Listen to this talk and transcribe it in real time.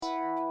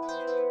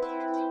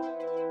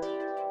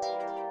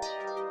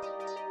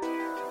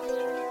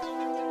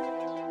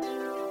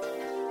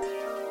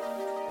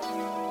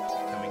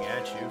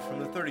from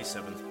the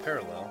 37th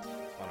parallel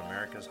on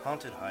America's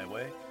haunted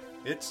highway,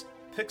 it's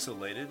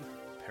Pixelated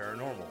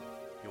Paranormal,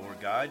 your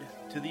guide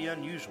to the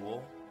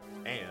unusual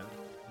and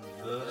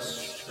the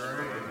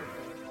strange.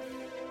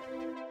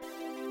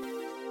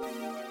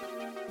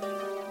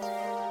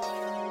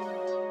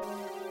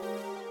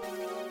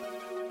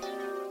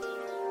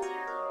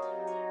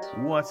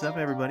 What's up,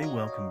 everybody?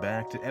 Welcome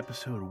back to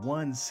episode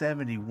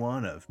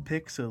 171 of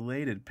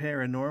Pixelated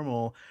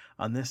Paranormal.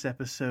 On this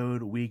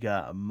episode, we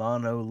got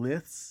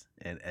monoliths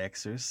and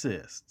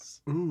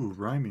exorcists. Ooh,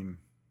 rhyming.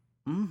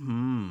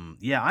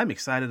 Yeah, I'm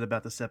excited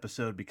about this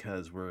episode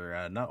because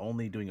we're not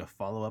only doing a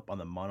follow-up on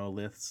the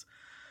monoliths,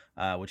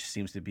 which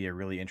seems to be a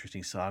really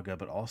interesting saga,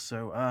 but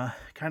also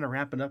kind of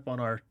wrapping up on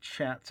our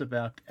chats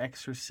about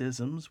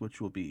exorcisms, which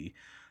will be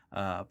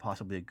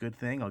possibly a good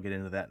thing. I'll get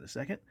into that in a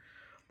second.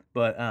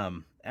 But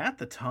at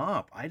the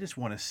top, I just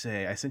want to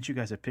say, I sent you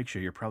guys a picture.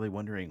 You're probably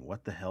wondering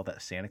what the hell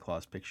that Santa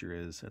Claus picture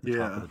is at the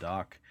top of the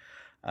dock.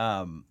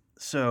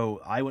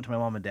 So I went to my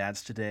mom and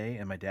dad's today,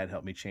 and my dad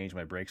helped me change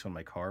my brakes on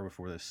my car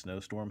before the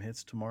snowstorm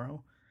hits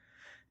tomorrow.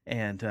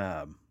 And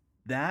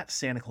that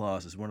Santa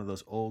Claus is one of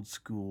those old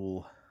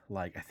school,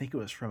 like, I think it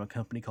was from a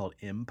company called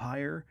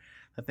Empire.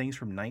 That thing's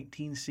from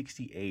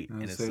 1968.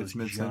 And it's say it's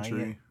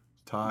mid-century.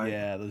 Tie.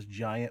 Yeah, those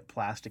giant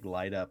plastic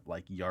light up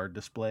like yard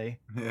display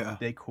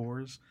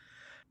decors.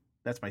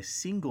 That's my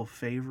single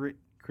favorite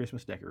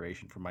Christmas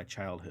decoration from my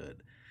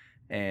childhood.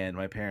 And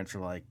my parents are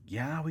like,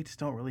 yeah, we just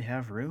don't really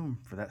have room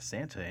for that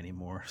Santa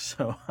anymore.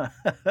 So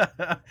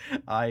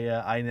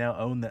I now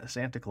own that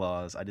Santa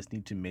Claus. I just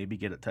need to maybe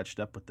get it touched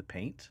up with the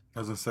paint. I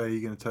was going to say,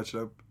 you're going to touch it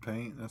up with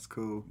paint? That's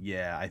cool.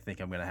 Yeah, I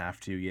think I'm going to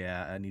have to.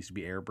 Yeah, it needs to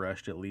be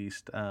airbrushed at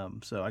least.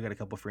 So I got a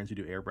couple friends who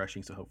do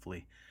airbrushing, so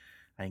hopefully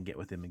I can get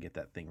with him and get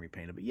that thing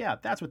repainted. But yeah,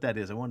 that's what that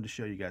is. I wanted to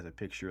show you guys a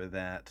picture of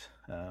that.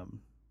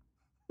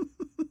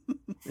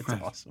 It's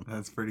awesome.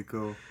 That's pretty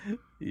cool.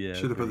 Yeah,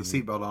 should have put the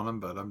seatbelt on him,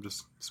 but I'm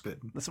just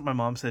spitting. That's what my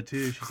mom said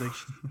too. She's like,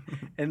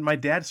 and my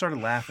dad started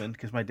laughing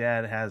because my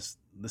dad has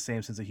the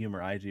same sense of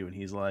humor I do, and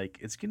he's like,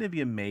 it's going to be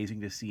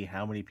amazing to see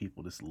how many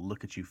people just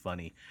look at you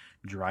funny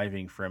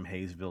driving from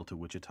Hayesville to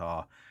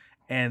Wichita.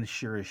 And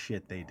sure as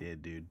shit they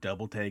did, dude.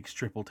 Double takes,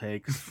 triple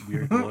takes,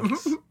 weird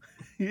looks,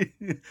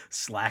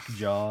 slack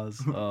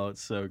jaws. Oh,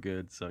 it's so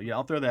good. So yeah,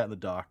 I'll throw that in the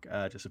doc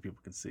just so people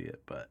can see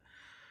it. But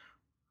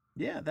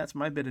yeah, that's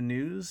my bit of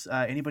news.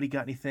 Anybody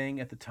got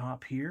anything at the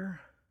top here?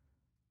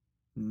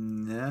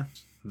 Nah,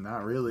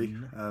 not really.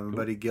 Cool.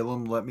 Buddy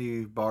Gillum let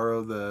me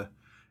borrow the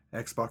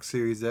Xbox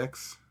Series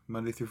X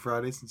Monday through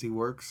Friday since he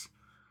works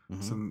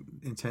some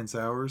intense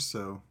hours.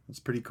 So it's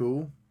pretty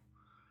cool.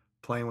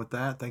 Playing with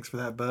that. Thanks for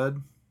that,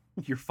 bud.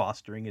 You're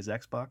fostering his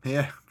Xbox?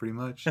 Yeah, pretty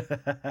much.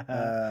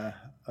 Other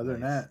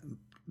than that,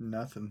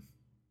 nothing.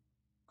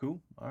 Cool.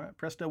 All right,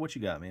 Presto, what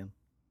you got, man?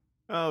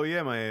 Oh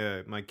yeah,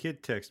 my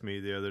kid texted me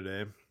the other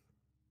day.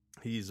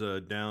 He's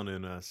down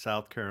in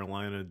South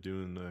Carolina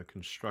doing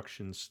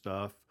construction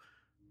stuff.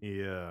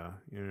 He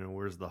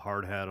wears the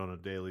hard hat on a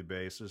daily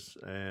basis,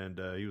 and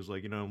he was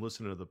like, I'm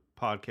listening to the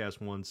podcast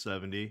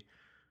 170,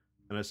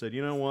 and I said,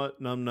 you know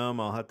what, Num,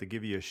 I'll have to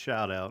give you a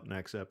shout out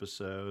next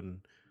episode. And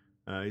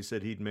he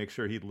said he'd make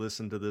sure he'd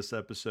listen to this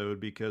episode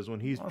because when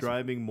he's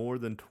driving more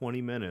than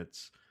 20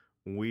 minutes,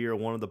 we are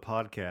one of the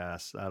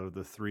podcasts out of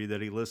the 3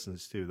 that he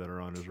listens to that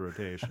are on his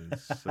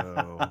rotations.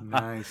 So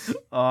nice.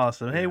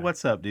 Awesome. Hey,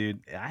 what's up,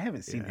 dude? I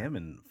haven't seen him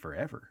in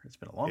forever. It's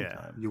been a long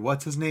time.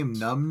 What's his name?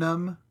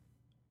 Num?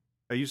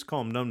 I used to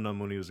call him Num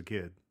when he was a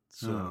kid.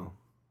 So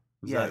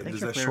is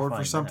that short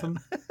for something?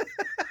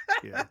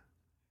 Yeah.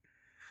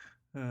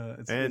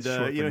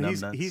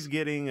 He's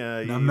getting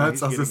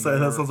numbnuts. I was gonna say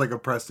that sounds like a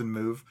Preston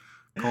move,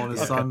 calling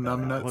his son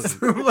numbnuts.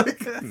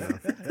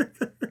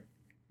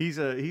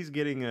 He's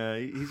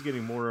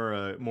getting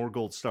more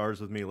gold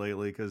stars with me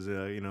lately because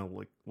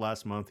like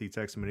last month he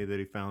texted me that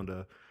he found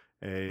a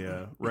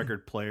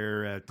record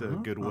player at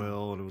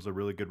Goodwill, and it was a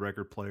really good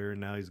record player,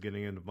 and now he's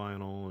getting into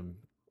vinyl. And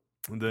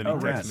then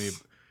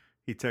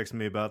he texted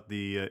me about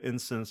the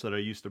incense that I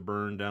used to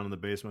burn down in the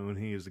basement when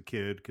he was a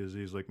kid, because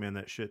he's like, man,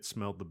 that shit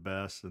smelled the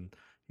best. And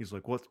he's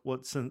like,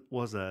 what scent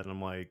was that? And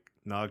I'm like,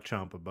 Nog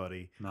Champa,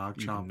 buddy. Nog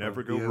you Champa. can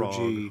never go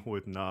wrong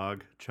with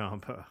Nog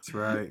Champa. That's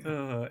right.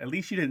 At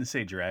least you didn't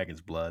say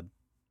Dragon's Blood.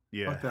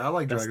 Yeah. I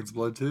like Dragon's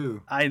Blood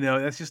too. I know.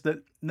 That's just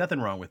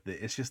nothing wrong with it.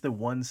 It's just the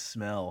one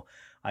smell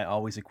I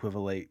always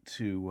equivalate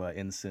to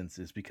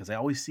incenses because I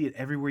always see it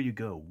everywhere you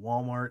go.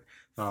 Walmart,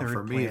 Third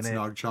for me, Planet. it's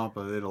Nog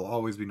Champa. It'll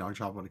always be Nog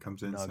Champa when it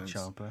comes to incense. Nog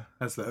Champa.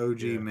 That's the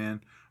OG,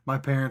 man. My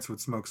parents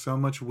would smoke so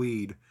much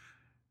weed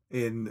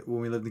when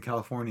we lived in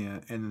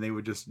California, and they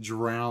would just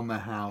drown the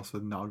house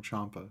with Nog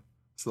Champa.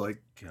 So,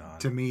 like,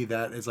 to me,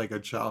 that is like a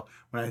child.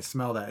 When I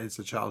smell that, it's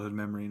a childhood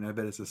memory, and I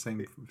bet it's the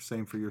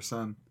same for your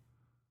son.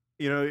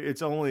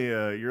 It's only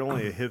you're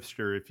only a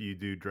hipster if you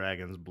do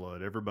Dragon's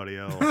Blood. Everybody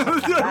else,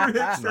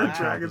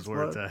 Dragon's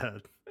where Blood. it's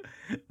at.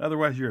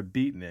 Otherwise, you're a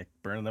beatnik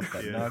burning up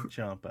that Nog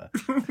Champa.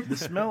 The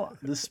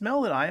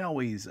smell that I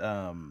always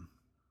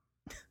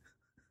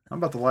I'm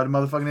about to light a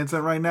motherfucking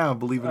incense right now,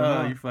 believe it or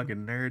Oh, not. you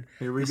fucking nerd.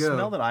 Here we The go.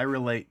 smell that I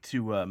relate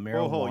to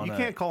marijuana You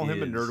can't call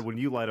him a is... nerd when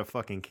you light a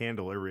fucking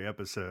candle every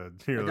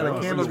episode. You're I got a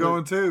like, candle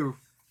going too.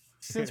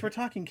 Since we're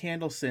talking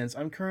candle scents,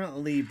 I'm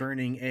currently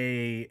burning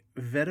a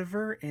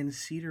vetiver and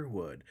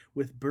cedarwood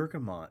with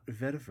bergamot,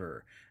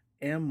 vetiver,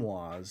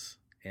 ammoise,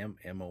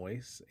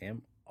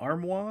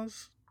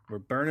 armoise. We're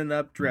burning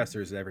up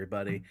dressers,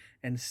 everybody,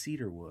 and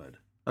cedarwood.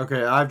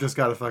 Okay, I've just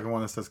got a fucking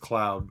one that says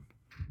cloud.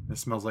 It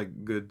smells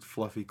like good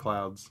fluffy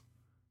clouds.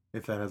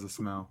 If that has a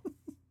smell.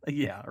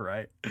 Yeah,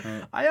 right.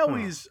 Right. I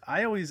always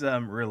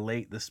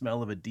relate the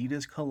smell of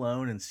Adidas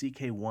cologne and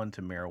CK1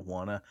 to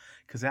marijuana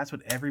because that's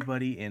what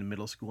everybody in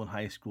middle school and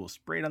high school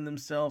sprayed on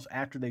themselves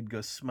after they'd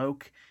go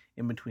smoke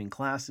in between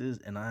classes,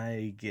 and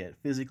I get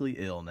physically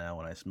ill now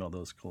when I smell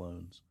those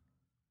colognes.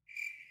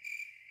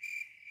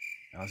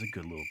 I was a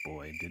good little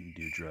boy and didn't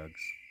do drugs.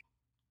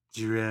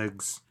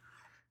 Drugs.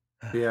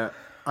 Yeah,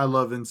 I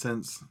love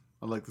incense.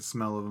 I like the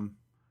smell of them.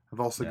 I've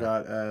also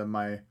got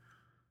my,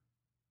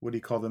 what do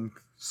you call them?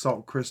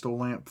 Salt crystal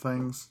lamp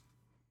things.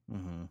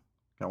 Mm-hmm.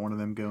 Got one of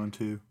them going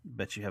too.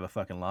 Bet you have a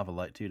fucking lava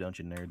light too, don't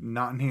you, nerd?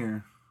 Not in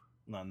here.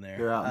 Not in there.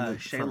 They're out in the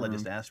front Shayla room.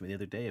 just asked me the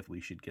other day if we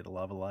should get a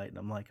lava light, and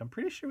I'm like, I'm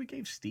pretty sure we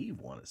gave Steve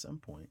one at some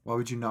point. Why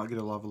would you not get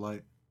a lava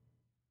light?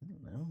 I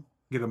don't know.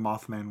 Get a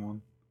Mothman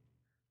one.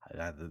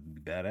 That'd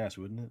be badass,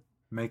 wouldn't it?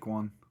 Make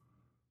one.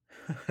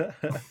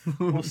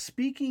 Well,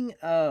 speaking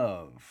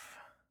of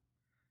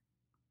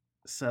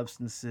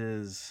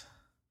substances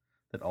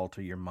that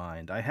alter your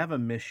mind, I have a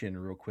mission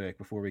real quick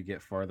before we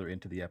get farther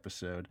into the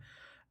episode.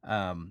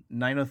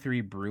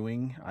 903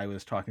 Brewing, I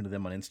was talking to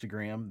them on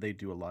Instagram. They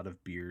do a lot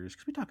of beers,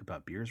 because we talk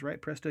about beers,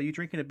 right, Presto? You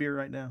drinking a beer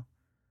right now?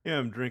 Yeah,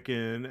 I'm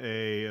drinking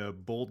a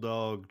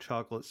Bulldog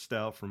chocolate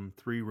stout from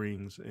Three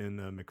Rings in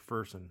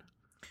McPherson.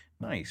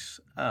 Nice.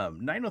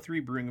 903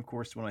 Brewing, of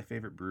course, is one of my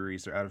favorite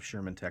breweries. They're out of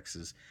Sherman,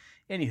 Texas.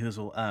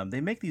 Anyhoozle,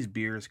 they make these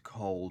beers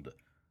called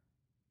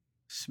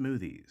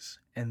smoothies,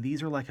 and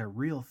these are like a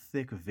real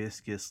thick,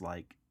 viscous,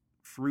 like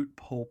fruit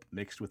pulp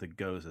mixed with a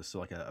goza, so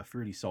like a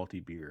fruity, salty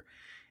beer.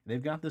 And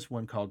they've got this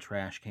one called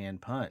Trash Can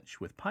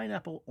Punch with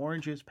pineapple,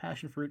 oranges,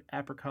 passion fruit,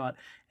 apricot,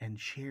 and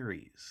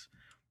cherries.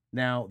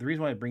 Now, the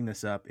reason why I bring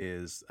this up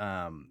is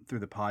through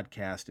the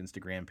podcast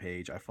Instagram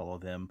page. I follow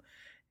them,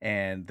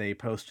 and they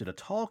posted a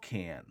tall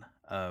can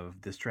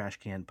of this Trash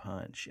Can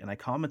Punch, and I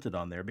commented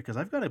on there because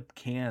I've got a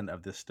can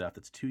of this stuff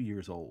that's 2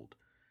 years old.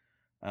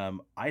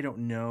 I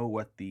don't know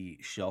what the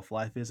shelf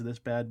life is of this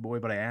bad boy,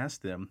 but I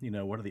asked them,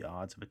 what are the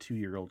odds of a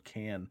 2-year-old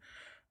can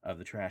of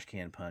the Trash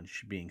Can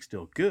Punch being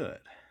still good?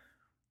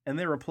 And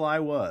their reply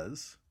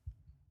was,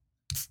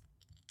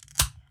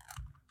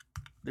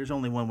 there's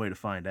only one way to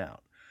find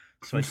out.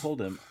 So I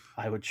told him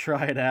I would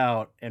try it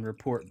out and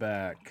report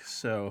back.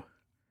 So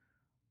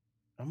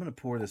I'm going to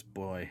pour this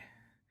boy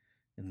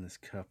in this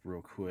cup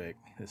real quick,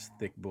 this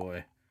thick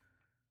boy,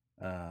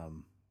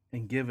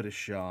 and give it a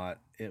shot.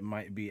 It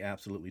might be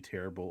absolutely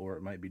terrible, or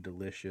it might be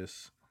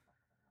delicious.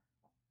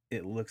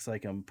 It looks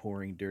like I'm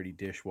pouring dirty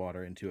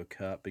dishwater into a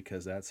cup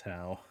because that's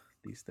how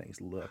these things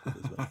look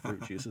with as much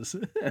fruit juices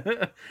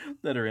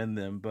that are in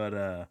them.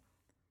 But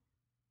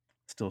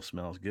still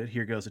smells good.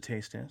 Here goes a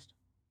taste test.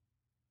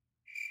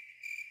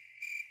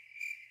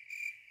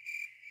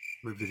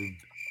 Riveting.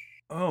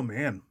 Oh,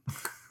 man.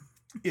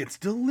 It's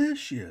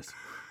delicious.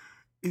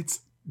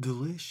 It's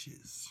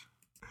delicious.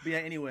 But yeah,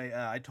 anyway,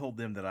 I told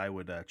them that I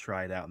would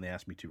try it out, and they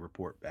asked me to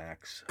report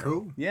back. So,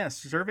 Cool. yes,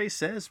 survey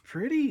says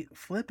pretty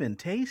flippin'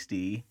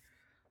 tasty.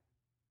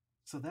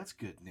 So that's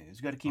good news.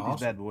 You got to keep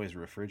these bad boys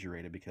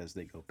refrigerated because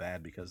they go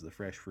bad because of the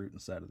fresh fruit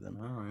inside of them.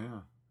 Oh,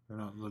 yeah. They're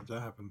not let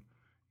that happen.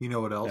 You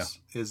know what else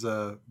is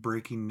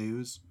breaking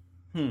news?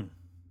 You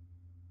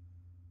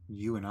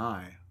and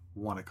I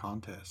won a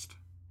contest.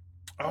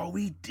 Oh,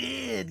 we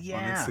did, yeah.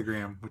 On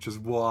Instagram, which is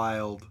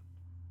wild.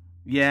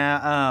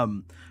 Yeah,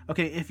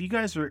 okay, if you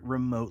guys are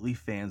remotely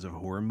fans of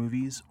horror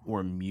movies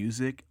or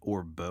music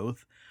or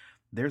both,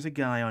 there's a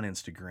guy on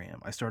Instagram.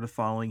 I started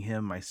following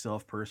him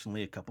myself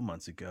personally a couple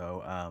months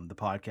ago.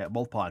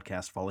 Both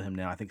podcasts follow him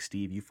now. I think,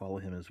 Steve, you follow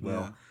him as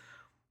well. Yeah.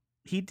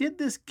 He did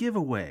this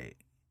giveaway.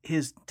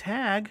 His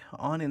tag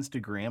on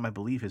Instagram, I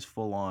believe his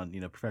full-on,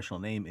 professional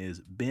name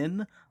is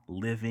Ben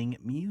Living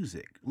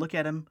Music. Look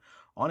at him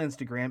on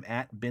Instagram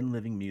at Ben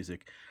Living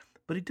Music.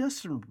 But he does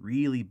some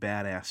really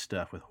badass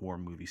stuff with horror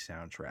movie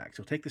soundtracks.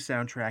 He'll take the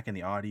soundtrack and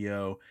the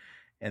audio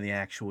and the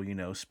actual,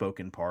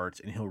 spoken parts,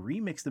 and he'll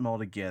remix them all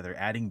together,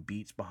 adding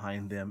beats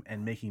behind them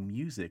and making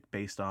music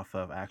based off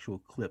of actual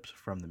clips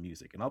from the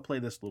music. And I'll play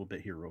this a little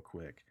bit here real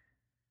quick.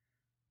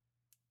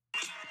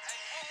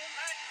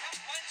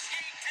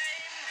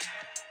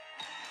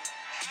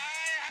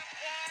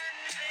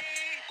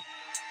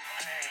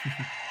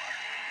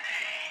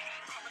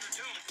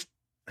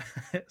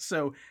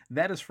 So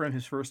that is from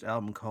his first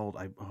album called,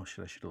 I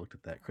should have looked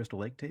at that, Crystal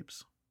Lake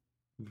Tapes.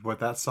 What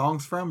that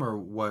song's from, or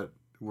what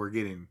we're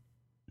getting?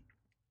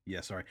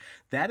 Yeah, sorry.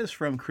 That is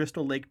from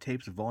Crystal Lake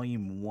Tapes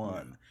Volume 1.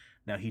 Yeah.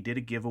 Now, he did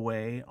a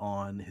giveaway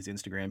on his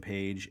Instagram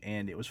page,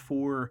 and it was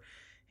for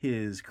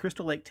his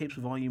Crystal Lake Tapes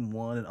Volume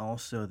 1 and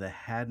also the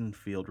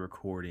Haddonfield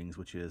Recordings,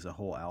 which is a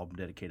whole album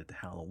dedicated to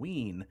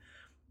Halloween.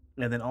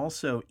 And then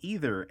also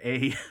either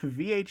a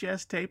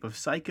VHS tape of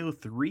Psycho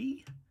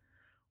 3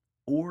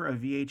 or a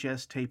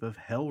VHS tape of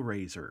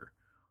Hellraiser.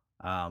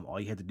 All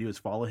you had to do is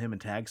follow him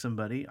and tag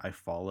somebody. I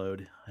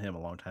followed him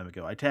a long time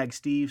ago. I tagged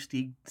Steve.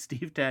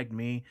 Steve tagged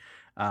me.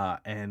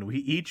 And we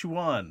each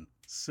won.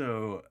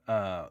 So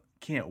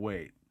can't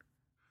wait.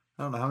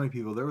 I don't know how many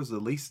people. There was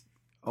at least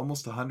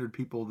almost 100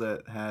 people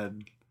that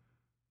had,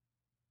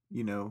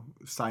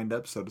 signed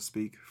up, so to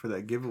speak, for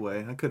that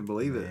giveaway. I couldn't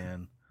believe it.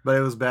 But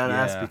it was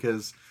badass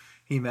because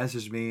he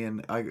messaged me,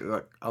 and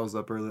I was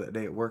up early that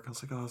day at work. I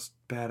was like, oh, it's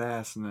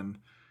badass. And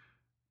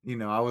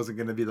then, I wasn't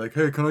going to be like,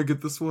 hey, can I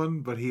get this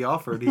one? But he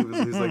offered. He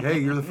was like, hey,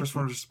 you're the first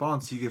one to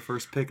respond, so you get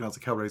first pick. And I was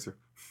like, Hellraiser.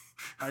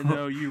 I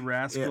know, you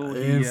rascal.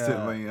 Yeah,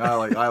 instantly.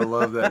 I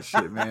love that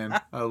shit, man.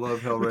 I love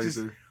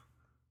Hellraiser.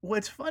 Well,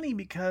 it's funny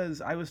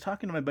because I was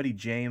talking to my buddy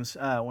James.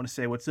 I want to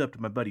say what's up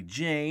to my buddy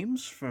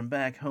James from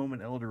back home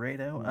in El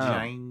Dorado.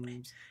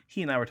 James.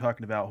 He and I were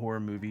talking about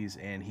horror movies,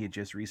 and he had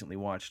just recently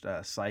watched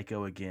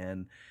Psycho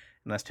again.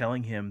 And I was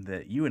telling him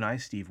that you and I,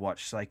 Steve,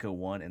 watched Psycho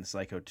 1 and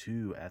Psycho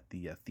 2 at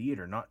the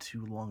theater not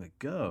too long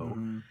ago.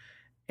 Mm-hmm.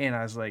 And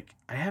I was like,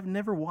 I have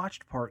never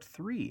watched part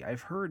 3.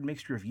 I've heard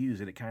mixed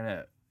reviews, and it kind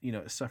of,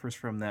 it suffers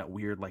from that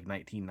weird,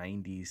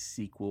 1990s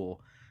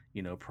sequel,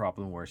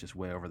 problem where it's just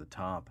way over the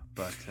top.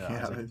 But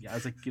I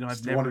was like,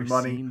 I've never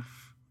seen...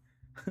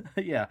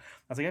 yeah. I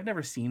was like, I've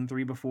never seen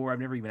 3 before. I've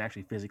never even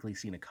actually physically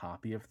seen a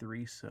copy of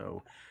 3.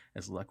 So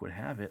as luck would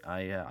have it,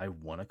 I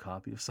won a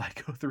copy of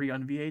Psycho 3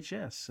 on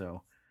VHS.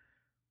 So...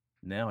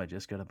 now I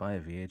just got to buy a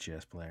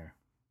VHS player.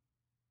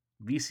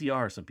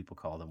 VCR, some people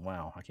call them.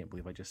 Wow, I can't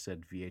believe I just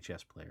said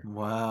VHS player.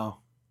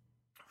 Wow.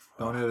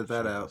 Don't edit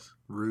that out,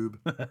 Rube.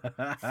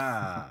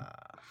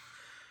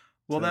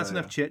 Well, that's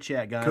enough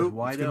chit-chat, guys. Cool.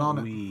 Why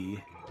don't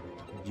we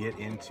get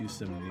into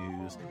some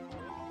news?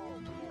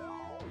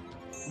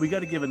 We got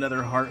to give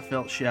another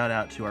heartfelt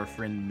shout-out to our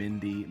friend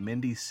Mindy.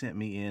 Mindy sent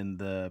me in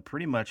the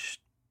pretty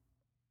much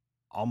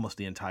almost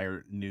the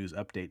entire news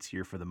updates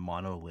here for the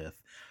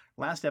monolith.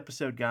 Last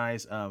episode,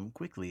 guys,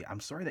 quickly, I'm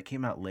sorry that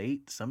came out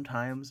late.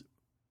 Sometimes,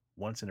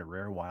 once in a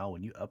rare while,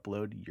 when you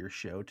upload your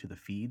show to the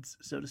feeds,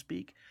 so to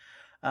speak,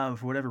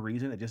 for whatever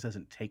reason, it just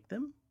doesn't take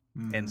them.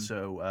 Mm-hmm. And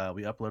so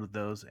we uploaded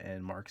those,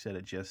 and Mark said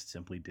it just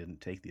simply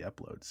didn't take the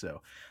upload.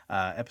 So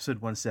episode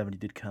 170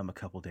 did come a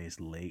couple days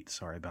late.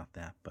 Sorry about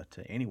that. But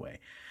anyway,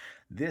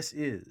 this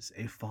is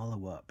a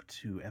follow-up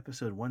to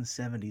episode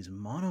 170's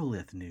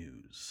Monolith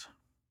news.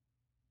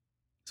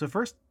 So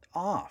first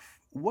off,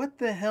 what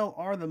the hell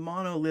are the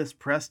monoliths,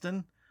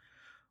 Preston?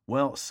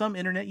 Well, some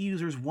internet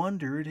users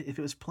wondered if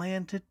it was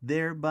planted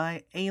there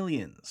by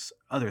aliens.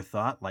 Other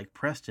thought, like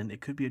Preston,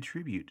 it could be a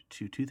tribute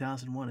to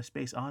 2001: A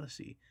Space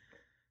Odyssey.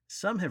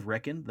 Some have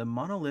reckoned the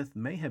monolith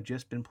may have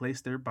just been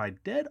placed there by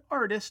dead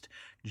artist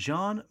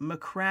John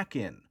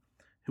McCracken,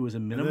 who was a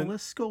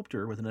minimalist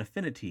sculptor with an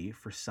affinity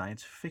for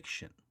science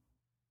fiction.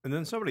 And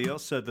then somebody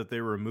else said that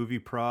they were a movie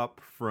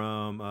prop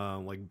from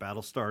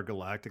Battlestar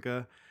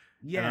Galactica.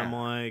 Yeah. And I'm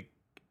like,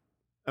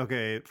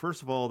 okay,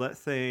 first of all, that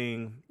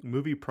thing,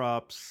 movie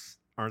props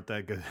aren't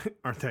that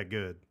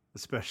good,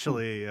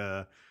 especially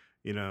and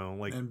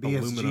BSG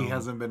aluminum.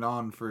 hasn't been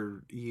on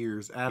for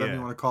years. Adam,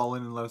 you want to call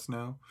in and let us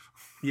know?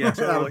 Yeah,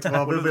 so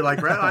we'll be like,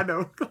 Brad, I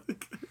know.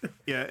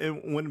 Yeah,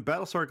 and when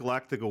Battlestar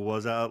Galactica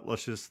was out,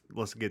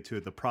 let's get to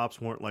it. The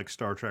props weren't like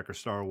Star Trek or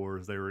Star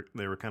Wars. They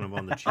were kind of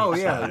on the cheap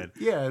side.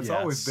 Yeah, it's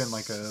always been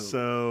like a.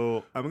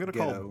 So I'm gonna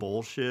call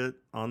bullshit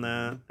on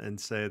that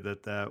and say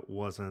that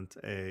wasn't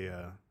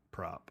a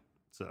prop.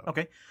 So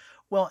okay,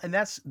 well, and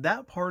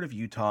that part of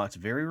Utah. It's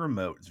very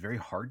remote. It's very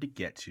hard to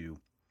get to.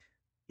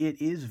 It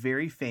is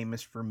very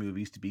famous for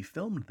movies to be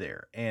filmed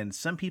there, and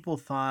some people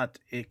thought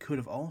it could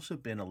have also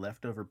been a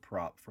leftover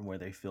prop from where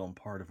they filmed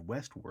part of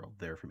Westworld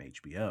there from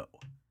HBO.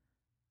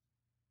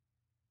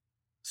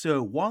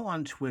 So while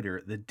on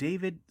Twitter, the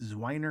David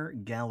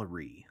Zwiner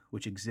Gallery,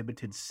 which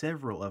exhibited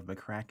several of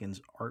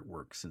McCracken's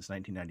artworks since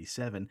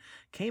 1997,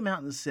 came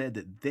out and said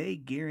that they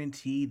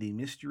guarantee the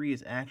mystery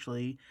is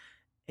actually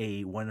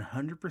a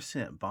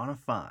 100% bona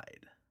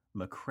fide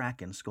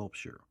McCracken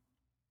sculpture.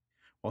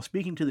 While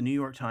speaking to the New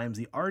York Times,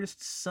 the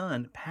artist's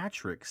son,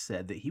 Patrick,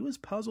 said that he was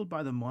puzzled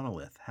by the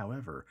monolith.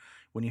 However,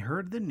 when he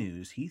heard the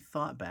news, he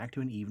thought back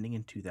to an evening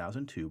in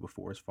 2002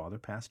 before his father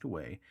passed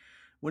away,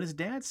 when his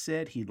dad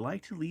said he'd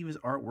like to leave his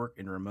artwork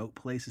in remote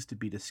places to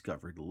be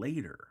discovered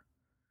later.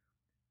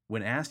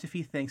 When asked if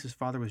he thinks his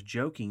father was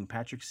joking,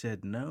 Patrick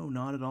said, "No,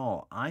 not at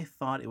all. I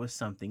thought it was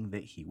something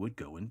that he would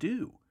go and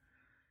do."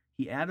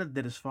 He added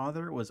that his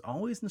father was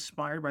always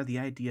inspired by the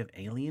idea of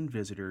alien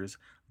visitors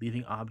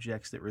leaving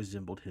objects that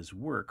resembled his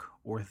work,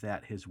 or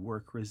that his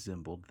work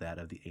resembled that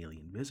of the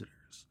alien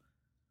visitors.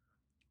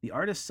 The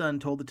artist's son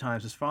told the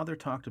Times his father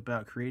talked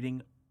about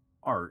creating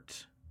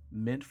art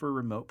meant for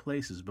remote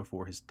places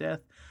before his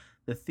death.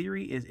 The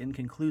theory is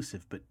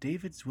inconclusive, but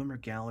David Zwimmer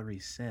Gallery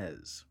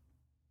says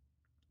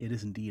it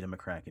is indeed a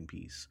McCracken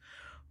piece.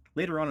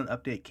 Later on, an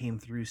update came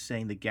through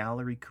saying the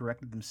gallery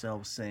corrected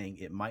themselves, saying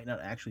it might not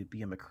actually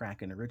be a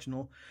McCracken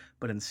original,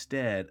 but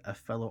instead a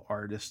fellow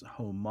artist's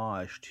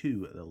homage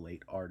to the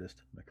late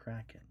artist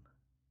McCracken.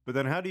 But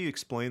then how do you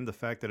explain the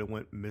fact that it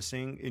went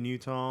missing in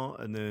Utah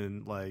and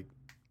then, like,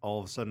 all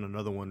of a sudden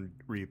another one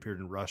reappeared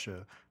in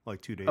Russia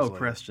like 2 days Oh, later?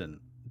 Preston,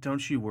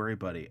 don't you worry,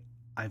 buddy.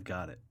 I've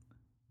got it.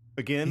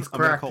 Again, He's I'm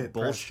going to cracked call it,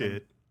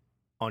 bullshit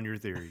on your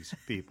theories,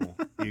 people.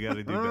 You got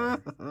to do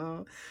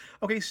better.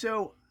 Okay,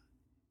 so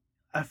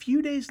a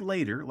few days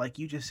later, like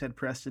you just said,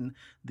 Preston,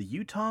 the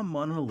Utah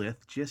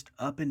monolith just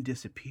up and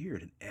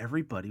disappeared, and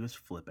everybody was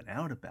flipping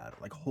out about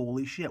it. Like,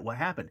 holy shit, what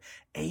happened?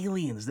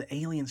 Aliens, the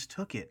aliens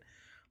took it.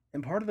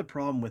 And part of the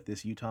problem with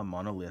this Utah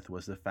monolith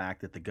was the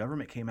fact that the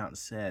government came out and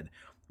said,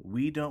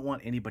 we don't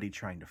want anybody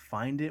trying to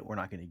find it. We're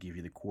not going to give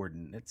you the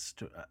coordinates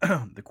to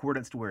the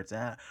coordinates to where it's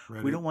at.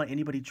 Reddit. We don't want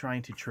anybody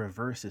trying to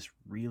traverse this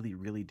really,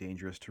 really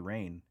dangerous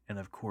terrain. And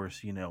of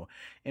course,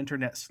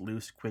 internet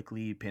sleuths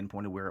quickly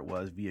pinpointed where it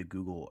was via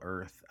Google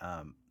Earth.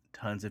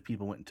 Tons of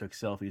people went and took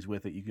selfies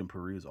with it. You can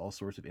peruse all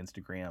sorts of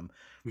Instagram,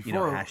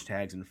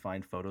 hashtags and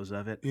find photos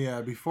of it.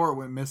 Yeah, before it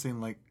went missing,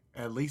 like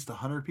at least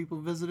 100 people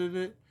visited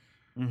it.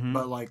 Mm-hmm.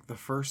 But like the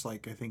first, I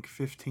think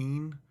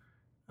 15,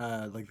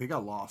 they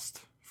got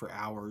lost for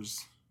hours.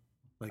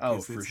 Like,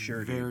 for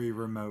sure, very dude.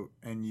 remote,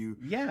 and you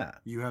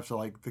have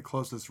to the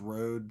closest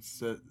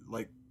roads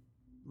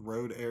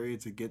road area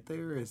to get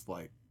there is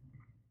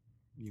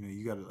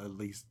you got to at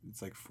least,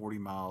 it's 40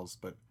 miles,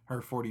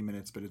 or 40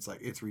 minutes, but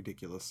it's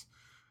ridiculous.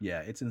 Yeah,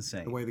 it's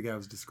insane. The way the guy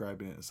was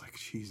describing it, it's like,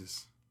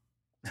 Jesus,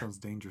 sounds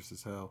dangerous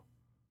as hell.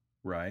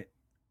 Right.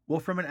 Well,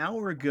 from an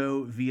hour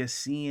ago via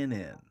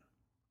CNN,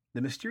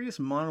 the mysterious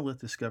monolith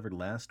discovered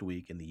last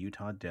week in the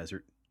Utah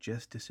desert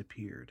just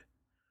disappeared.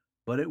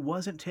 But it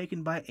wasn't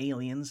taken by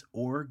aliens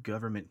or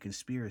government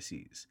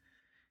conspiracies.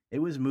 It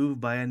was moved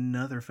by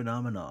another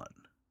phenomenon: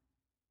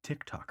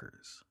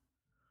 TikTokers.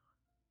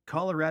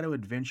 Colorado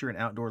adventure and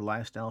outdoor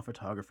lifestyle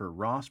photographer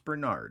Ross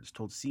Bernards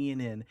told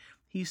CNN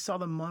he saw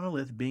the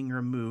monolith being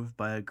removed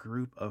by a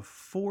group of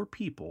 4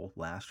 people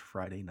last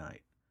Friday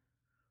night.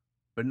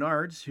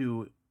 Bernards,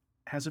 who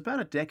has about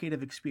a decade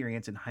of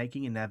experience in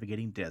hiking and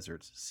navigating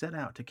deserts, set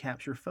out to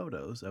capture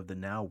photos of the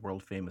now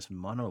world-famous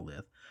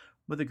monolith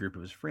with a group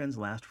of his friends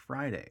last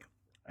Friday,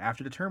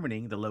 after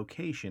determining the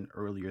location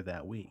earlier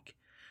that week.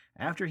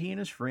 After he and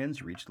his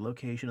friends reached the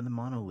location of the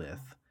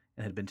monolith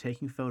and had been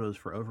taking photos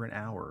for over an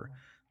hour,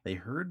 they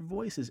heard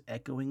voices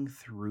echoing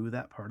through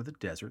that part of the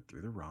desert,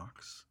 through the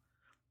rocks,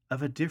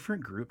 of a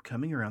different group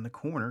coming around the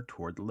corner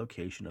toward the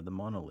location of the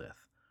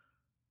monolith.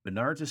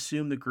 Bernards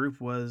assumed the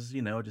group was,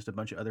 just a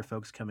bunch of other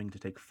folks coming to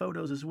take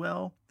photos as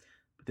well,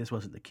 but this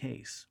wasn't the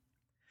case.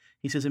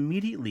 He says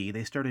immediately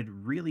they started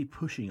really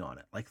pushing on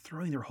it, like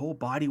throwing their whole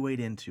body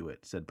weight into it,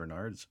 said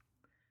Bernards.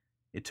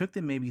 It took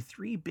them maybe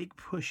 3 big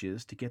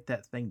pushes to get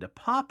that thing to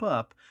pop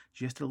up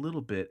just a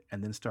little bit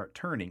and then start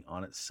turning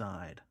on its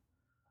side.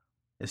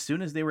 As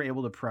soon as they were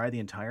able to pry the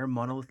entire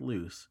monolith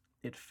loose,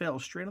 it fell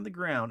straight on the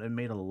ground and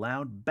made a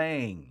loud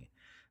bang.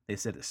 They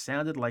said it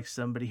sounded like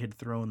somebody had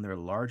thrown their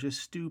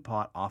largest stew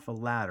pot off a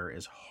ladder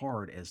as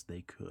hard as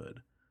they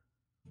could.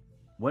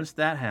 Once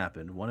that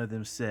happened, one of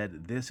them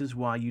said, "This is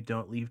why you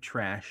don't leave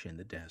trash in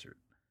the desert."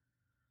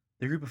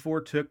 The group of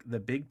 4 took the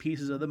big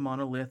pieces of the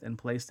monolith and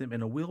placed them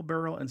in a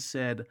wheelbarrow and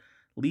said,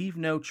 "Leave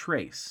no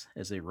trace,"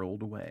 as they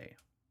rolled away.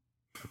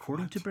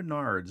 According to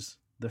Bernards,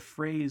 the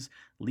phrase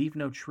 "leave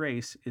no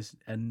trace" is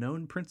a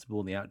known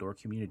principle in the outdoor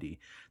community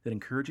that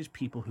encourages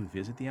people who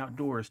visit the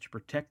outdoors to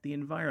protect the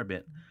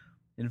environment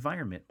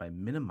by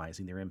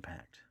minimizing their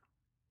impact.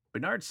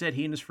 Bernard said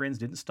he and his friends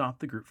didn't stop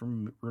the group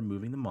from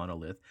removing the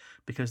monolith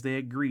because they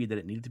agreed that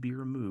it needed to be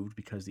removed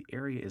because the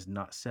area is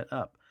not set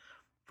up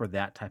for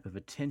that type of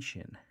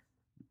attention,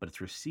 but it's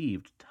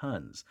received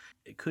tons.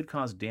 It could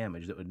cause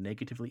damage that would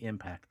negatively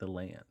impact the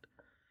land.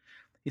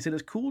 He said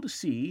it's cool to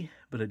see,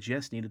 but it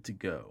just needed to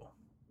go.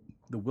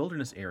 The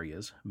wilderness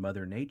areas,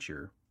 Mother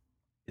Nature,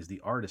 is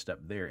the artist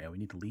up there, and we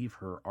need to leave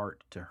her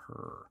art to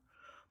her.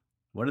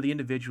 One of the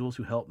individuals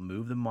who helped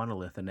move the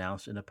monolith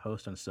announced in a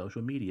post on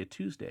social media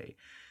Tuesday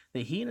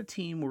that he and a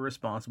team were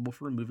responsible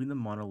for removing the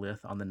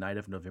monolith on the night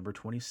of November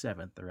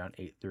 27th around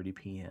 8:30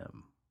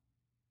 p.m.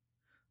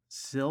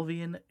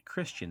 Sylvian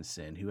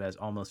Christensen, who has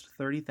almost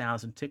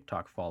 30,000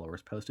 TikTok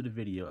followers, posted a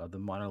video of the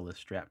monolith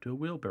strapped to a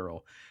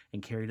wheelbarrow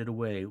and carried it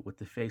away with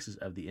the faces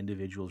of the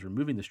individuals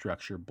removing the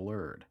structure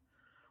blurred.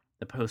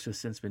 The post has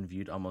since been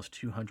viewed almost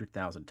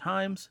 200,000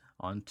 times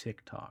on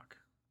TikTok.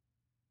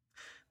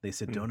 They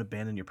said, don't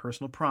abandon your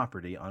personal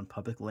property on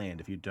public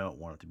land if you don't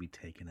want it to be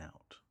taken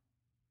out.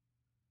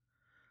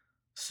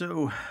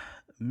 So,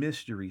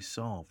 mystery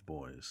solved,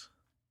 boys.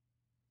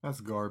 That's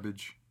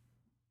garbage.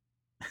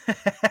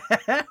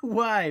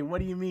 Why? What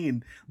do you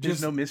mean?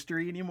 There's no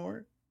mystery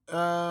anymore?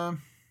 No,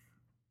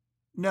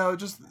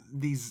 just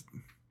these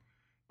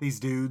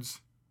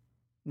dudes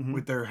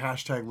with their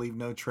hashtag leave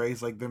no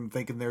trace, like them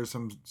thinking there's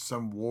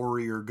some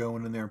warrior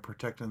going in there and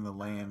protecting the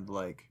land,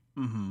 I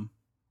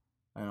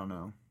don't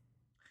know.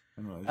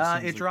 I don't know, it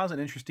just seems It draws an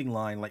interesting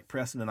line, like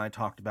Preston and I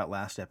talked about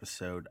last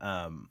episode.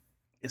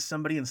 If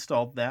somebody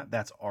installed that,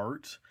 that's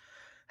art.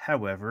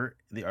 However,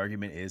 the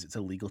argument is it's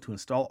illegal to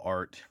install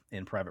art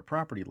in private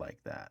property like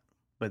that.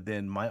 But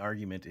then my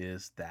argument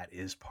is that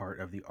is part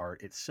of the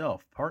art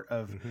itself. Part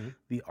of Mm-hmm.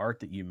 the art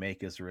that you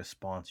make is a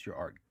response your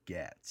art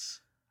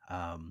gets.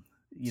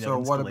 so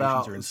what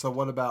Installations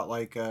about are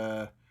like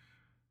I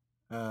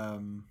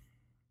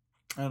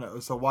don't know.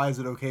 So why is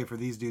it okay for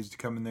these dudes to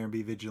come in there and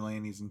be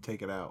vigilantes and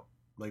take it out?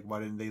 Like, why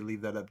didn't they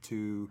leave that up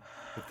to,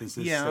 if this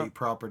is Yeah. state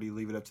property,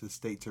 leave it up to the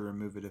state to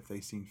remove it if they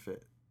seem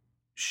fit?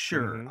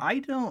 Sure. Mhm. I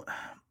don't.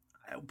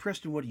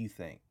 Preston, what do you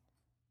think?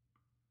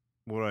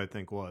 What do I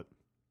think? What?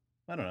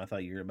 I don't know. I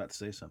thought you were about to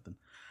say something.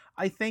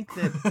 I think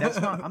that's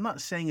not. I'm not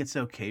saying it's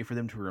okay for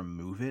them to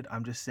remove it.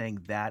 I'm just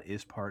saying that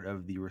is part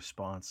of the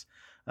response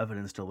of an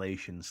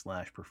installation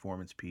 /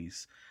 performance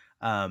piece.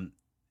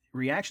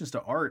 Reactions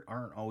to art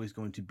aren't always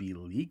going to be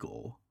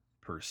legal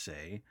per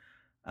se.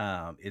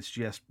 It's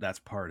just that's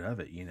part of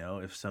it.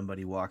 If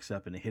somebody walks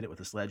up and hit it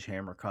with a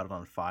sledgehammer, caught it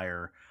on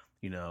fire,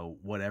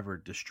 whatever,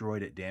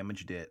 destroyed it,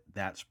 damaged it,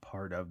 that's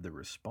part of the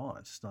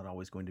response. It's not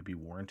always going to be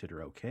warranted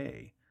or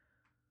okay.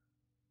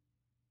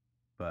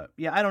 But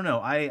yeah, I don't know.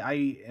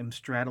 I am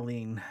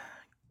straddling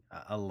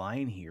a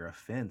line here, a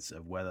fence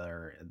of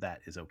whether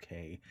that is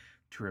okay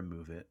to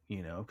remove it,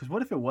 because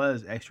what if it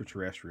was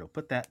extraterrestrial?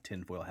 Put that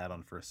tinfoil hat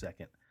on for a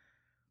second.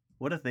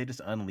 What if they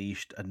just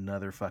unleashed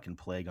another fucking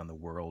plague on the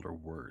world or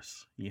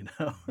worse, Yeah.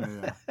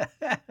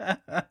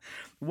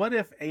 What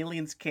if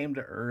aliens came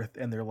to Earth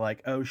and they're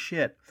like, oh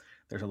shit,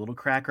 there's a little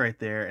crack right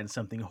there and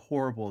something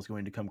horrible is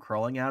going to come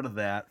crawling out of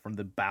that from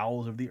the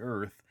bowels of the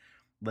Earth.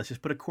 Let's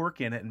just put a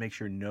cork in it and make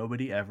sure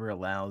nobody ever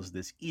allows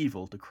this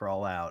evil to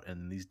crawl out.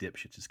 And these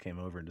dipshits just came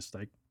over and just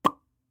like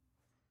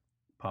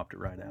popped it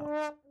right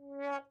out.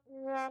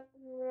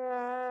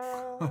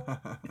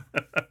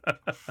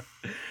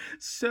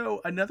 So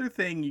another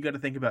thing you got to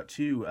think about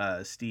too,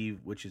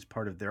 Steve, which is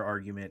part of their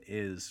argument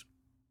is,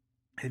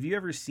 have you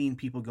ever seen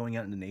people going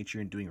out into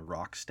nature and doing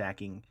rock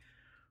stacking,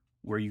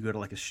 where you go to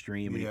like a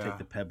stream and you take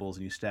the pebbles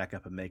and you stack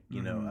up and make,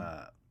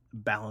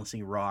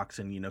 balancing rocks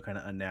in, kind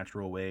of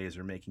unnatural ways,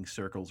 or making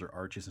circles or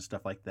arches and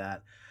stuff like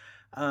that.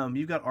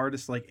 You've got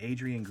artists like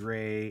Adrian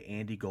Gray,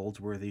 Andy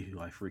Goldsworthy, who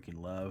I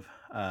freaking love,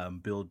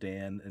 Bill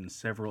Dan, and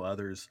several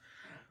others.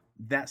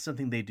 That's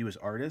something they do as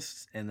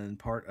artists, and then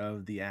part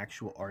of the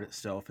actual art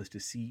itself is to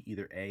see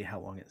either A, how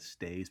long it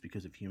stays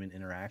because of human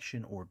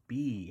interaction, or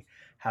B,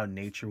 how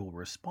nature will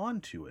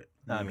respond to it.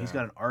 He's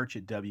got an arch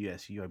at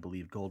WSU, I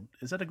believe.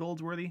 Is that a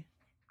Goldsworthy,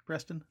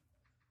 Preston?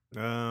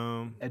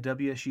 At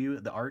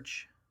WSU, the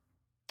arch?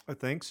 I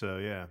think so,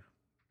 yeah.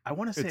 I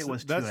want to say it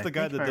was too. That's the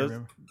guy that does.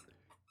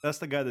 That's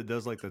the guy that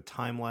does like the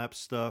time lapse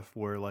stuff,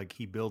 where like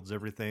he builds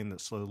everything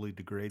that slowly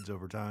degrades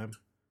over time.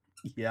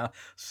 Yeah,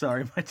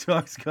 sorry, my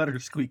dog's got her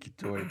squeaky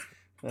toy.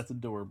 That's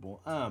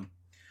adorable.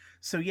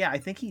 So yeah, I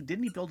think he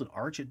build an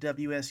arch at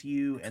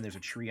WSU, and there's a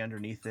tree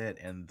underneath it,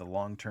 and the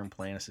long-term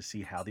plan is to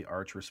see how the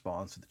arch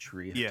responds to the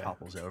tree if it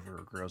topples over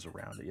or grows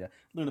around it. Yeah,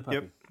 Luna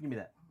puppy, give me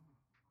that.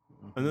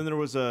 And then there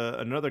was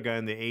another guy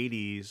in the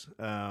 80s.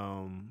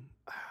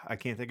 I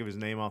can't think of his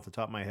name off the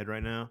top of my head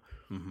right now,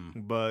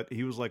 but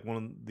he was like one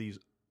of these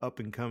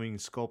up-and-coming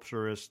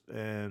sculpturists,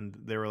 and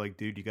they were like,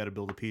 dude, you got to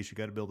build a piece. You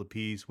got to build a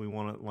piece. We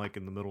want it like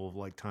in the middle of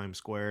like Times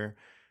Square.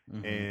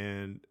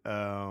 And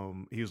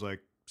he was like,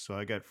 so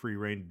I got free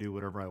reign to do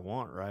whatever I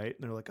want, right? And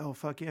they're like, oh,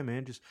 fuck yeah,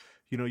 man. Just,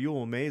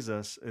 you'll amaze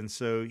us. And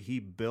so he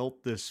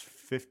built this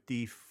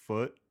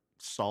 50-foot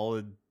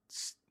solid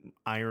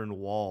iron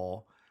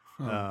wall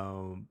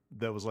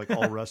that was like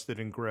all rusted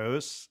and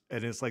gross,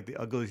 and it's like the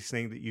ugliest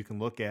thing that you can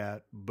look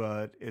at,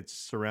 but it's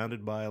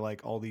surrounded by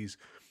like all these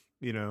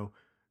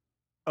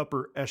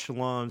upper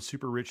echelon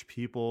super rich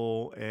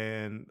people,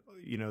 and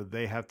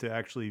they have to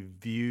actually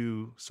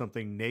view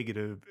something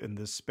negative in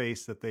this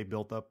space that they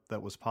built up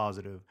that was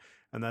positive,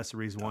 and that's the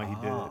reason why he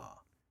did it.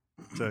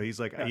 So he's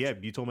like, yeah,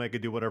 you told me I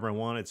could do whatever I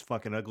want. It's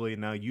fucking ugly,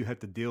 and now you have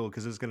to deal,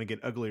 because it's going to get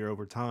uglier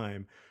over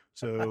time.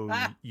 So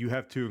you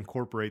have to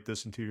incorporate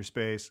this into your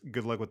space.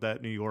 Good luck with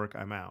that, New York.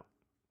 I'm out.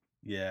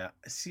 Yeah.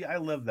 See, I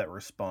love that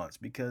response,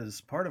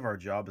 because part of our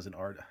job as an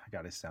art, I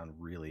gotta sound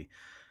really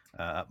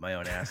up my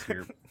own ass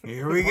here.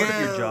 Here we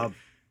go.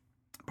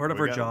 Part of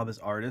our job as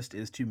artists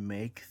is to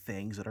make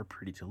things that are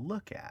pretty to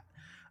look at.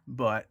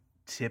 But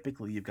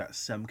typically you've got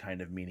some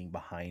kind of meaning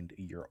behind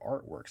your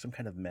artwork, some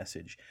kind of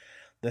message.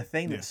 The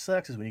thing that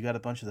sucks is when you got a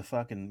bunch of the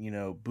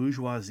fucking,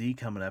 bourgeoisie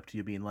coming up to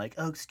you being like,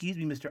 oh, excuse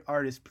me, Mr.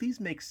 Artist, please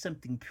make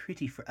something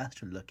pretty for us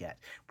to look at.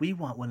 We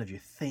want one of your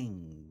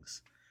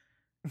things.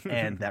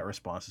 And that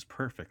response is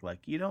perfect. Like,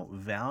 you don't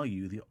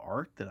value the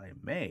art that I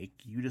make.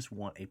 You just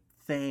want a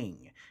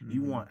thing.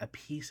 You want a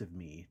piece of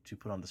me to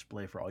put on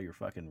display for all your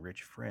fucking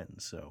rich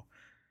friends. So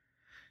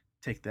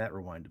take that,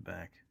 rewind it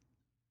back.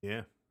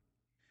 Yeah.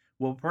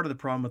 Well, part of the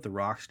problem with the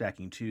rock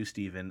stacking too,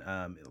 Stephen,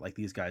 like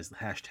these guys,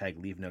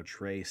 hashtag leave no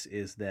trace,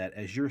 is that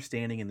as you're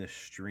standing in this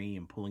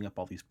stream pulling up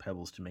all these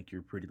pebbles to make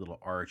your pretty little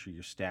arch or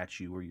your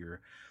statue or your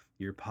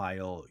your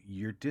pile,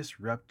 you're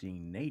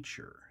disrupting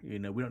nature. We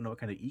don't know what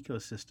kind of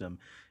ecosystem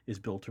is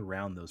built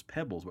around those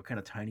pebbles, what kind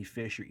of tiny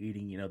fish you're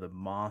eating, the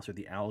moss or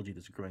the algae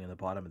that's growing on the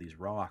bottom of these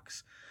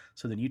rocks.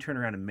 So then you turn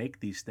around and make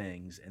these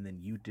things, and then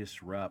you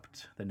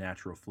disrupt the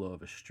natural flow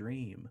of a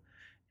stream.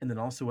 And then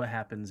also what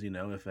happens,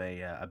 if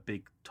a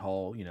big,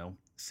 tall,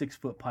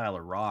 6-foot pile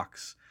of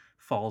rocks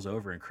falls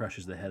over and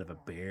crushes the head of a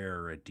bear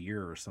or a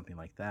deer or something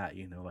like that,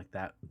 like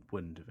that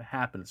wouldn't have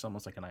happened. It's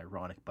almost like an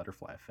ironic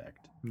butterfly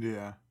effect.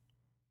 Yeah.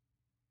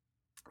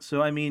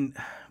 So, I mean,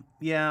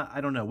 yeah, I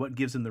don't know what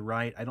gives them the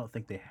right. I don't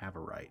think they have a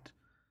right.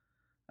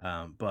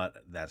 But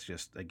that's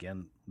just,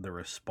 again, the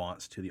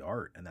response to the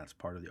art, and that's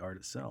part of the art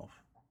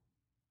itself.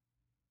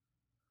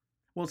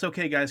 Well, it's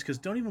okay, guys, because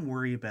don't even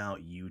worry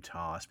about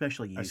Utah,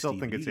 especially you, I still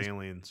Steven. think it's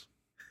aliens.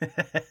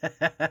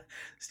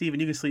 Steven,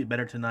 you can sleep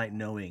better tonight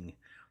knowing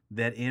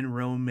that in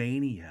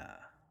Romania,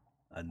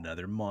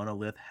 another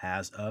monolith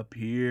has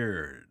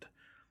appeared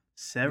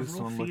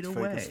several feet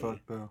away. Fake as fuck,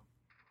 though.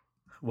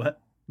 What?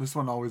 This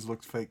one always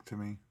looked fake to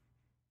me.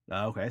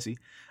 Okay, I see.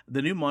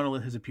 The new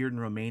monolith has appeared in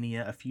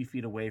Romania a few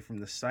feet away from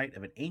the site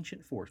of an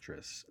ancient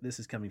fortress. This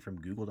is coming from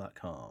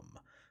Google.com.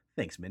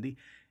 Thanks, Mindy.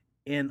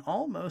 An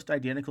almost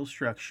identical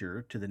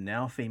structure to the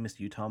now famous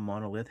Utah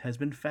monolith has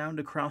been found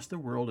across the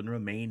world in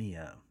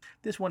Romania.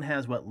 This one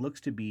has what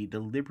looks to be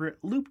deliberate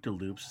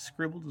loop-de-loops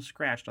scribbled and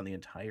scratched on the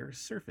entire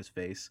surface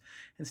face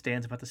and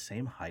stands about the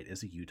same height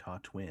as a Utah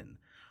twin.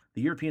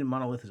 The European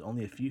monolith is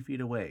only a few feet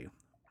away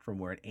from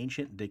where an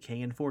ancient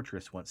decaying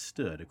fortress once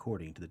stood,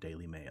 according to the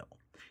Daily Mail.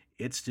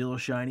 It's still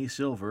shiny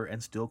silver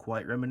and still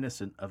quite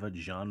reminiscent of a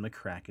John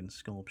McCracken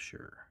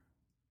sculpture.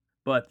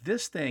 But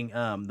this thing,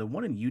 the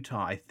one in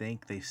Utah, I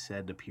think they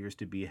said appears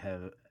to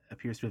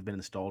have been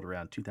installed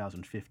around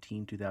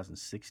 2015,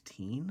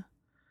 2016.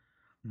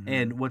 Mm-hmm.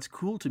 And what's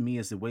cool to me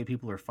is the way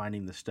people are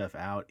finding this stuff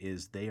out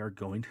is they are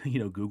going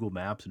to, Google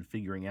Maps and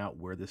figuring out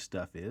where this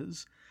stuff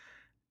is,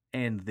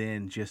 and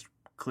then just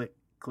click,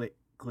 click,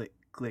 click,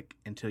 click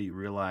until you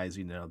realize,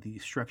 the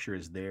structure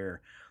is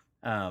there.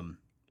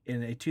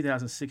 In a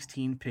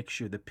 2016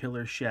 picture, the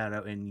pillar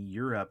shadow in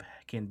Europe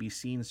can be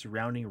seen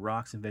surrounding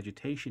rocks and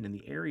vegetation in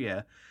the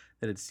area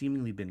that had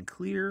seemingly been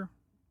clear.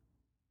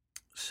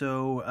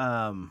 So,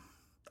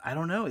 I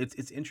don't know.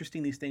 It's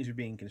interesting these things are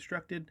being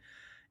constructed.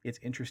 It's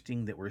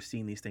interesting that we're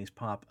seeing these things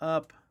pop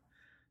up.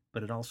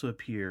 But it also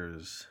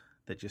appears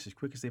that just as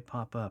quick as they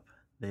pop up,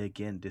 they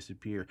again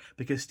disappear.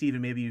 Because,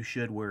 Steven, maybe you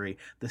should worry.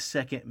 The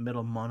second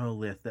metal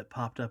monolith that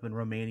popped up in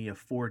Romania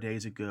 4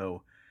 days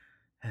ago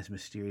has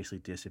mysteriously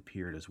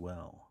disappeared as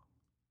well.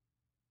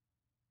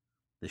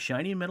 The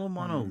shiny metal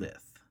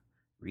monolith,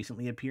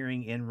 recently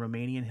appearing in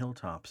Romanian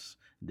hilltops,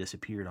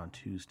 disappeared on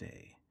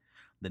Tuesday.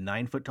 The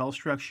 9-foot-tall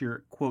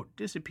structure, quote,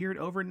 disappeared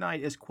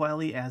overnight as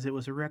quietly as it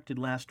was erected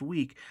last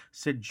week,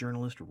 said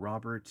journalist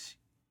Robert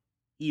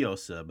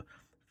Iosub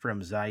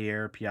from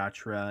Zaire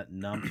Piatra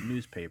Numt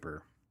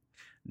newspaper.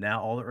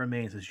 Now all that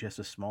remains is just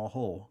a small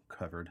hole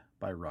covered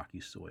by rocky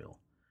soil.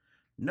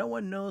 No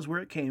one knows where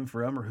it came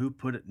from or who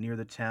put it near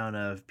the town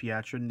of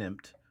Piatra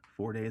Neamt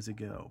 4 days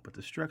ago, but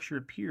the structure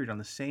appeared on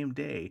the same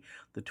day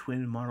the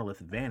twin monolith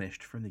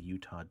vanished from the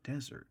Utah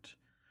desert.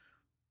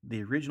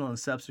 The original and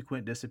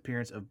subsequent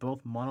disappearance of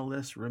both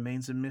monoliths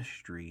remains a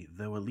mystery,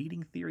 though a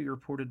leading theory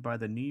reported by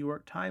the New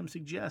York Times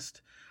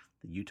suggests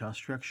the Utah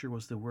structure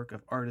was the work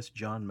of artist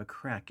John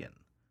McCracken.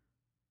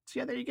 So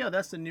yeah, there you go.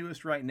 That's the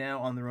newest right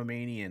now on the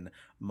Romanian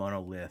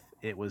monolith.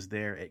 It was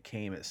there, it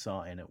came, it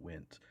saw, and it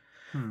went.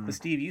 But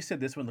Steve, you said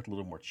this one looked a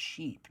little more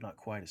cheap, not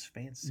quite as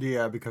fancy.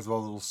 Yeah, because of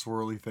all the little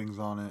swirly things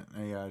on it.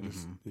 Yeah,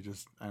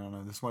 I don't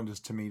know. This one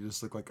just to me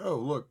just looked like, oh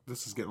look,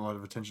 this is getting a lot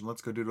of attention.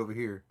 Let's go do it over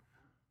here.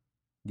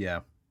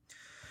 Yeah.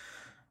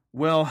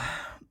 Well,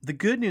 the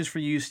good news for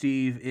you,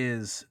 Steve,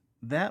 is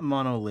that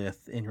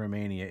monolith in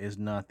Romania is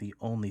not the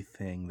only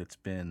thing that's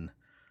been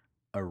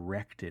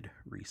erected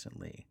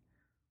recently.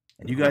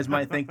 And you guys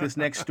might think this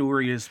next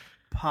story is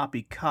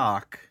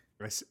poppycock.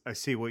 I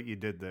see what you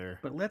did there.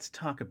 But let's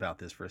talk about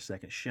this for a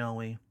second, shall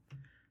we?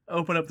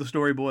 Open up the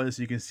story, boys,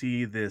 so you can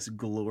see this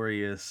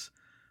glorious,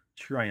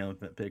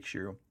 triumphant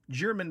picture.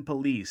 German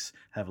police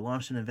have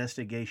launched an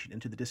investigation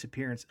into the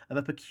disappearance of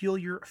a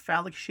peculiar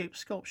phallic-shaped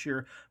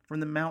sculpture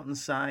from the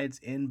mountainsides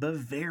in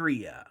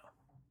Bavaria.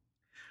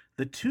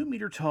 The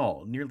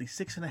 2-meter-tall, nearly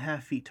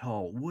 6.5 feet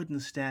tall wooden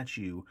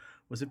statue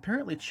was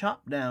apparently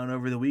chopped down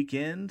over the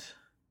weekend.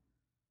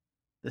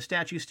 The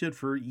statue stood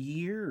for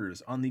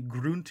years on the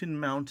Grunten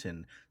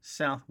Mountain,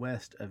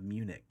 southwest of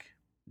Munich.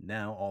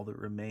 Now all that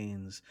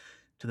remains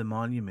to the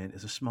monument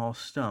is a small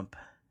stump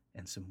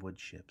and some wood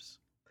chips.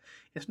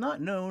 It's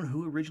not known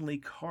who originally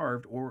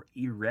carved or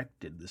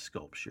erected the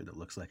sculpture that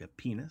looks like a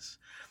penis,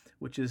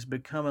 which has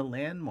become a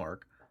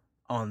landmark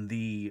on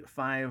the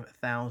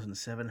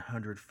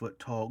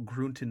 5,700-foot-tall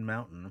Grunten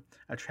Mountain,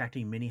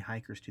 attracting many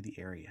hikers to the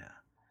area.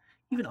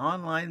 Even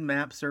online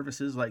map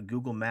services like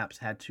Google Maps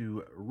had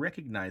to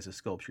recognize the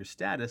sculpture's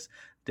status,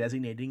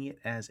 designating it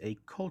as a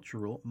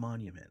cultural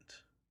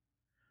monument.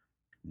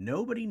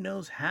 Nobody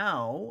knows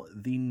how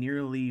the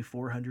nearly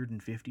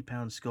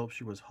 450-pound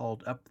sculpture was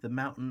hauled up the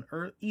mountain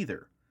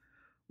either.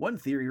 One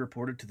theory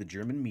reported to the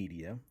German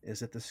media is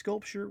that the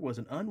sculpture was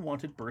an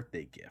unwanted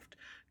birthday gift,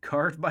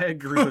 carved by a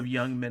group of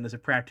young men as a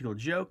practical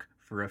joke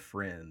for a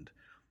friend.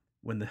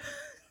 When the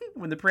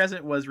when the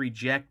present was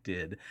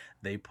rejected,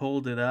 they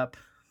pulled it up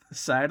the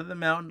side of the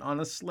mountain on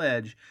a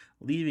sledge,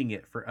 leaving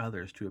it for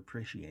others to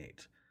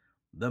appreciate.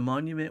 The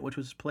monument, which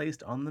was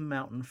placed on the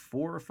mountain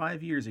 4 or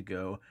 5 years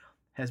ago,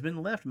 has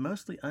been left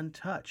mostly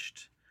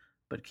untouched,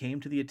 but came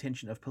to the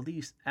attention of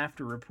police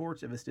after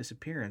reports of its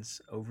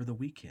disappearance over the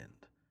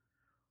weekend.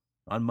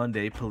 On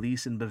Monday,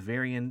 police in the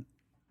Bavarian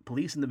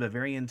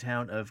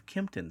town of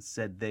Kempten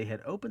said they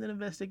had opened an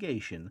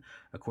investigation,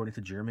 according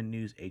to German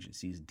news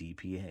agency's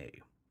DPA.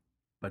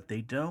 But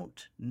they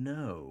don't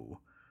know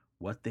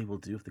what they will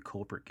do if the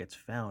culprit gets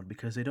found,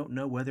 because they don't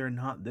know whether or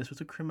not this was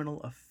a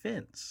criminal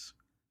offense.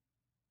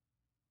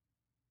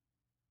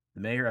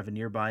 The mayor of a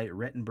nearby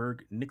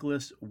Rettenberg,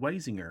 Nicholas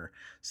Weisinger,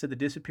 said the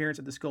disappearance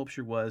of the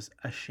sculpture was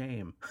a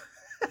shame.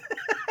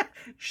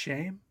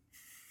 Shame?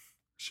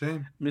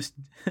 Shame.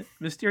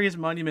 Mysterious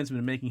monuments have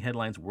been making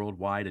headlines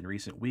worldwide in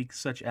recent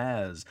weeks, such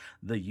as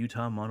the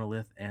Utah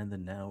monolith and the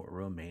now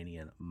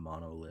Romanian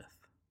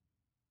monolith.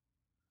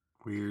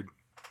 Weird.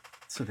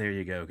 So there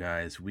you go,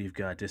 guys. We've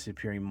got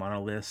disappearing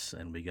monoliths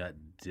and we got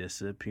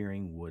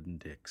disappearing wooden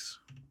dicks.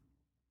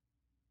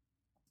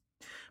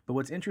 But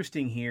what's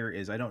interesting here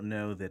is I don't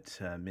know that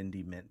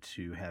Mindy meant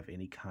to have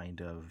any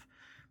kind of,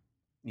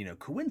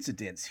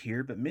 coincidence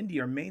here, but Mindy,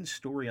 our main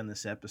story on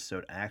this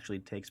episode actually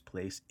takes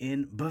place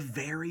in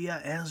Bavaria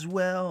as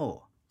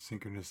well.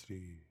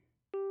 Synchronicity.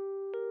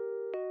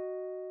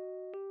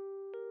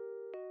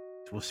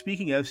 Well,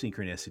 speaking of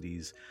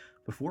synchronicities,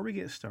 before we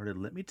get started,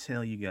 let me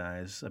tell you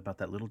guys about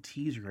that little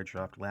teaser I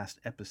dropped last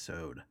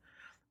episode,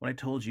 when I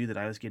told you that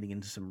I was getting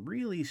into some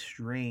really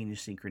strange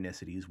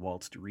synchronicities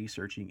whilst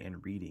researching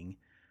and reading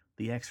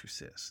The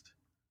Exorcist.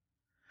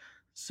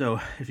 So,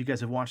 if you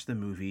guys have watched the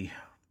movie,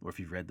 or if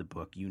you've read the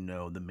book, you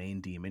know the main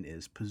demon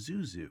is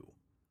Pazuzu.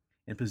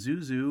 And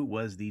Pazuzu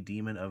was the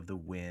demon of the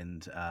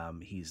wind.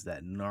 He's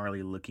that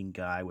gnarly-looking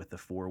guy with the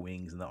 4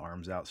 wings and the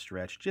arms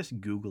outstretched.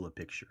 Just Google a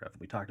picture of him.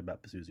 We talked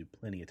about Pazuzu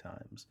plenty of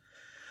times.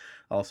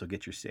 Also,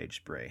 get your sage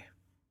spray.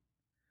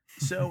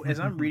 So, as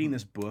I'm reading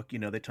this book,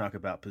 they talk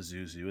about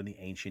Pazuzu and the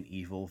ancient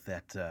evil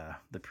that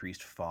the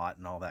priest fought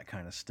and all that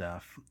kind of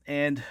stuff.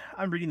 And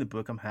I'm reading the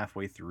book, I'm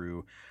halfway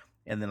through,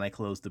 and then I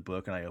close the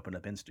book and I open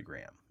up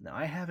Instagram. Now,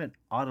 I haven't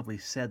audibly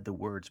said the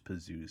words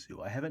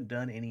Pazuzu. I haven't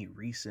done any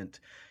recent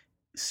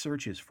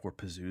searches for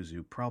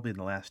Pazuzu, probably in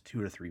the last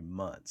 2 to 3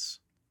 months.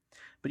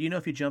 But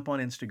if you jump on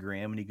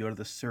Instagram and you go to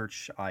the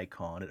search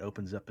icon, it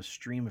opens up a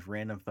stream of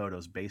random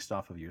photos based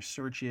off of your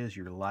searches,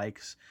 your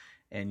likes,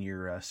 and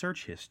your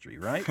search history,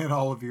 right? And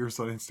all of yours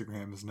on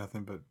Instagram is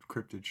nothing but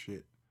cryptid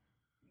shit.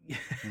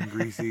 And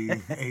greasy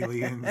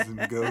aliens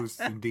and ghosts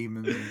and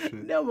demons and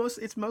shit. No,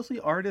 it's mostly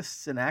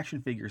artists and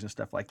action figures and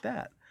stuff like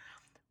that.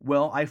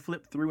 Well, I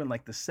flipped through and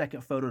the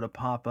second photo to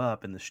pop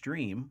up in the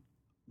stream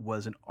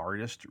was an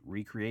artist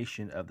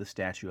recreation of the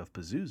statue of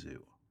Pazuzu.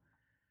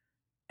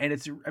 And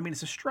it's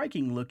a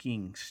striking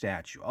looking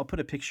statue. I'll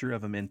put a picture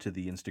of him into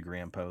the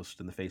Instagram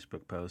post and the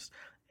Facebook post.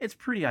 It's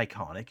pretty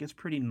iconic. It's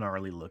pretty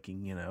gnarly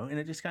looking, and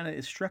it just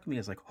it struck me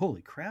as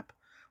holy crap.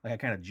 I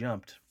kind of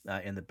jumped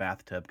in the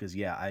bathtub because,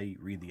 I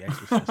read The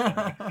Exorcist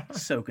and I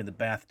soak in the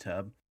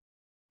bathtub.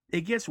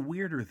 It gets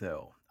weirder,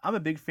 though. I'm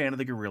a big fan of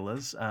the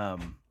Gorillaz.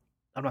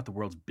 I'm not the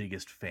world's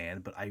biggest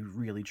fan, but I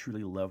really,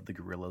 truly love the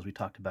Gorillaz. We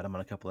talked about them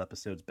on a couple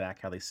episodes back,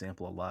 how they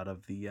sample a lot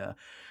of the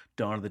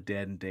Dawn of the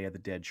Dead and Day of the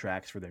Dead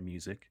tracks for their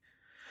music.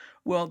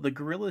 Well, the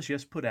Gorillaz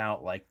just put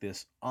out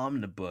this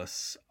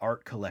omnibus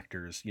art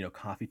collector's,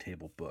 coffee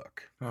table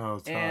book. Oh,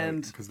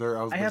 tight. Because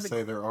I was going to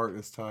say their art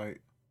is tight.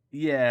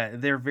 Yeah,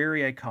 they're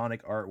very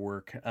iconic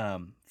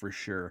artwork, for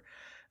sure.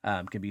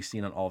 Can be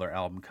seen on all their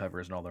album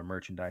covers and all their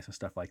merchandise and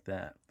stuff like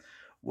that.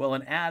 Well,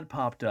 an ad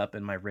popped up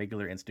in my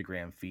regular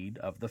Instagram feed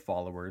of the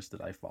followers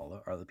that I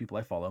follow, or the people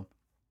I follow.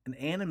 An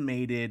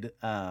animated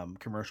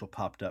commercial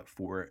popped up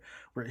for it,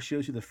 where it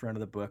shows you the front of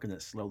the book and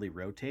it slowly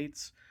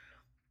rotates.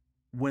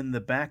 When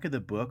the back of the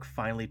book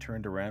finally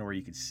turned around where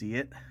you could see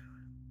it,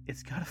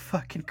 it's got a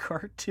fucking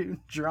cartoon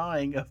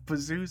drawing of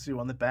Pazuzu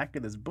on the back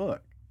of this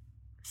book.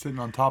 Sitting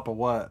on top of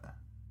what?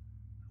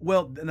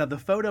 Well, now the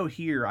photo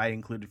here I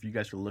included for you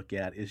guys to look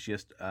at is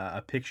just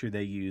a picture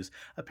they use.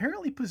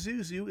 Apparently,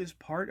 Pazuzu is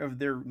part of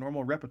their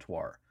normal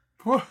repertoire.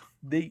 What?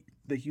 They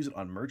use it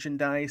on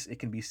merchandise. It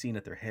can be seen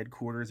at their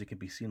headquarters. It can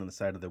be seen on the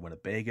side of the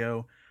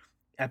Winnebago.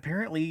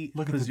 Apparently,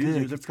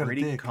 Pazuzu is a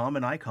pretty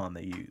common icon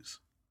they use.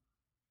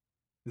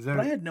 But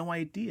I had no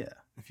idea.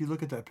 If you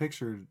look at that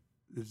picture,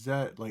 is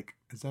that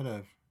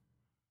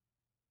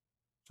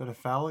a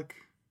phallic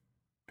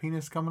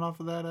penis coming off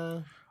of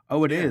that?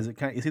 Oh, it is.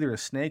 It's either a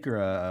snake or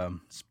a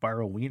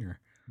spiral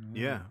wiener.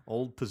 Yeah,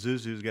 old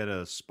Pazuzu's got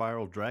a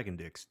spiral dragon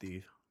dick,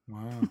 Steve.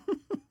 Wow.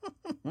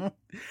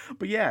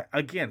 But yeah,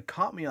 again,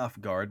 caught me off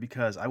guard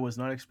because I was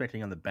not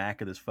expecting on the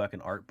back of this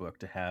fucking art book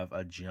to have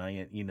a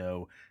giant,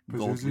 gold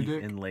Pazuzu leaf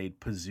dick. inlaid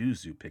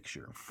Pazuzu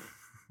picture.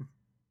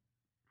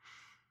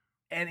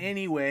 And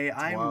anyway, It's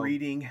wild.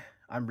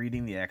 I'm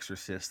reading The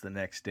Exorcist the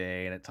next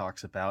day, and it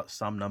talks about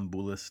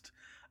somnambulist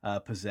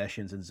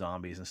possessions and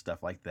zombies and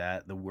stuff like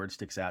that. The word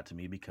sticks out to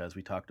me because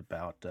we talked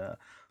about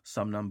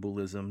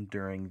somnambulism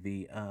during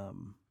the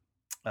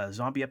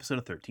zombie episode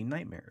of 13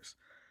 Nightmares.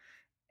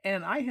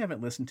 And I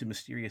haven't listened to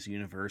Mysterious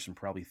Universe in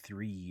probably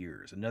 3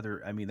 years.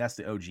 That's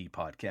the OG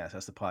podcast.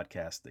 That's the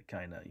podcast that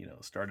kind of,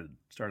 started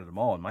them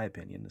all, in my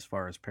opinion, as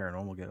far as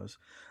paranormal goes.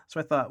 So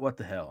I thought, what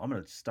the hell? I'm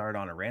going to start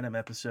on a random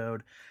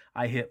episode.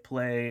 I hit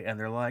play, and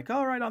they're like,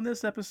 all right, on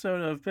this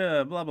episode of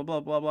blah, blah,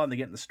 blah, blah, blah, and they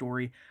get in the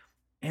story.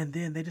 And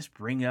then they just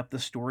bring up the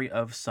story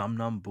of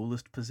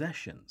somnambulist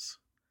possessions.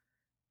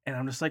 And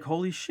I'm just like,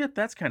 holy shit,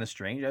 that's kind of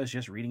strange. I was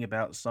just reading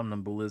about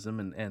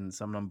somnambulism and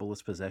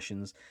somnambulist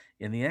possessions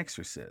in The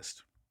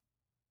Exorcist.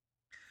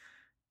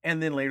 And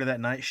then later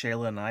that night,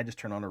 Shayla and I just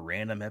turn on a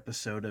random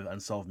episode of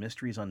Unsolved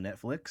Mysteries on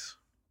Netflix.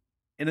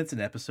 And it's an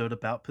episode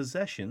about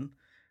possession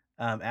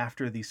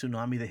after the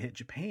tsunami that hit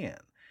Japan.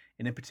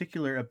 And in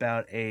particular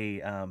about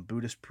a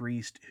Buddhist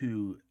priest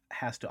who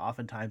has to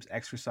oftentimes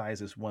exorcise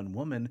this one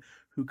woman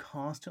who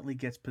constantly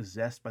gets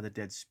possessed by the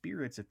dead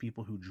spirits of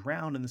people who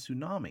drowned in the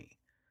tsunami.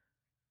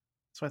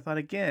 So I thought,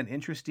 again,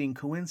 interesting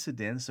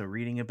coincidence. So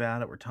reading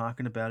about it, we're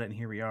talking about it, and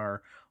here we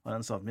are on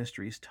Unsolved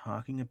Mysteries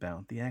talking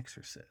about The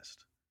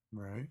Exorcist.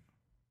 Right.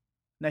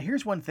 Now,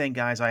 here's one thing,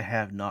 guys, I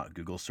have not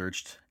Google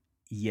searched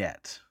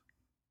yet.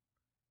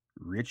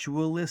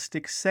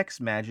 Ritualistic sex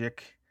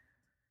magic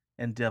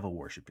and devil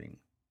worshipping.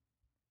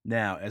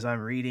 Now, as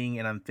I'm reading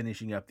and I'm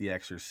finishing up The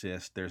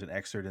Exorcist, there's an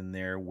excerpt in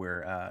there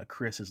where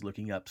Chris is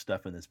looking up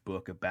stuff in this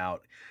book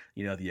about,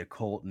 the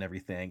occult and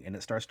everything, and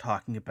it starts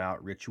talking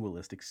about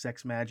ritualistic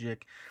sex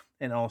magic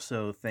and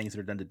also things that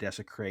are done to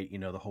desecrate,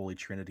 the Holy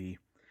Trinity.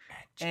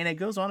 And it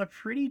goes on a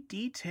pretty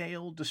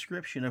detailed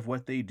description of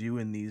what they do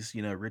in these,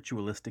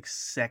 ritualistic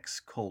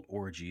sex cult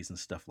orgies and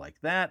stuff like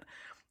that.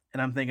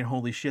 And I'm thinking,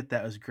 holy shit,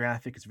 that was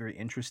graphic. It's very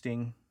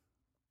interesting.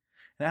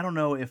 And I don't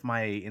know if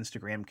my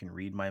Instagram can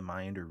read my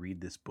mind or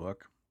read this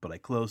book, but I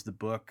closed the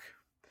book,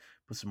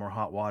 put some more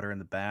hot water in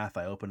the bath.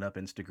 I opened up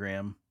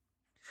Instagram.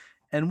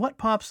 And what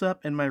pops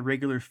up in my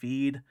regular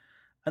feed?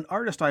 An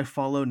artist I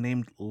follow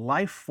named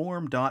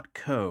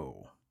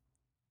Lifeform.co.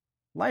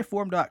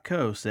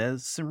 Lifeform.co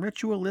says some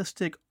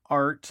ritualistic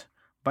art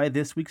by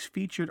this week's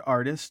featured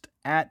artist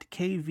at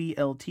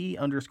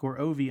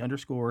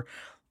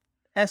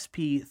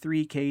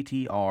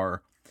KVLT_OV_SP3KTR.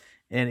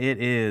 And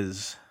it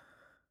is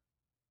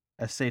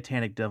a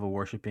satanic devil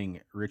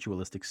worshipping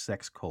ritualistic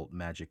sex cult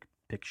magic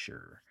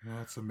picture. Yeah,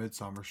 that's some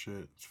Midsummer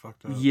shit. It's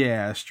fucked up.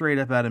 Yeah, straight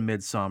up out of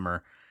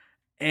Midsummer.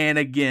 And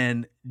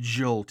again,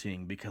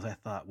 jolting, because I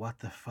thought, what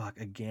the fuck?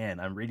 Again,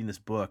 I'm reading this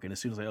book, and as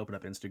soon as I open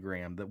up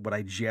Instagram, what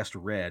I just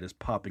read is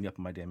popping up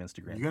on my damn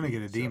Instagram. You're going to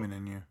get a demon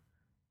in you.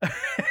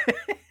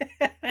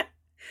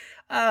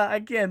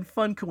 Again,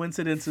 fun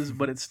coincidences,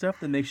 but it's stuff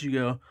that makes you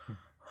go,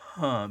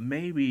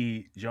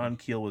 maybe John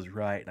Keel was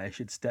right, and I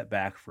should step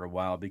back for a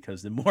while,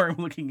 because the more I'm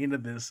looking into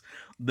this,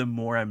 the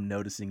more I'm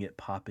noticing it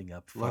popping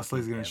up.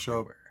 Leslie's going to show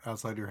up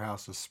outside your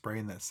house, just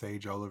spraying that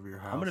sage all over your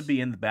house. I'm going to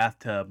be in the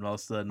bathtub, and all of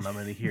a sudden I'm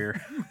going to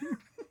hear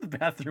the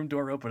bathroom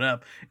door open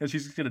up, and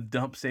she's just going to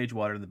dump sage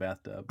water in the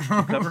bathtub.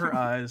 She'll cover her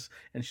eyes,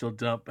 and she'll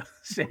dump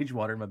sage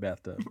water in my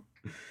bathtub.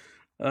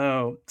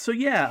 Oh, so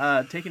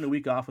yeah, taking a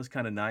week off was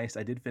kind of nice.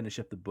 I did finish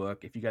up the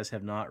book. If you guys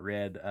have not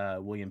read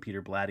William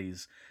Peter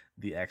Blatty's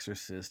The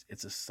Exorcist,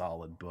 it's a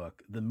solid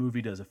book. The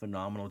movie does a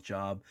phenomenal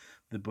job.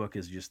 The book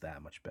is just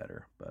that much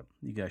better. But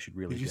you guys should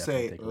really. Did you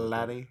say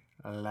laddie?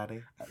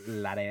 Laddie?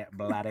 Laddie,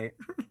 Blatty.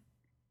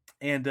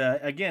 And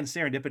again,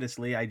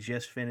 serendipitously, I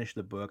just finished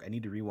the book. I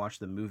need to rewatch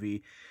the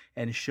movie,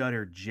 and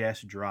Shudder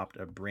just dropped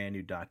a brand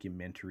new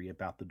documentary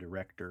about the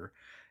director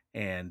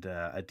and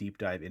a deep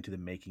dive into the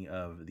making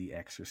of The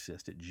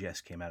Exorcist. It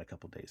just came out a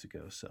couple days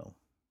ago. So,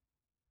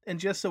 and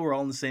just so we're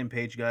all on the same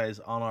page, guys,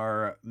 on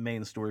our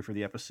main story for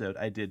the episode,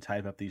 I did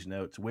type up these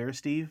notes. Where,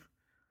 Steve?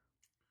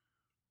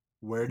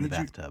 Where did the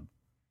bathtub.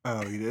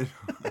 Oh, you did?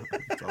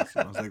 That's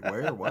awesome. I was like,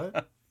 where?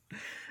 What?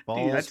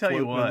 Balls, dude, I tell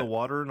you what, in the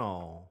water and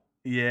all.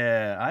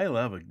 Yeah, I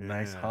love a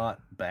nice hot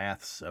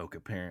bath soak,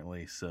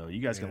 apparently. So you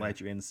guys can light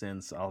your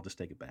incense. I'll just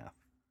take a bath.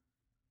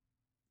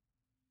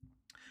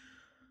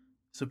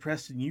 So,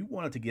 Preston, you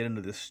wanted to get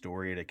into this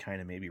story to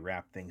kind of maybe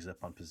wrap things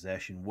up on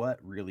possession. What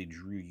really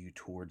drew you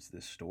towards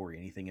this story?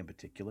 Anything in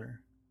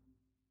particular?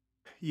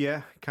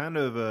 Yeah, kind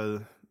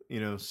of,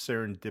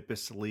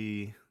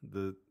 serendipitously,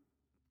 the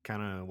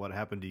kind of what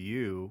happened to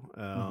you.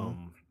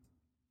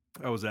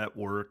 I was at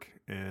work,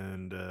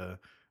 and I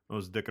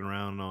was dicking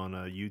around on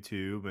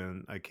YouTube,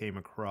 and I came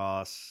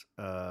across,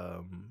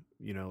 like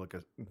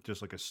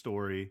a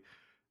story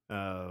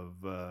of,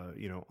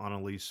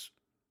 Anneliese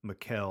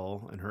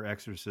Michel and her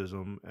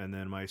exorcism, and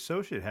then my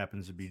associate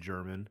happens to be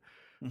German,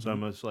 so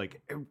I'm just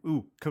like,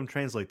 ooh, come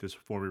translate this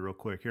for me real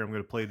quick. Here, I'm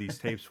going to play these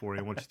tapes for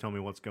you. I want you to tell me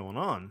what's going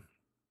on.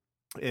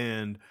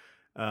 and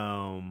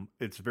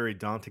it's a very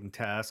daunting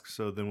task.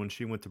 So then when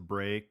she went to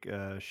break,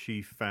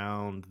 she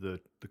found the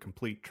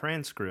complete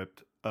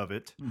transcript of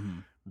it, Mm-hmm.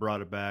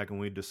 brought it back, and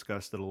we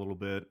discussed it a little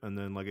bit. And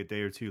then like a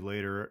day or two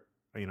later,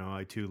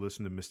 I too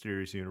listened to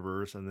Mysterious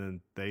Universe, and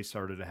then they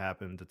started to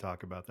happen to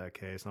talk about that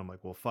case. And I'm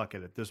like, well, fuck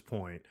it. At this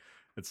point,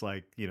 it's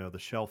like, the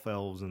shelf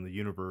elves in the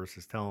universe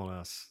is telling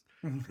us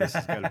this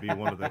has got to be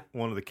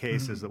one of the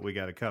cases that we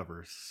got to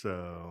cover.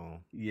 So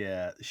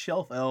Yeah,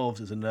 shelf elves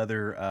is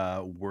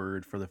another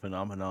word for the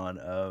phenomenon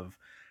of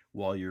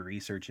while you're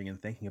researching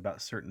and thinking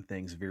about certain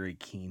things very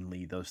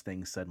keenly, those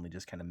things suddenly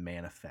just kind of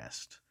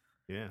manifest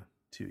yeah,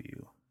 to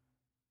you.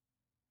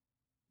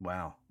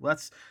 Wow, well,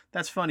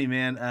 that's funny,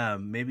 man.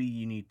 Maybe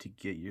you need to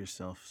get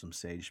yourself some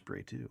sage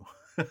spray too.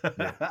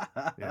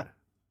 yeah.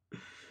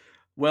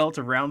 Well,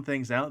 to round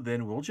things out,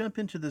 then we'll jump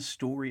into the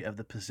story of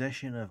the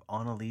possession of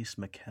Anneliese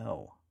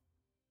Michel.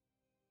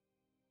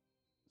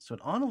 So, in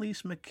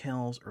Anneliese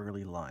Michel's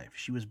early life,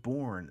 she was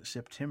born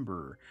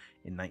September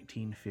in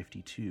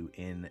 1952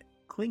 in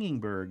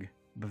Klingenberg,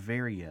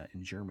 Bavaria,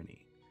 in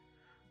Germany.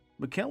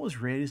 Michel was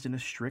raised in a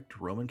strict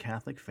Roman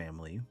Catholic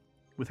family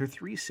with her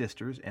 3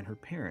 sisters and her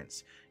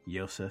parents,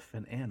 Joseph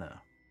and Anna.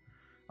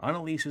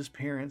 Anneliese's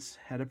parents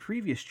had a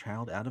previous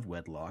child out of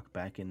wedlock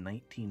back in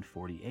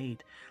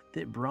 1948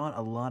 that brought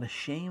a lot of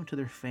shame to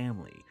their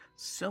family.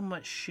 So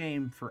much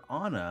shame for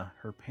Anna,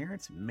 her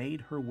parents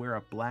made her wear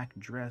a black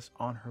dress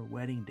on her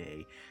wedding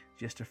day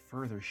just to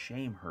further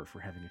shame her for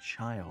having a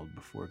child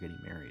before getting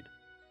married.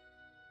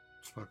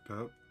 It's fucked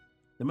up.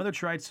 The mother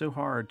tried so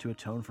hard to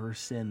atone for her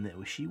sin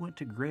that she went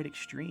to great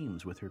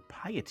extremes with her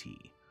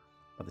piety.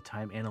 By the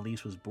time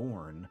Anneliese was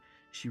born,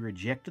 she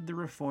rejected the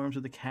reforms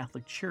of the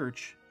Catholic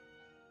Church,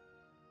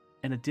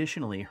 and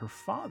additionally, her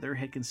father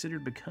had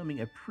considered becoming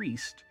a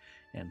priest,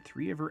 and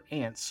 3 of her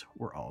aunts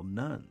were all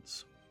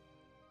nuns.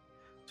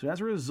 So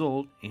as a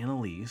result,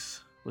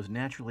 Anneliese was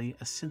naturally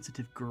a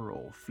sensitive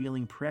girl,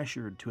 feeling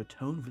pressured to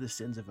atone for the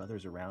sins of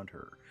others around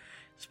her,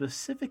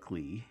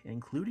 specifically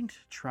including to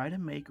try to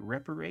make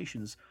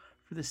reparations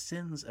for the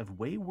sins of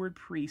wayward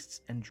priests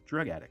and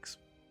drug addicts.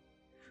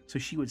 So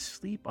she would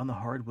sleep on the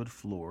hardwood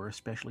floor,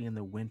 especially in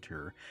the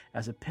winter,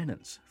 as a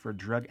penance for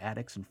drug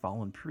addicts and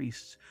fallen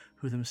priests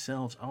who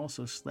themselves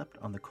also slept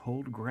on the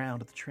cold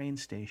ground at the train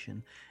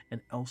station and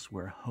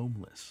elsewhere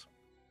homeless.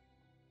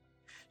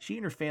 She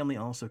and her family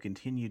also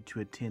continued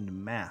to attend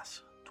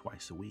Mass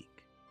twice a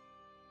week.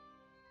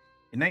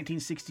 In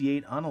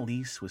 1968,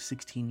 Anneliese was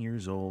 16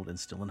 years old and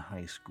still in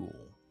high school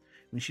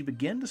when she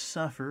began to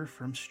suffer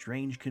from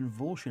strange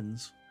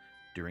convulsions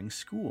during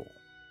school.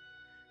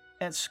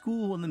 At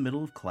school, in the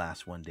middle of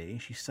class one day,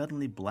 she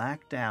suddenly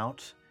blacked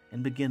out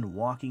and began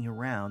walking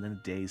around in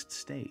a dazed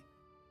state.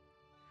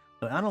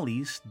 Though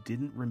Anneliese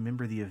didn't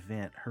remember the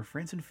event, her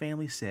friends and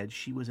family said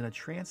she was in a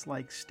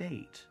trance-like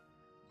state.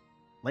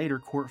 Later,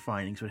 court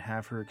findings would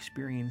have her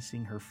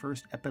experiencing her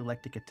first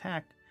epileptic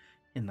attack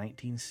in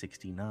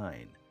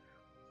 1969.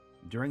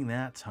 During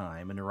that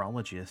time, a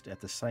neurologist at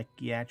the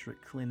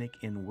psychiatric clinic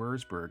in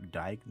Würzburg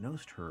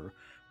diagnosed her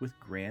with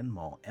grand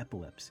mal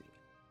epilepsy.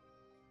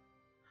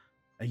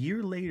 A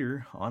year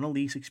later,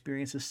 Anneliese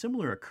experienced a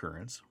similar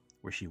occurrence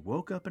where she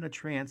woke up in a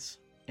trance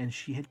and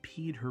she had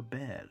peed her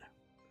bed.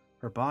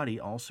 Her body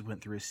also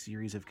went through a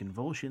series of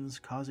convulsions,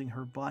 causing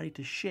her body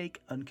to shake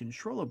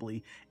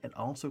uncontrollably and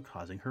also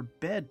causing her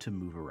bed to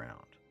move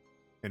around.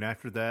 And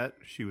after that,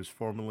 she was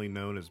formerly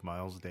known as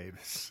Miles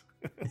Davis.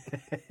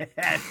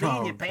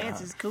 Peeing your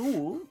pants is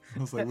cool. I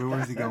was like, where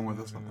was he going with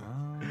this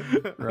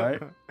one?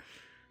 Right?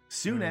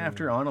 Soon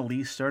after,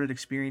 Anneliese started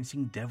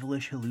experiencing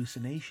devilish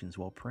hallucinations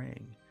while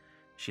praying.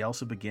 She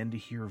also began to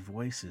hear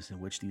voices in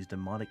which these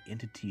demonic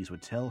entities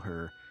would tell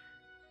her,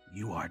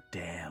 "You are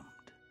damned."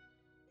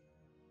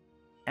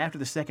 After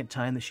the second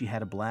time that she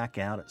had a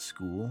blackout at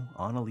school,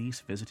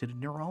 Anneliese visited a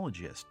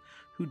neurologist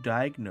who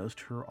diagnosed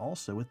her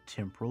also with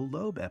temporal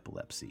lobe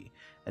epilepsy,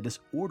 a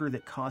disorder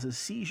that causes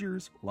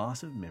seizures,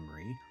 loss of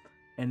memory,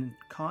 and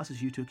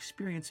causes you to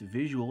experience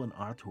visual and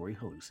auditory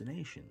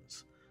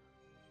hallucinations.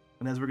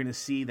 And as we're going to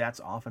see, that's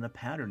often a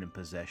pattern in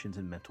possessions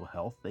and mental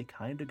health. They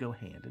kind of go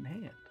hand in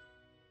hand.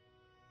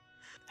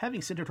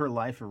 Having centered her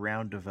life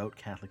around devout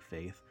Catholic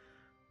faith,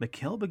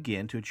 Michel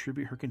began to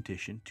attribute her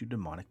condition to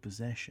demonic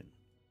possession.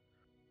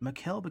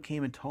 Michel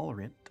became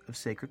intolerant of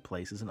sacred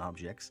places and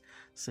objects,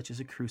 such as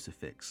a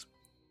crucifix,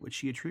 which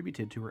she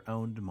attributed to her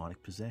own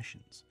demonic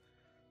possessions.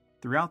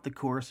 Throughout the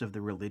course of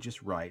the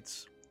religious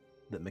rites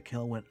that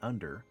Michel went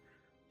under,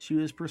 she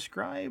was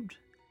prescribed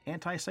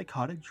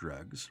antipsychotic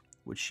drugs,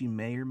 which she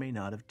may or may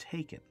not have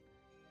taken.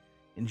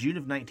 In June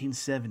of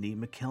 1970,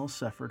 Michel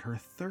suffered her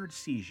 3rd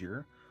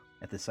seizure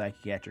at the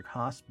psychiatric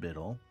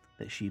hospital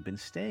that she'd been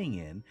staying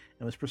in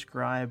and was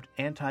prescribed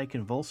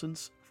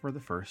anticonvulsants for the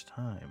first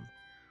time.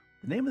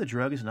 The name of the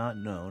drug is not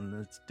known,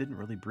 and it didn't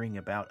really bring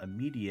about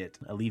immediate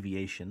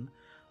alleviation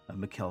of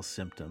Michel's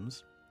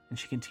symptoms, and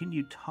she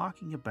continued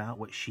talking about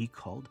what she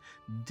called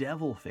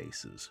devil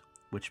faces,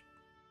 which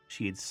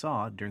she had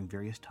saw during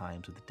various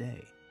times of the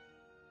day.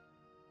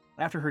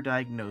 After her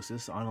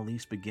diagnosis,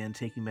 Anneliese began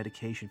taking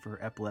medication for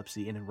her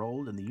epilepsy and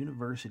enrolled in the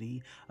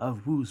University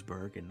of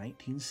Würzburg in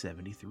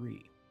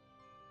 1973.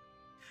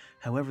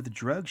 However, the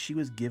drugs she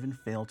was given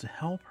failed to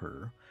help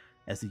her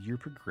as the year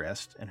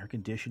progressed and her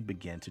condition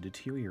began to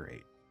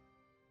deteriorate.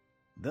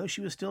 Though she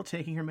was still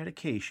taking her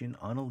medication,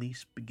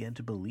 Anneliese began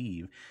to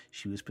believe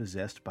she was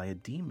possessed by a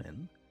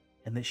demon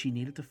and that she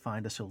needed to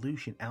find a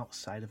solution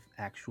outside of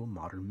actual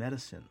modern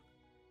medicine.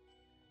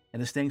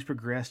 And as things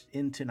progressed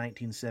into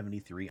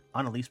 1973,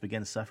 Anneliese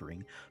began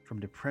suffering from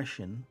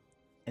depression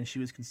and she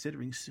was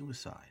considering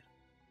suicide.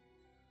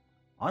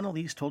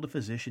 Anneliese told a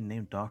physician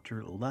named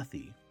Dr.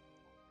 Luthi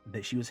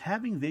that she was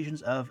having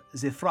visions of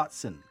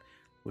Zefratzen,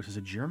 which is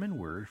a German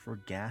word for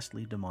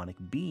ghastly demonic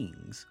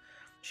beings.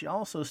 She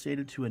also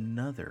stated to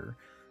another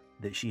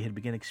that she had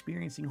begun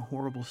experiencing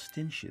horrible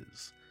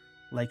stenches,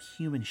 like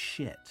human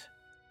shit,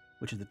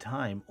 which at the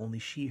time only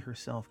she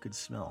herself could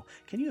smell.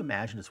 Can you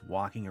imagine just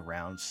walking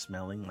around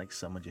smelling like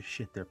someone just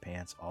shit their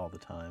pants all the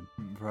time?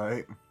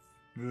 Right?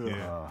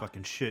 Yeah,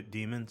 fucking shit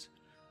demons.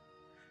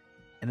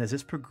 And as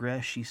this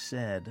progressed, she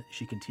said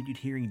she continued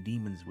hearing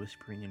demons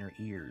whispering in her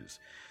ears.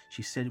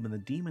 She said when the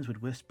demons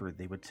would whisper,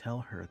 they would tell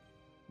her,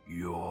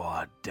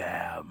 "You're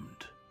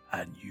damned,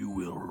 and you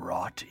will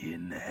rot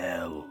in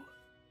hell."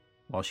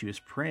 While she was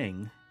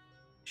praying,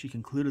 she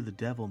concluded the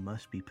devil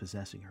must be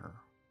possessing her.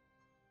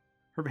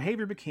 Her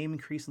behavior became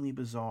increasingly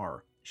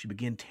bizarre. She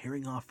began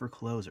tearing off her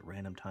clothes at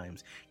random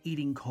times,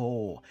 eating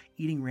coal,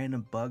 eating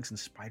random bugs and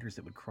spiders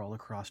that would crawl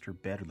across her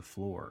bed or the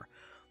floor.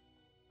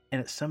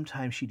 And at some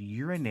times she'd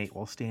urinate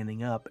while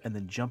standing up and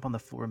then jump on the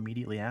floor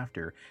immediately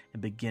after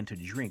and begin to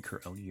drink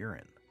her own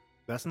urine.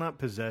 That's not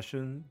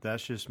possession.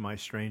 That's just my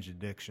strange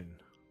addiction.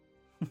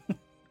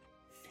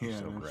 You're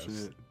so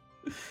gross.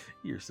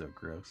 You're so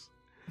gross.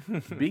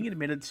 Being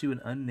admitted to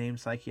an unnamed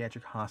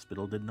psychiatric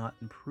hospital did not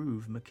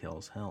improve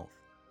Michel's health.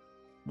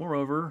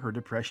 Moreover, her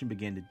depression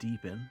began to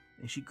deepen,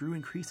 and she grew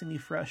increasingly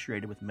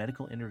frustrated with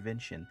medical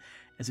intervention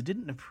as it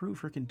didn't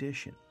improve her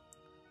condition.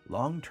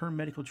 Long-term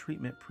medical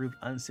treatment proved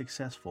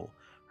unsuccessful.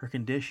 Her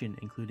condition,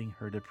 including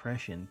her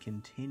depression,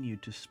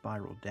 continued to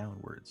spiral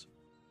downwards.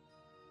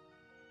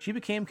 She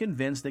became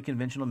convinced that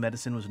conventional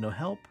medicine was no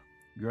help.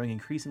 Growing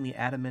increasingly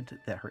adamant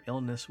that her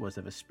illness was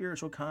of a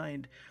spiritual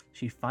kind,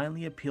 she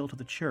finally appealed to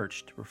the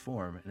church to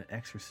perform an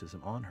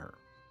exorcism on her.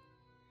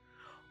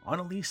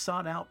 Anneliese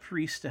sought out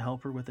priests to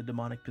help her with the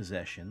demonic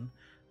possession,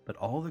 but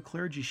all the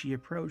clergy she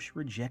approached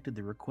rejected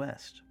the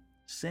request,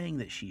 saying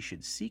that she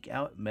should seek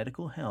out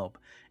medical help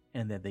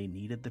and that they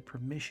needed the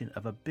permission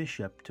of a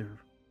bishop to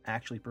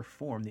actually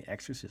perform the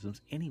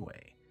exorcisms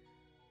anyway.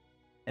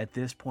 At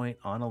this point,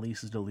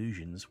 Anneliese's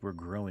delusions were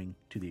growing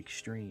to the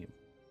extreme.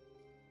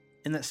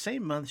 In that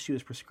same month, she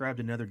was prescribed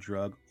another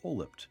drug,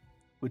 Olupt,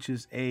 which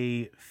is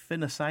a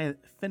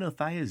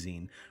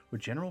phenothiazine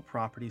with general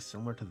properties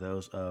similar to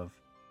those of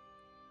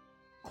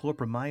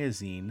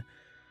chlorpromazine,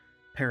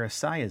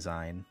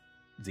 paracyanine,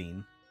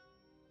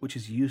 which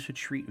is used to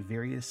treat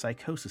various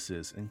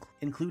psychoses,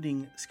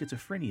 including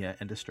schizophrenia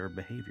and disturbed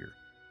behavior.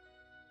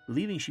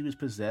 Believing she was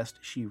possessed,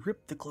 she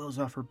ripped the clothes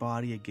off her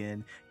body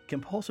again,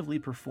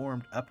 compulsively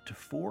performed up to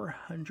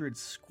 400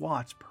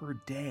 squats per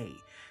day.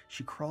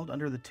 She crawled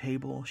under the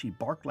table, she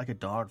barked like a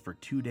dog for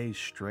 2 days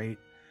straight,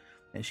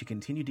 and she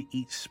continued to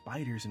eat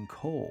spiders and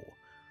coal.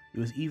 It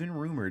was even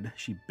rumored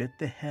she bit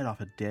the head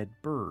off a dead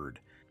bird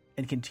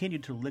and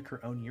continued to lick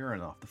her own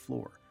urine off the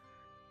floor.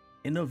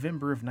 In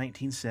November of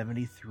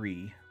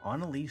 1973,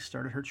 Anneliese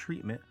started her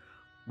treatment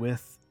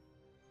with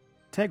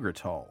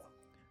Tegretol,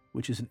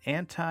 which is an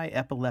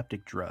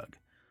anti-epileptic drug.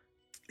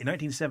 In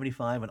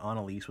 1975, when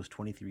Anneliese was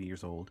 23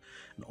 years old,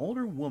 an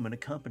older woman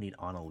accompanied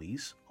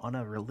Anneliese on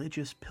a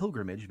religious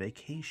pilgrimage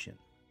vacation.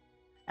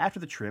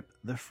 After the trip,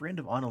 the friend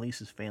of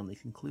Anneliese's family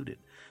concluded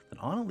that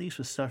Anneliese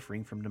was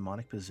suffering from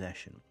demonic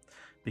possession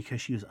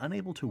because she was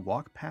unable to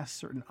walk past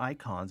certain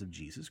icons of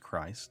Jesus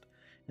Christ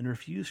and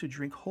refused to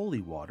drink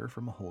holy water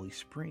from a holy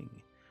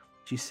spring.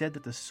 She said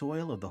that the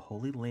soil of the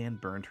Holy Land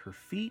burned her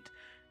feet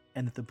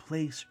and that the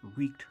place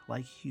reeked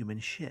like human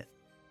shit.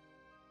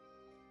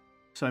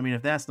 So, I mean,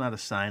 if that's not a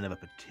sign of a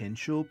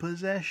potential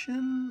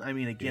possession, I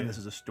mean, again, This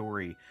is a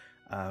story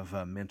of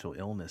mental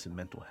illness and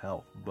mental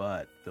health,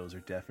 but those are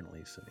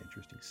definitely some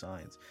interesting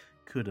signs.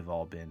 Could have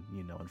all been,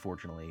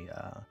 unfortunately,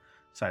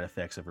 side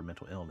effects of her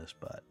mental illness,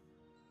 but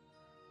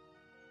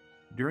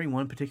during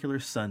one particular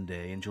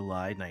Sunday in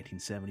July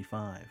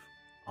 1975,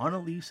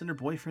 Anneliese and her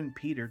boyfriend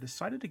Peter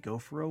decided to go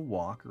for a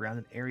walk around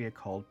an area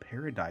called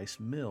Paradise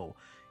Mill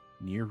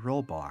near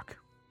Rollbach,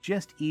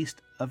 just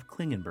east of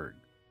Klingenberg.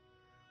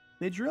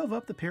 They drove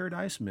up the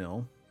Paradise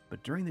Mill,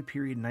 but during the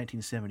period in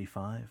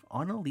 1975,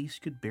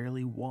 Anneliese could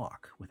barely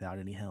walk without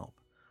any help,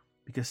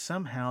 because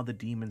somehow the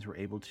demons were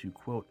able to,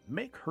 quote,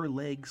 make her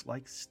legs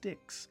like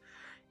sticks,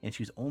 and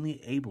she was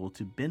only able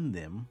to bend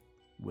them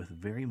with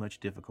very much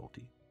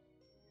difficulty.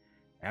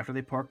 After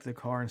they parked the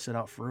car and set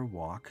out for a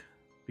walk,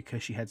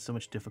 because she had so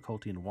much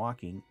difficulty in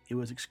walking, it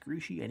was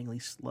excruciatingly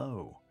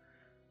slow.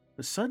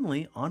 But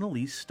suddenly,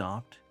 Anneliese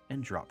stopped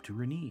and dropped to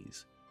her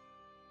knees.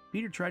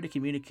 Peter tried to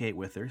communicate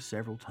with her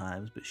several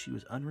times, but she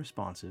was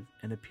unresponsive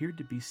and appeared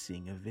to be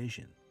seeing a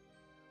vision.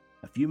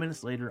 A few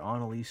minutes later,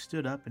 Anneliese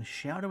stood up and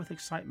shouted with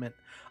excitement,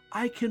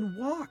 "I can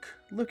walk!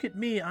 Look at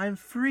me! I'm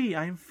free!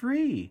 I'm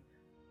free!"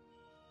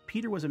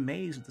 Peter was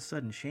amazed at the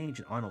sudden change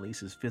in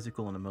Anneliese's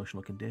physical and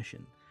emotional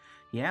condition.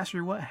 He asked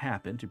her what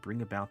happened to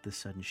bring about this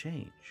sudden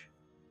change.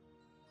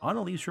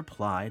 Anneliese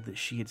replied that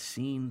she had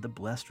seen the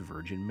Blessed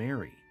Virgin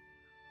Mary.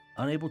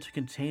 Unable to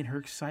contain her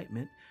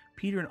excitement,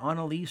 Peter and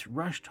Anneliese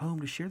rushed home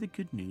to share the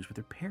good news with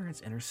her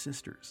parents and her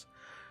sisters.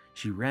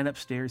 She ran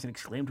upstairs and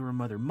exclaimed to her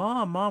mother,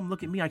 Mom,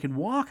 look at me. I can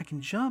walk, I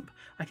can jump,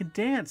 I can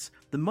dance.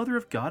 The Mother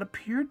of God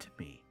appeared to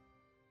me."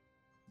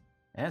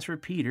 As for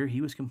Peter,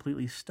 he was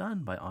completely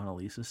stunned by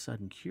Anneliese's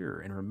sudden cure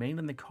and remained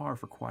in the car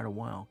for quite a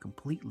while,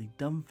 completely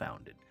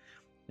dumbfounded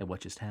at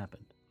what just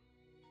happened.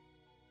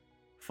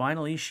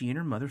 Finally, she and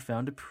her mother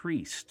found a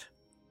priest,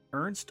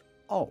 Ernst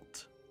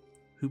Alt,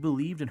 who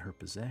believed in her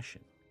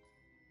possession.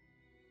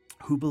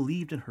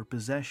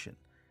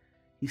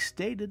 He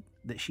stated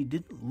that she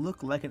didn't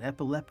look like an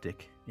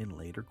epileptic in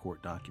later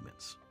court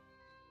documents.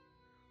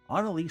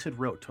 Anneliese had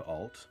wrote to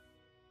Alt,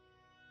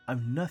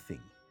 "I'm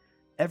nothing.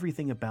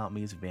 Everything about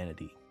me is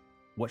vanity.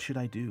 What should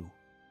I do?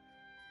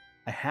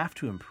 I have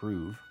to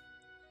improve.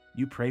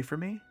 You pray for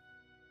me?"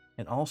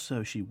 And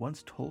also, she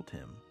once told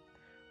him,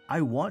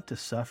 "I want to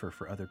suffer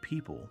for other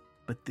people,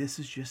 but this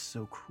is just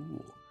so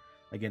cruel."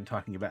 Again,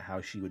 talking about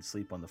how she would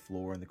sleep on the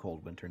floor in the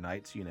cold winter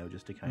nights,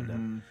 just to kind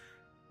of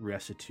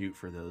restitute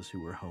for those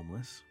who were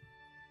homeless.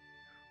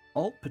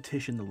 Alt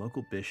petitioned the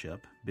local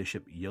bishop,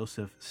 Bishop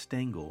Joseph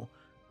Stengel,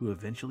 who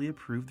eventually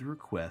approved the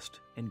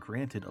request and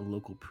granted a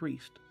local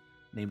priest,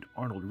 named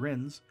Arnold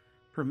Renz,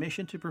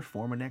 permission to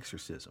perform an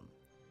exorcism,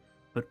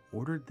 but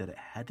ordered that it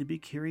had to be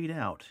carried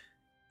out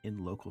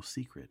in local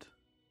secret.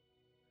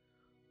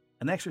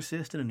 An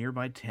exorcist in a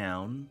nearby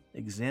town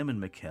examined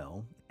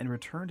Michel and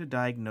returned a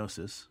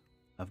diagnosis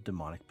of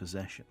demonic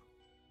possession.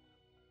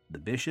 The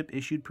bishop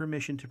issued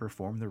permission to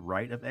perform the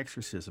rite of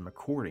exorcism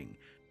according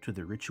to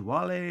the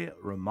Rituale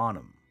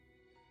Romanum,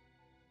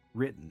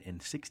 written in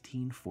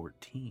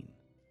 1614.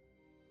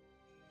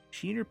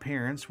 She and her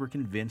parents were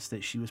convinced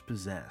that she was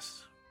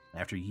possessed.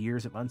 After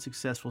years of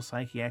unsuccessful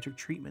psychiatric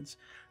treatments,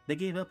 they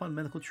gave up on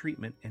medical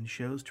treatment and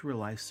chose to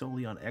rely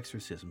solely on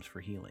exorcisms for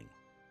healing.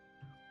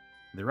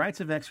 The rites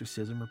of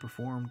exorcism were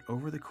performed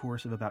over the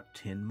course of about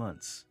 10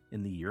 months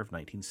in the year of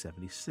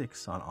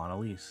 1976 on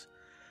Anneliese.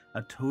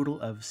 A total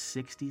of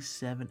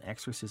 67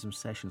 exorcism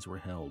sessions were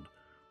held,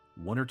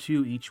 1 or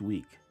 2 each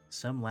week,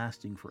 some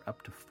lasting for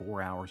up to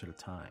 4 hours at a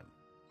time.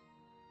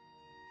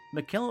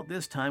 Michel at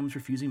this time was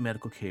refusing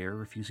medical care,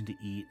 refusing to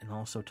eat, and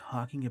also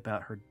talking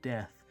about her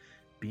death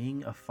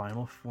being a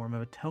final form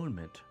of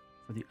atonement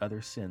for the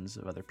other sins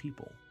of other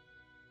people.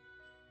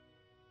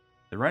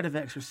 The rite of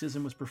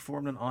exorcism was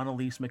performed on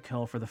Anneliese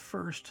Michel for the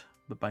first,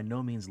 but by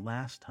no means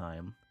last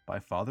time, by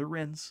Father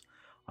Renz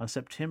on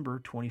September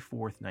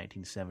 24,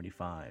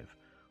 1975.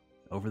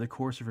 Over the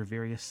course of her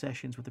various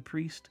sessions with the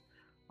priest,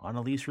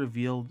 Anneliese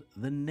revealed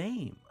the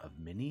name of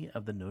many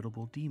of the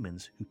notable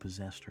demons who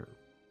possessed her.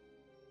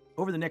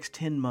 Over the next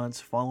 10 months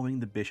following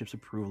the bishop's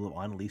approval of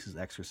Anneliese's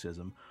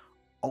exorcism,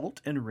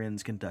 Alt and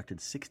Renz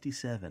conducted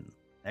 67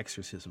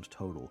 exorcisms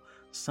total,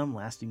 some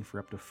lasting for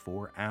up to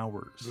 4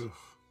 hours. Ugh.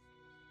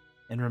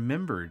 And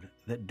remembered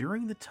that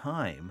during the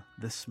time,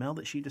 the smell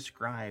that she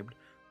described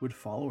would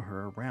follow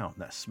her around,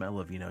 that smell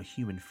of,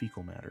 human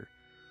fecal matter.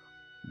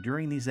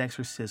 During these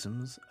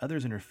exorcisms,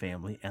 others in her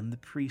family and the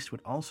priest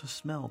would also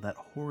smell that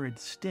horrid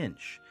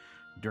stench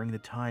during the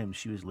time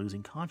she was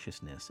losing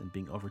consciousness and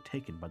being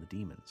overtaken by the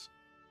demons.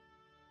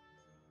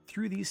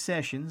 Through these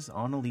sessions,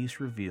 Anneliese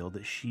revealed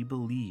that she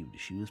believed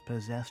she was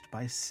possessed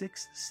by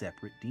 6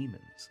 separate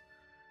demons: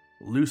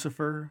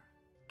 Lucifer,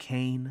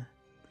 Cain,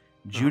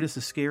 Judas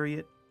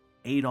Iscariot,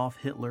 Adolf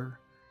Hitler,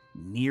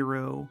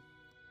 Nero,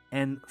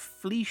 and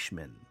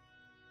Fleischmann,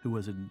 who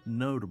was a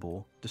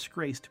notable,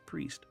 disgraced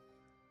priest.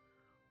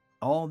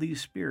 All these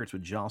spirits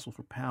would jostle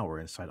for power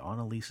inside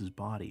Anneliese's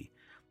body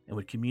and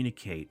would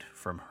communicate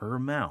from her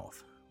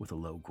mouth with a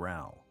low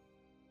growl.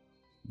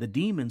 The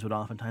demons would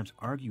oftentimes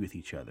argue with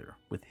each other,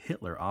 with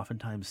Hitler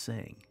oftentimes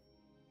saying,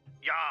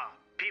 "Yeah,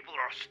 people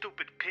are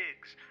stupid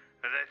pigs.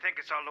 They think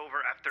it's all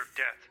over after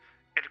death.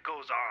 It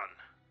goes on."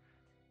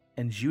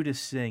 And Judas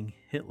saying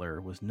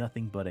Hitler was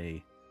nothing but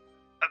a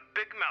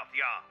big mouth,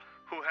 yeah,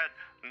 who had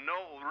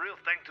no real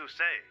thing to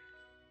say.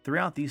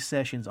 Throughout these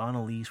sessions,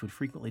 Anneliese would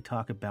frequently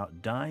talk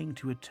about dying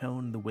to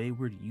atone the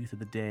wayward youth of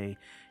the day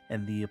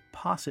and the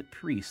apostate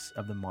priests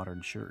of the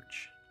modern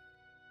church.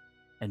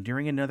 And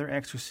during another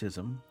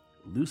exorcism,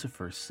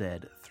 Lucifer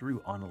said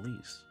through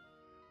Anneliese,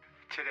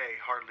 "Today,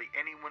 hardly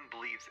anyone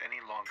believes any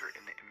longer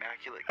in the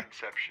Immaculate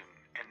Conception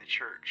and the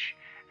Church.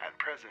 At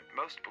present,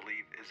 most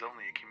believe is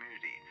only a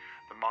community.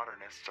 The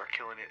modernists are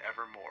killing it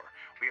ever more.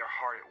 We are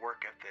hard at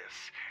work at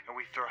this, and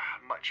we throw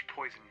much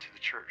poison into the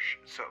Church,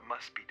 so it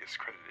must be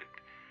discredited.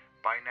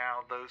 By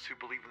now, those who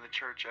believe in the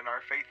Church and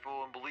are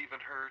faithful and believe in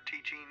her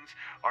teachings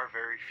are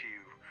very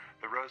few.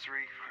 The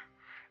Rosary,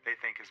 they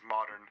think is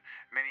modern.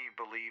 Many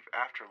believe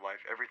after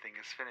life everything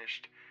is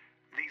finished.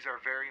 These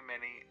are very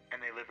many, and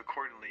they live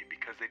accordingly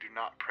because they do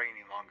not pray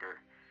any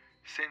longer.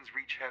 Sins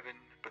reach heaven,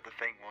 but the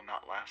thing will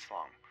not last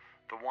long.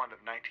 The one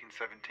of 1917,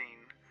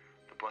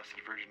 the Blessed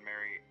Virgin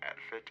Mary at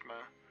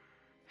Fatima,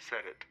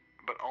 said it,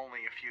 but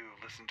only a few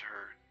listened to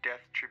her. Death,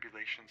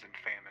 tribulations, and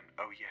famine,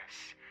 oh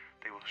yes,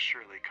 they will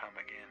surely come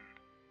again.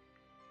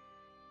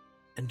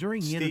 And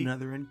during yet Steve-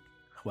 another...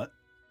 What?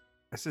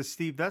 I said,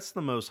 Steve, that's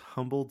the most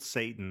humbled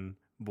Satan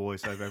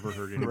voice I've ever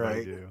heard anybody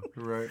Right. do.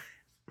 Right.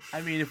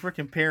 I mean, if we're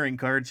comparing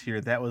cards here,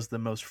 that was the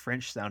most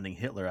French-sounding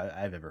Hitler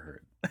I've ever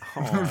heard.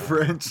 Aw.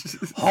 French.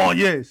 Oh,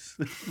 yes!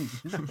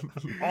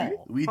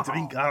 We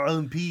drink our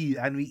own pee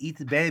and we eat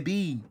the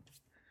baby.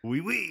 Wee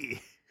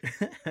wee.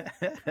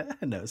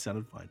 No, it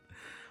sounded fine.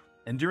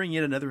 And during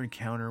yet another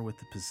encounter with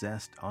the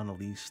possessed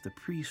Anneliese, the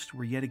priests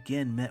were yet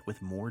again met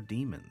with more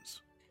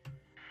demons.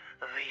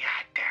 We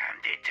are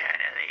damned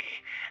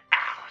eternally.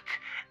 Out,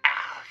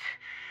 out.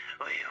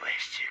 We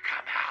wish to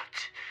come out.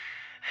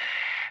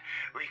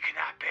 We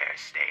cannot bear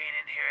staying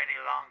in here any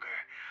longer.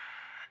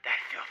 That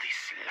filthy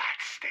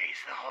slut stays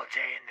the whole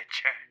day in the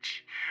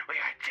church. We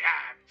are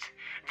damned.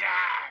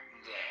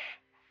 Damned.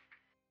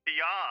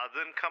 Yeah,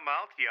 then come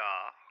out,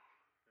 yeah.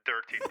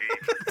 Dirty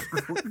thief.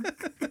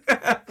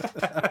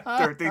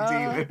 Dirty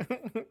demon.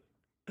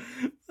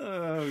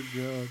 Oh,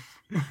 God.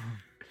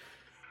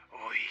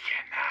 We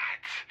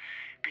cannot,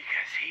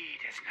 because he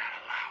does not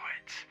allow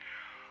it.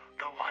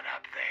 The one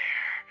up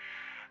there,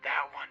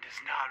 that one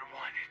does not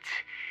want it.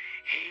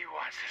 He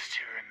wants us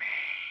to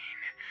remain.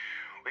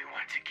 We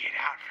want to get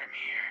out from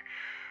here.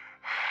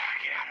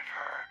 Get out of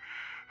her.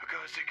 Who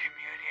goes to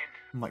communion?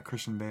 I'm like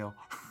Christian Bale.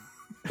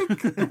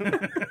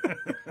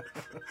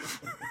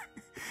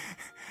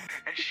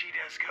 And she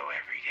does go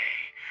every day.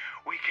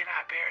 We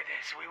cannot bear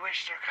this. We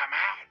wish to come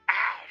out.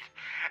 Out.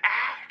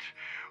 Out.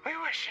 We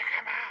wish to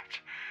come out.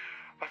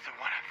 But the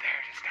one up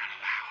there does not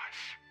allow us.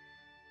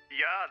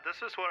 Yeah, this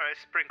is where I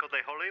sprinkle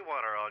the holy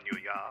water on you,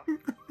 yeah.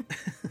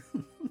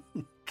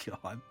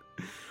 God.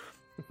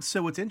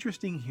 So what's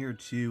interesting here,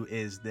 too,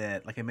 is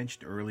that, like I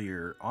mentioned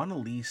earlier,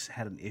 Anneliese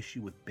had an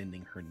issue with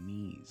bending her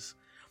knees.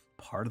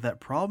 Part of that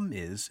problem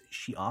is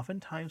she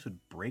oftentimes would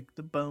break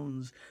the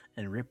bones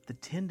and rip the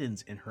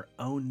tendons in her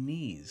own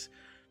knees.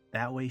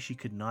 That way she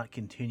could not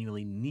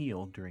continually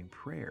kneel during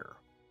prayer.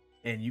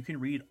 And you can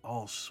read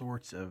all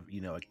sorts of,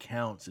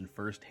 accounts and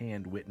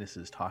firsthand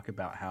witnesses talk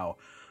about how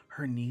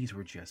her knees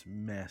were just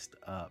messed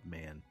up,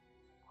 man.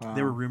 Wow.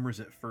 There were rumors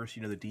at first,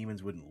 the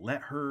demons wouldn't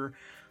let her.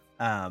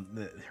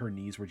 Her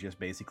knees were just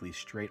basically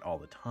straight all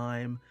the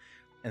time.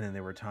 And then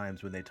there were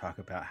times when they talk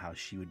about how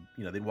she would,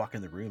 they'd walk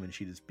in the room and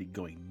she'd just be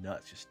going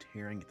nuts, just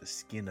tearing at the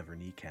skin of her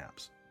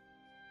kneecaps.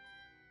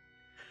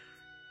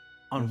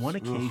 On one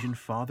occasion,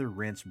 Father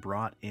Rentz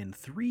brought in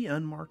 3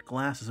 unmarked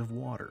glasses of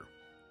water.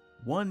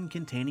 One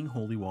containing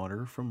holy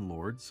water from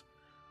Lourdes,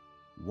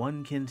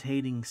 one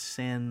containing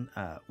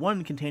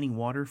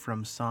water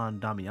from San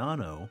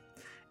Damiano,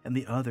 and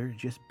the other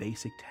just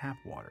basic tap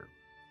water.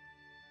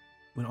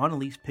 When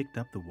Anneliese picked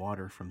up the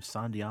water from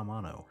San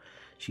Damiano,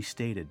 she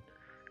stated,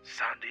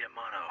 San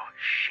Diamano,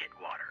 shit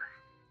water.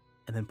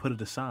 and then put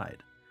it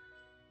aside.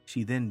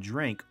 She then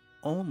drank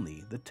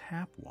only the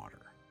tap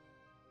water.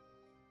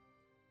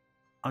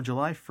 On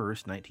July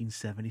 1st,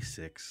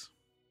 1976,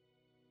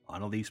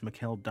 Anneliese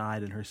Michel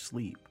died in her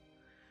sleep.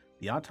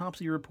 The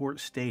autopsy report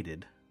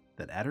stated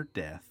that her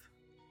death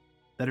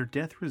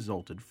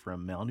resulted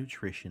from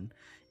malnutrition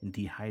and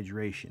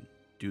dehydration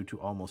due to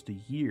almost a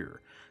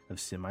year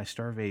of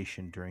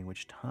semi-starvation, during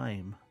which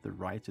time the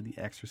rites of the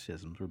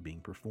exorcisms were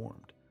being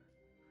performed.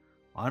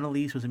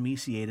 Anneliese was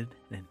emaciated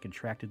and had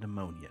contracted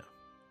pneumonia.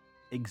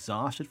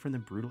 Exhausted from the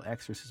brutal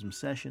exorcism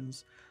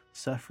sessions,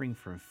 suffering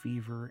from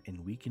fever,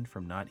 and weakened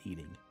from not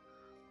eating,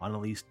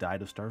 Anneliese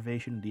died of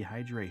starvation and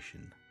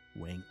dehydration,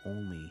 weighing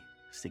only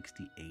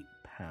 68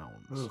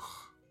 pounds. Ugh.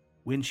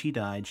 When she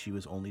died, she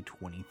was only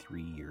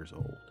 23 years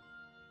old.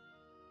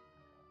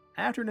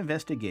 After an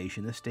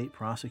investigation, the state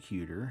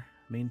prosecutor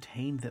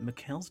maintained that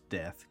Michel's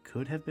death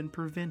could have been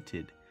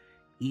prevented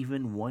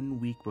even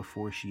 1 week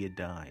before she had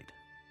died.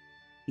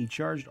 He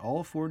charged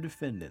all 4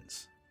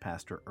 defendants,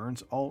 Pastor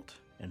Ernst Alt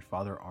and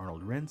Father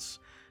Arnold Rentz,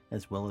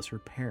 as well as her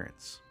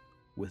parents,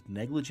 with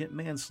negligent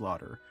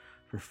manslaughter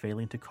for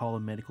failing to call a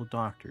medical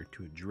doctor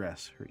to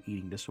address her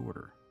eating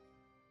disorder.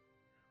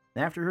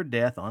 After her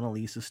death,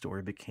 Anneliese's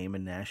story became a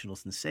national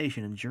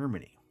sensation in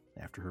Germany,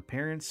 after her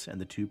parents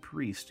and the 2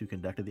 priests who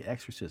conducted the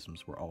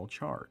exorcisms were all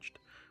charged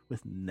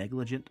with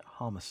negligent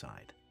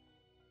homicide.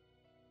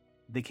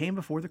 They came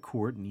before the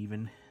court and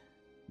even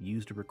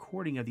used a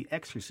recording of the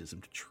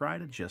exorcism to try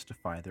to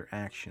justify their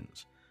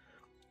actions.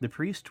 The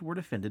priests were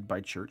defended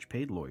by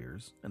church-paid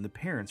lawyers, and the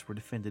parents were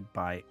defended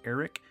by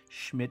Erich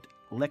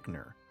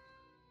Schmidt-Lechner.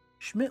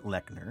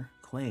 Schmidt-Lechner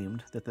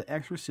claimed that the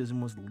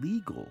exorcism was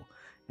legal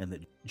and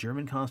that the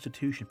German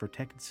Constitution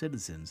protected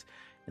citizens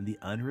in the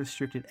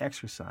unrestricted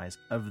exercise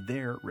of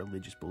their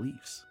religious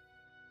beliefs.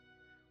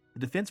 The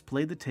defense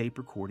played the tape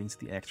recordings of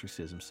the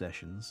exorcism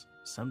sessions,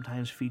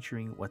 sometimes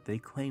featuring what they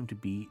claimed to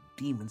be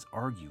demons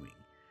arguing,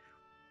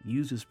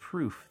 used as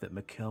proof that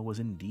Michel was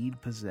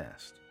indeed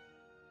possessed.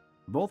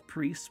 Both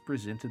priests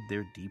presented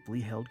their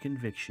deeply held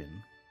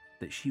conviction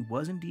that she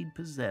was indeed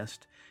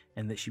possessed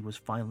and that she was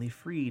finally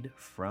freed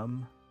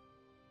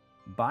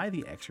by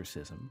the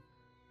exorcism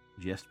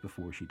just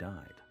before she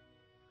died.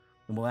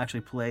 And we'll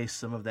actually play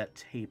some of that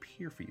tape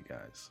here for you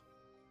guys.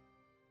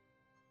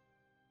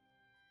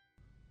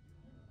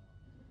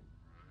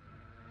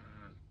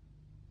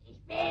 Ich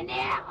bin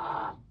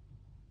Nero.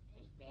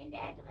 Ich bin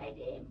der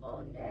Dritte im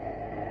Bunde.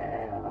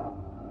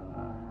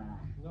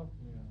 Noch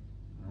mehr.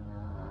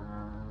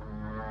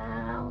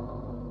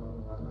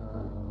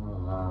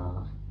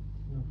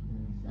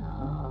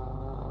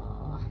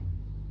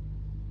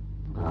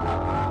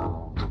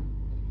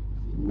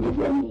 Sie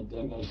müssen mit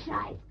in eine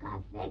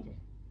Scheißkassette.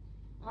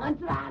 Und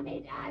zwar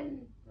mit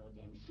allen zu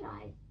dem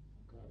Scheiß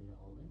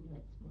gelogen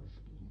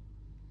Witzmuscheln.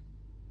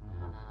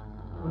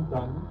 Und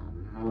dann?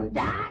 Und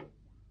dann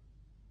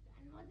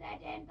muss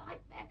den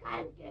Dreck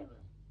bekannt geben.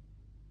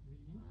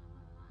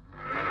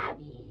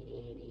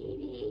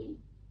 Wie?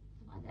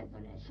 Was er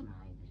soll er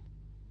schneiden?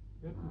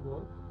 Jetzt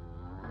Wort.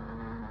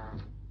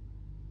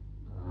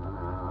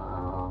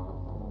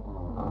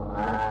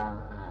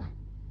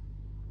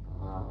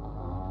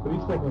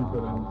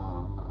 Priesterkonferenz.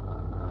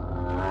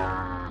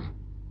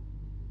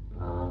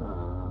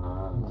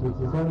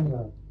 Sozusagen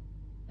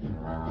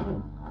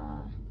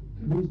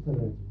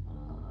Priesterin.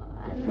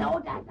 So,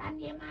 dass an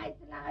die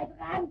meisten Leute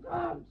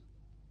rankommt.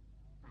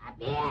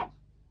 Kapiert?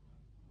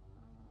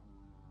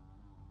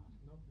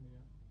 Noch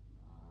mehr.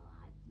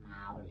 Als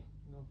Maul.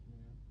 Noch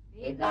mehr.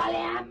 Wie soll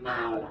er am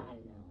Maul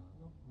halten?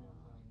 Noch mehr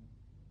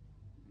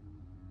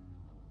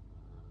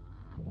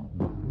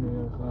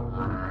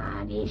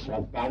sagen. Die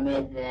Schwester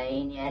müsse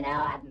in ihre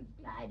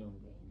Ordenskleidung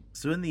gehen.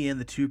 So in the end,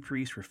 the two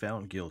priests were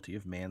found guilty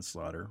of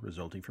manslaughter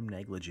resulting from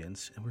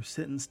negligence and were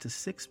sentenced to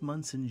 6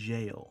 months in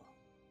jail,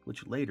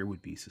 which later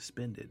would be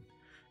suspended,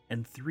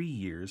 and 3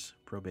 years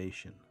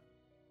probation.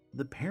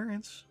 The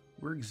parents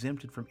were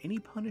exempted from any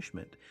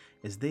punishment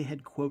as they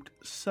had, quote,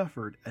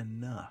 suffered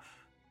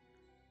enough,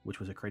 which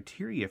was a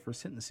criteria for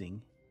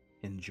sentencing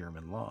in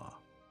German law.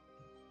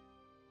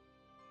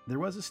 There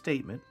was a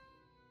statement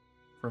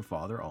from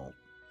Father Alt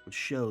which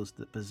shows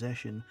that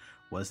possession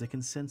was the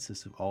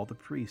consensus of all the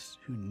priests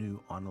who knew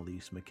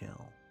Anneliese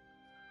Michel.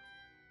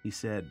 He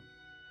said,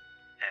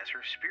 "As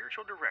her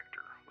spiritual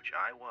director, which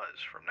I was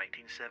from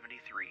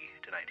 1973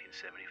 to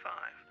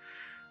 1975,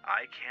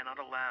 I cannot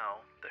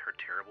allow that her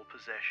terrible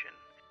possession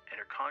and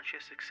her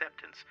conscious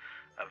acceptance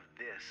of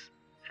this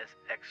as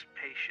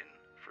expiation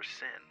for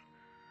sin,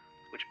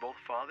 which both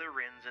Father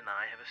Renz and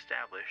I have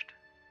established,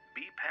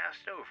 be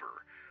passed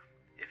over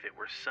if it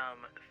were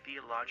some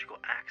theological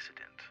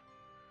accident.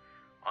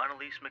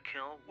 Anneliese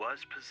Michel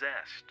was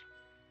possessed.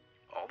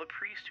 All the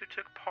priests who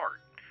took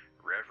part,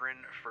 Reverend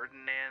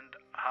Ferdinand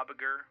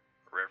Habiger,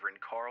 Reverend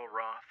Karl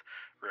Roth,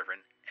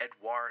 Reverend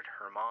Edward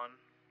Hermann,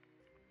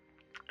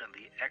 and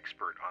the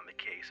expert on the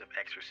case of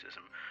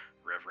exorcism,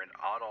 Reverend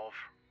Adolf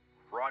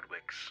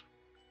Rodwicks,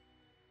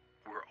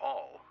 were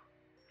all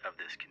of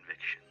this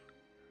conviction."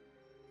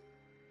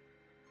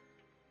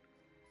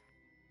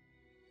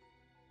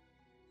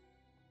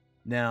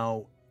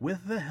 Now,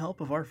 with the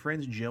help of our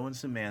friends Joe and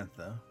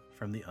Samantha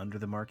from the Under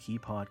the Marquee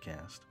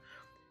podcast,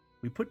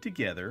 we put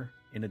together,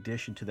 in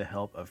addition to the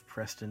help of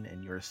Preston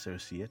and your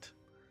associate,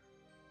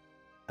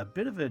 a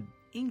bit of an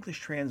English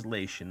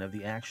translation of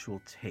the actual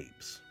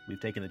tapes.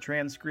 We've taken the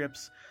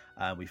transcripts,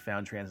 we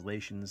found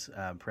translations.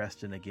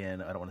 Preston,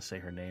 again, I don't want to say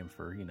her name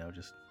for,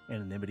 just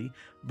anonymity,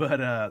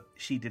 but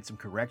she did some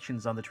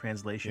corrections on the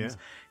translations.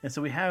 Yeah. And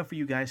so we have for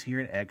you guys here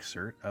an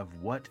excerpt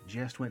of what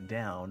just went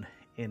down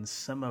in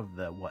some of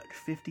the,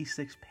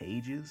 56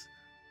 pages?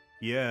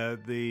 Yeah,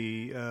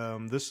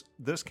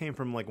 this came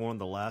from like one of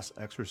the last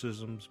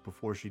exorcisms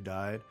before she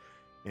died,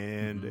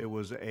 and it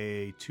was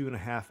a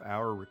 2.5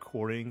 hour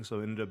recording, so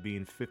it ended up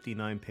being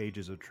 59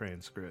 pages of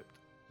transcript.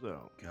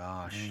 So,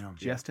 gosh, Damn.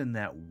 just in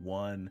that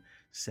one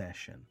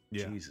session.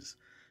 Yeah. Jesus.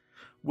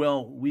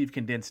 Well, we've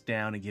condensed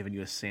down and given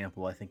you a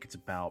sample. I think it's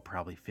about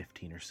probably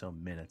 15 or so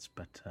minutes,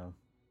 but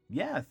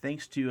yeah,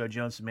 thanks to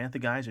Joe and Samantha,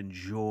 guys.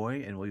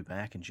 Enjoy, and we'll be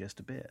back in just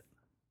a bit.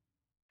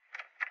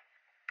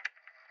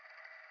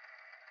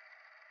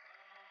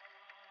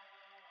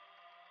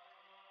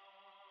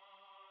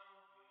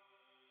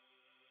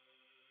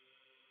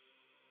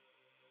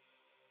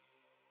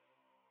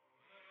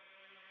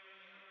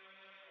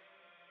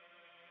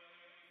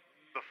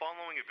 The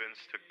following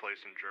events took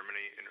place in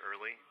Germany in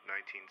early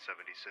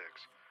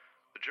 1976.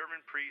 The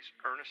German priests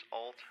Ernest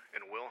Alt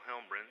and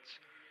Wilhelm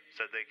Renz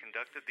said they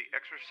conducted the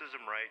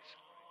exorcism rites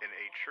in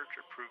a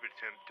church-approved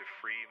attempt to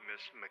free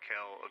Miss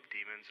Michel of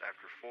demons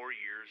after 4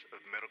 years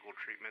of medical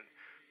treatment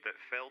that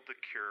failed to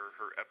cure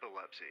her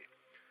epilepsy.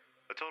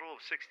 A total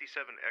of 67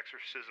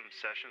 exorcism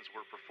sessions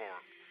were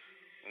performed,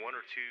 1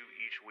 or 2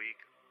 each week,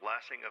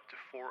 lasting up to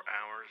 4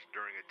 hours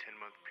during a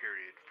 10-month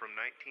period from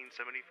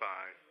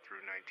 1975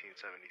 through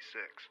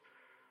 1976.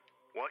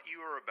 What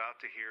you are about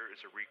to hear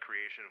is a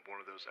recreation of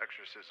one of those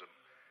exorcisms,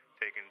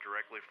 taken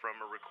directly from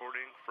a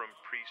recording from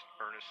Priest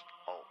Ernest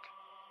Alt.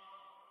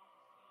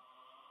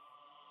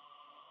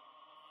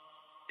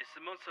 It's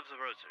the month of the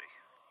Rosary.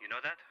 You know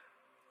that?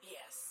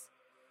 Yes,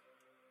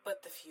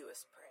 but the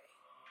fewest pray.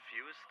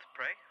 Fewest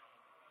pray?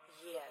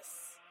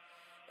 Yes.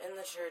 In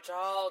the church,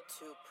 all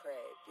too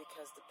pray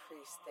because the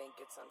priests think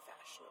it's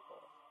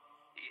unfashionable.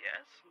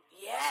 Yes?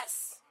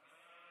 Yes!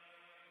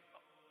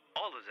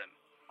 All of them?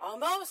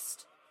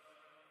 Almost!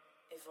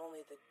 If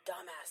only the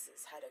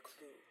dumbasses had a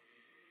clue.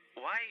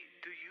 Why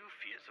do you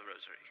fear the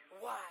Rosary?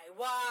 Why?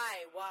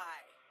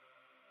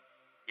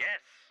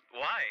 Yes,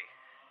 why?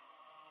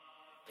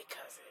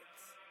 Because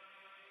it's...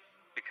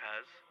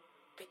 Because?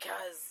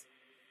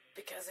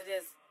 Because it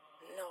is...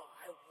 No,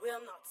 I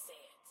will not say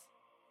it.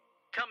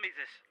 Tell me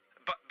this.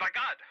 By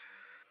God!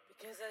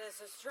 Because it is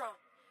so strong.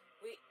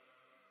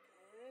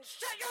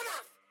 Shut your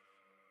mouth!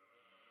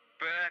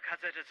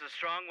 Because it is a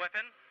strong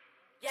weapon?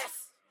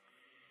 Yes!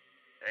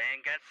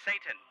 Against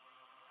Satan?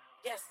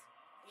 Yes!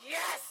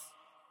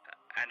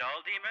 And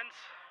all demons?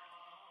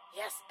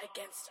 Yes,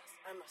 against us.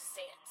 I must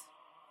say it.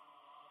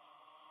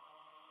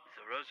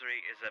 The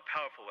Rosary is a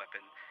powerful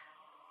weapon.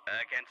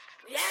 Against...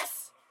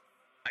 Yes!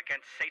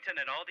 Against Satan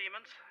and all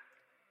demons?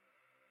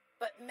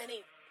 But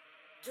many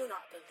do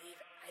not believe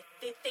it.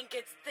 They think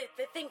it's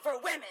the thing for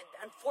women,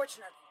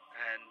 unfortunately.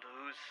 And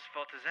whose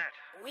fault is that?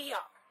 We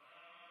are.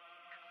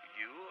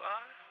 You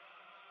are?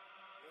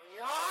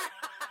 We are?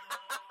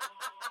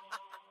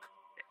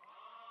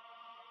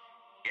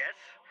 Yes?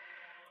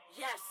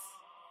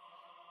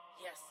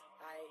 Yes,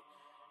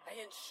 I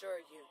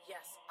assure you.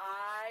 Yes,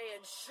 I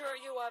assure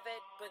you of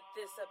it, but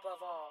this above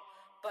all.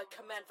 But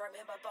command from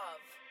him above.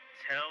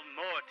 Tell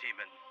more,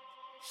 demon.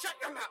 Shut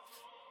your mouth!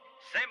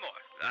 Say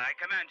more. I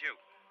command you.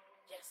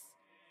 Yes.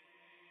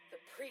 The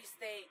priests,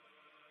 they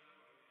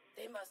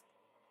must...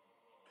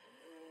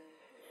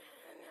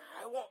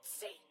 I won't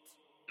say it.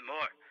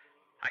 More.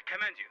 I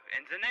command you,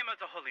 in the name of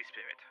the Holy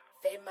Spirit.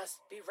 They must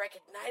be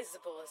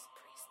recognizable as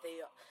priests.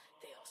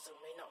 They also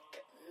may not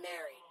get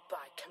married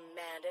by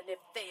command, and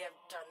if they have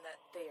done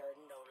that, they are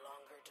no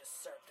longer to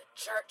serve the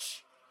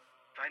church.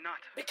 Why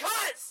not?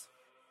 Because!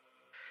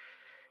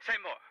 Say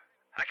more.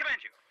 I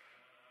command you.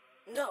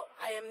 No,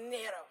 I am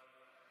Nero.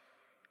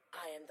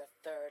 I am the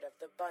third of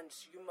the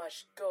bunch. You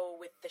must go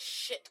with the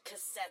shit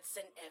cassettes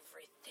and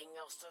everything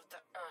else of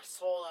the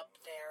earthhole up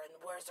there in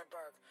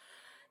Wurzelberg.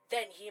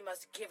 Then he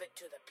must give it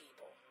to the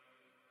people.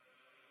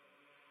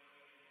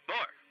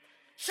 More.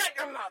 Shut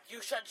your mouth! You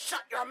should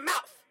shut your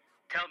mouth!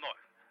 Tell more.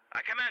 I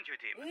command you,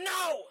 demon.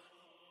 No!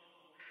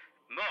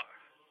 More.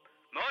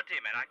 More,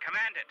 demon. I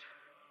command it.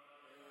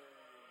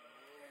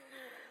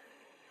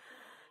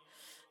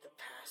 The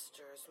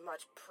pastors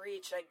must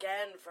preach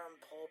again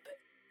from pulpit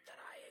that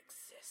I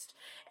exist,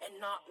 and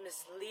not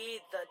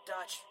mislead the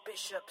Dutch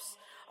bishops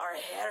are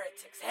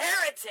heretics.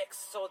 Heretics!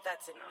 So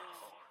that's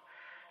enough.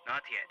 No,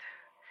 not yet.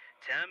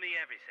 Tell me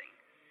everything.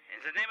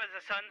 In the name of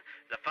the Son,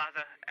 the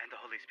Father, and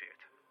the Holy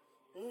Spirit.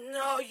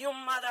 No, you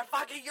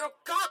motherfucker, you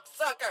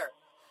cocksucker!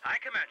 I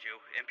command you,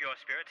 impure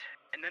spirit,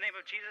 in the name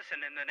of Jesus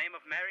and in the name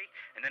of Mary,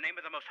 in the name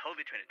of the most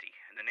holy Trinity,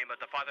 in the name of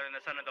the Father and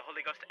the Son and the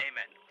Holy Ghost,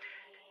 amen.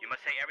 You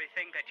must say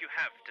everything that you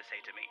have to say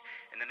to me.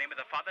 In the name of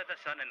the Father,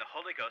 the Son, and the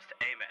Holy Ghost,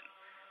 amen.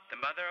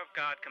 The Mother of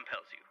God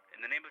compels you.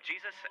 In the name of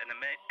Jesus and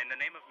in the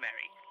name of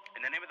Mary,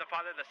 in the name of the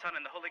Father, the Son,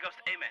 and the Holy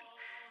Ghost, amen.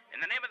 In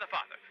the name of the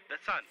Father, the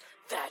Son,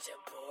 that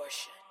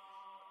abortion,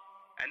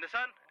 and the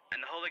Son, and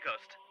the Holy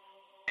Ghost,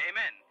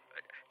 amen.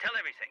 Tell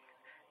everything.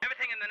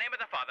 Everything in the name of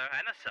the Father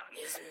and the Son.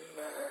 Is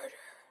murder.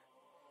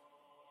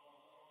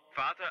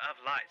 Father of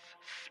lies,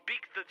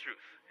 speak the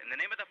truth. In the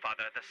name of the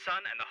Father, the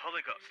Son, and the Holy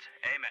Ghost.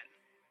 Amen.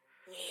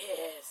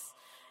 Yes.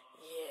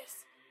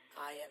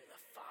 I am the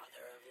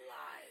father of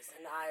lies,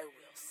 and I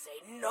will say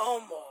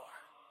no more.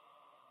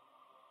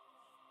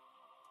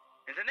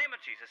 In the name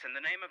of Jesus, in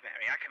the name of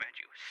Mary, I command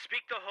you,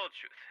 speak the whole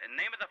truth. In the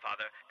name of the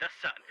Father, the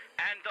Son,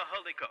 and the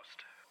Holy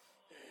Ghost.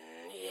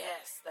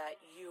 Yes, that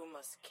you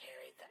must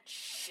carry that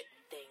shit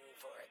thing,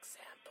 for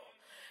example.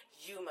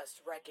 You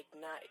must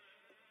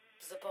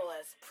recognizable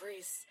as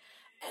priests,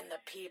 and the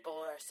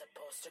people are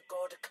supposed to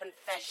go to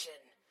confession.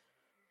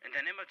 In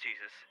the name of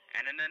Jesus,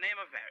 and in the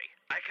name of Mary,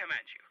 I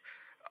command you.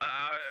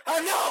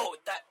 Oh no!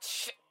 That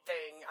shit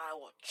thing! I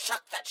will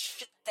chuck that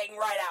shit thing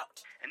right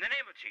out! In the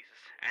name of Jesus,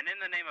 and in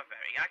the name of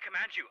Mary, I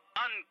command you,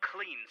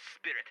 unclean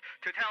spirit,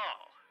 to tell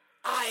all.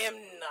 I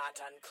am not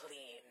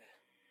unclean.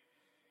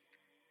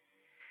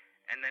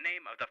 In the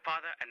name of the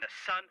Father, and the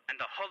Son, and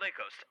the Holy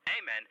Ghost,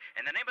 amen.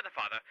 In the name of the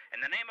Father,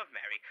 in the name of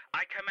Mary,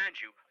 I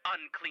command you,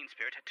 unclean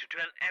spirit, to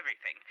tell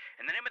everything.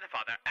 In the name of the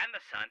Father, and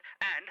the Son,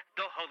 and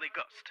the Holy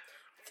Ghost.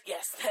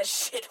 Yes, that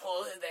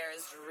shithole there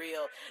is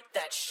real.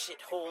 That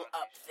shithole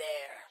up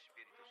there.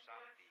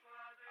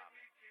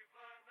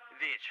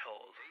 Which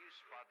hole?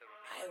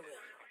 I will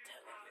not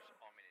tell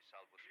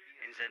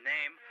you. In the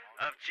name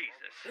of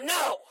Jesus.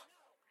 No!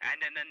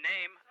 And in the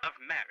name of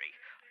Mary,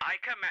 I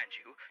command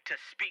you to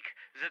speak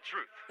the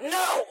truth.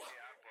 No!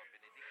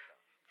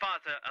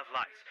 father of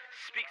lies,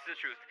 speaks the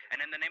truth, and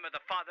in the name of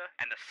the Father,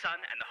 and the Son,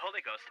 and the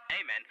Holy Ghost,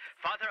 amen.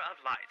 Father of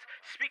lies,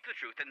 speak the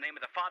truth in the name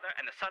of the Father,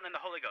 and the Son, and the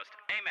Holy Ghost,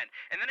 amen.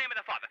 In the name of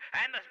the Father,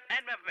 and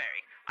of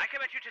Mary, I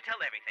command you to tell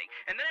everything.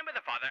 In the name of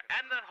the Father,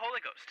 and the Holy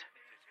Ghost,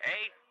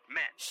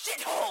 amen.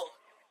 Shithole!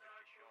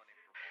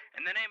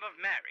 In the name of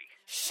Mary.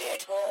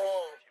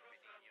 Shithole!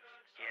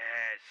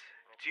 Yes.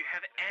 Do you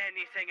have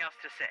anything else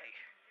to say?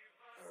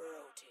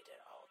 Rotated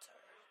altar.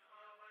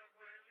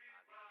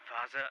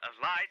 Father of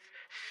lies,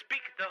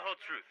 speak the whole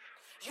truth.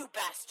 You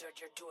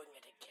bastard, you're doing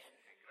it again.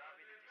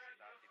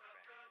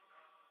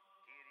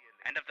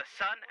 And of the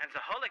Son and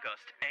the Holy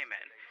Ghost,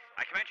 amen.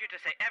 I command you to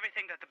say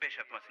everything that the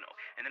bishop must know.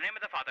 In the name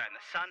of the Father, and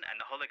the Son,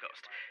 and the Holy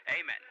Ghost,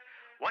 amen.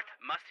 What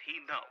must he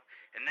know?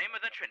 In the name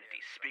of the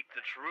Trinity, speak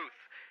the truth.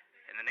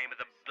 In the name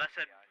of the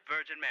Blessed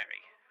Virgin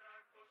Mary,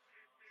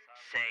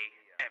 say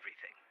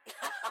everything.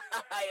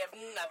 I have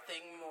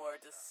nothing more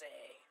to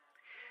say.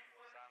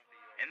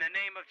 In the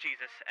name of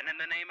Jesus, and in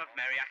the name of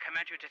Mary, I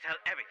command you to tell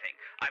everything.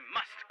 I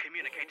must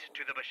communicate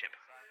to the bishop.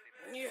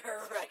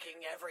 You're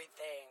wrecking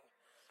everything.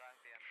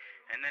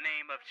 In the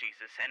name of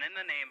Jesus, and in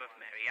the name of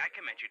Mary, I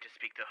command you to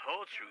speak the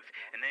whole truth.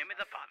 In the name of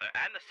the Father,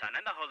 and the Son,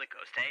 and the Holy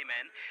Ghost,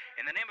 amen.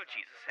 In the name of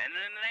Jesus, and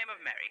in the name of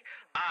Mary,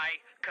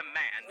 I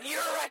command...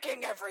 You're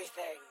wrecking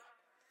everything.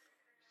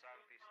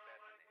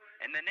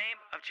 In the name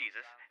of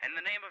Jesus, and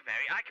in the name of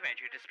Mary, I command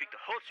you to speak the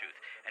whole truth.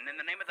 And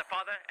in the name of the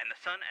Father, and the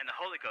Son, and the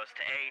Holy Ghost,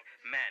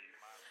 amen.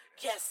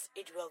 Yes,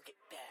 it will get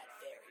bad,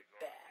 very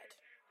bad.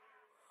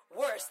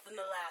 Worse than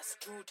the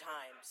last 2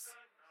 times.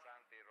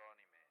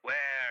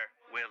 Where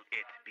will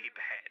it be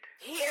bad?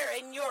 Here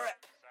in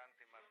Europe.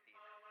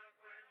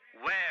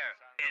 Where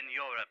in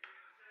Europe?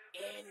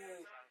 In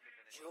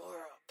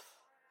Europe.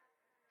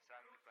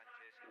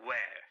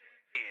 Where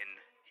in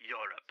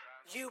Europe?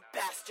 You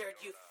bastard,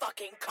 you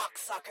fucking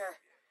cocksucker.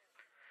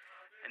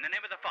 In the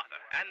name of the Father,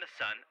 and the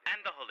Son,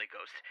 and the Holy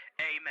Ghost,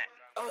 amen.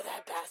 Oh,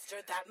 that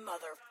bastard, that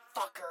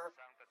motherfucker.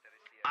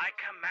 I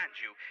command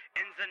you,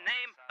 in the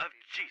name of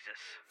Jesus.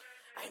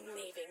 I'm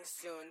leaving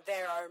soon.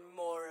 There are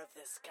more of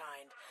this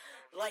kind.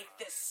 Like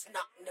this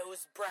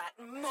snot-nosed brat.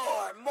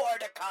 More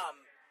to come.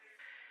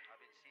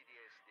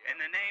 In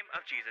the name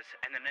of Jesus,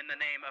 and then in the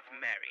name of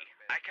Mary,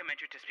 I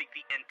command you to speak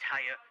the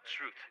entire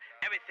truth.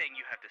 Everything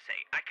you have to say.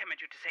 I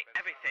command you to say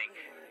everything.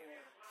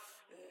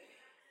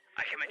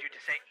 I command you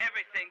to say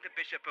everything the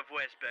Bishop of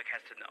Westburg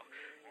has to know.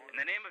 In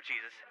the name of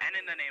Jesus, and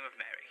in the name of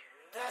Mary.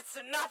 That's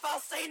enough.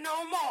 I'll say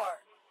no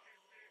more.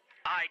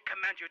 I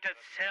command you to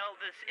tell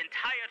this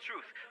entire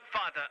truth,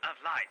 Father of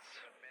lies.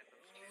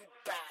 You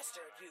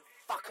bastard, you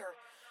fucker.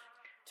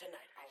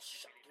 Tonight I'll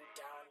shut you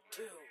down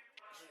too.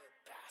 You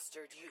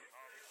bastard, you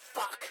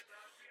fuck.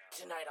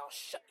 Tonight I'll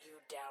shut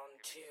you down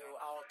too.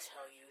 I'll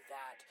tell you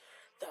that.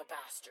 The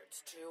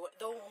bastards too.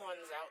 The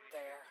ones out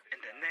there.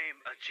 In the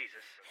name of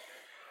Jesus,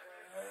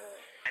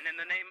 and in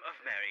the name of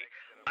Mary,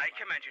 I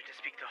command you to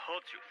speak the whole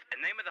truth. In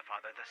the name of the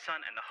Father, the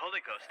Son, and the Holy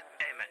Ghost,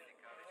 amen.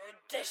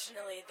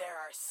 Additionally, there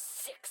are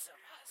 6 of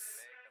us.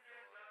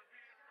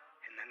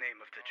 In the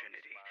name of the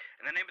Trinity,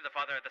 in the name of the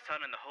Father, the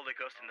Son, and the Holy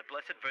Ghost, and the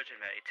Blessed Virgin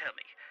Mary, tell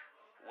me,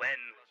 when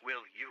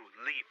will you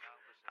leave?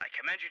 I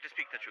command you to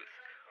speak the truth.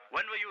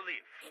 When will you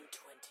leave? In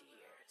 20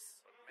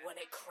 years. When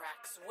it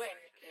cracks,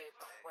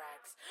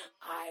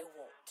 I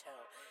won't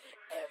tell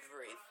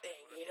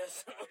everything. He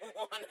doesn't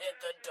want it,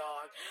 the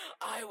dog.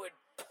 I would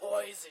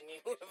poison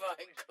you if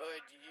I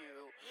could,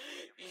 you.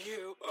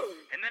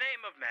 In the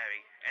name of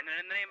Mary, and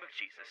in the name of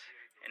Jesus,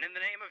 and in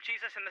the name of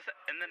Jesus, and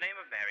in the name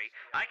of Mary,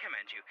 I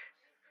command you,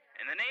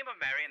 in the name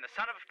of Mary and the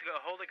Son of the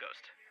Holy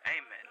Ghost,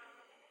 amen.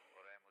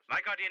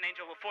 My guardian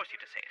angel will force you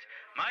to say it.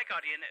 My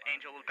guardian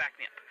angel will back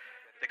me up.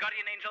 The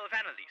guardian angel of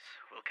Anneliese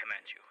will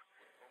command you.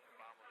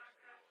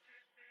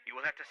 You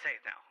will have to say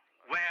it now.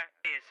 Where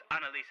is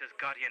Anneliese's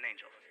guardian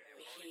angel?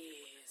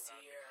 He's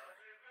here.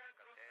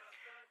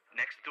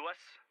 Next to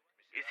us?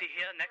 Is he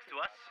here next to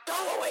us? Go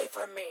away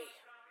from me!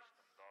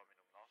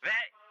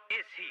 Where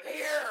is he?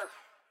 Here!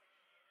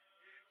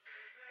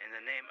 In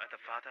the name of the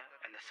Father,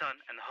 and the Son,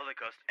 and the Holy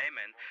Ghost,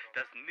 amen.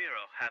 Does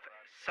Nero have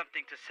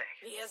something to say?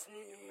 He has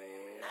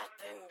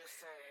nothing to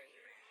say.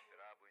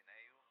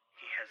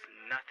 He has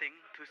nothing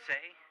to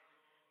say?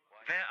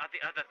 Where are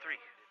the other 3?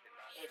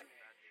 Hidden.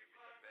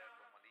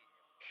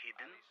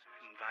 Hidden?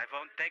 Why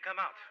won't they come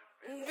out?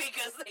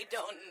 Because they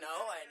don't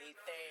know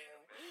anything.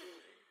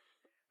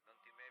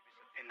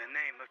 In the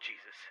name of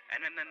Jesus,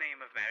 and in the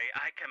name of Mary,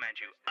 I command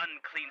you,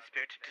 unclean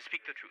spirit, to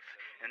speak the truth.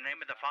 In the name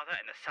of the Father,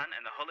 and the Son,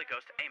 and the Holy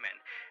Ghost, amen.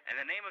 In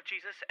the name of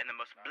Jesus, and the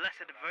most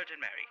blessed Virgin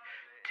Mary,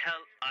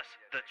 tell us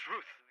the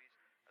truth.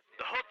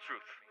 The whole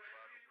truth.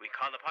 We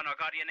call upon our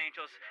guardian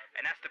angels,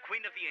 and ask the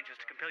Queen of the Angels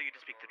to compel you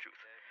to speak the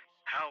truth.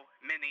 How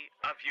many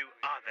of you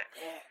are there?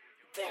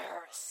 There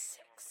are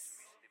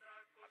 6.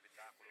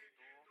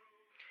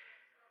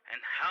 And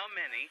how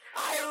many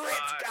I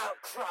ripped out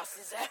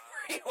crosses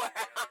everywhere.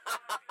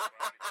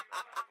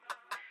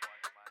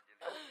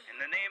 In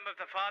the name of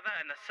the Father,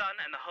 and the Son,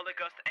 and the Holy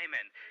Ghost,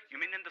 amen. You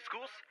mean in the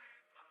schools?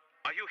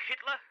 Are you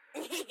Hitler?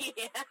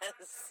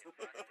 Yes.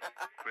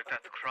 With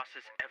That's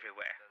crosses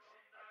everywhere.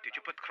 Did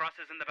you put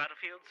crosses in the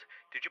battlefields?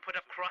 Did you put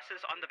up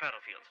crosses on the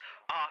battlefields?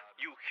 Are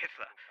you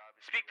Hitler?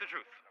 Speak the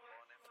truth.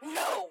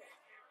 No!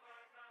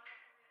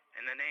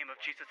 In the name of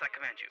Jesus, I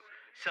command you.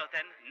 So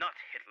then, not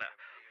Hitler.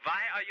 Why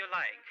are you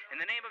lying?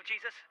 In the name of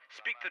Jesus,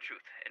 speak the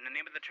truth. In the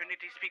name of the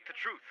Trinity, speak the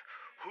truth.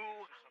 Who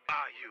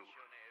are you?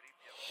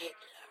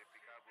 Hitler.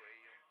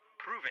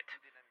 Prove it.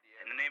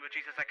 In the name of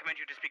Jesus, I command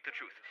you to speak the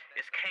truth.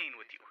 Is Cain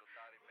with you?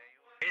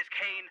 Is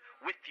Cain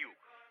with you?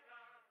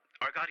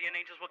 Our guardian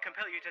angels will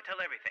compel you to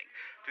tell everything.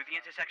 Through the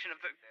intersection of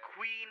the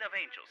Queen of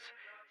Angels,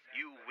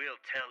 you will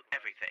tell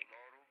everything.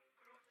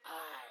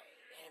 I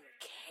am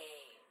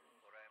Cain.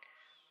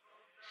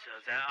 So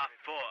there are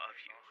 4 of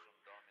you.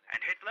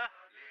 And Hitler?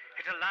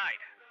 Hitler lied.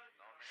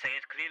 Say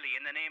it clearly,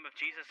 in the name of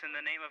Jesus, in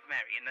the name of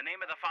Mary, in the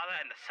name of the Father,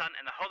 and the Son,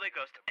 and the Holy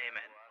Ghost.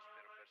 Amen.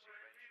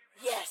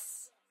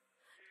 Yes,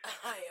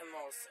 I am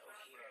also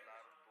here.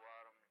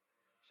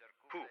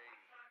 Who?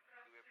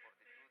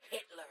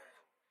 Hitler.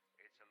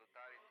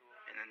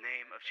 In the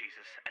name of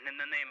Jesus, and in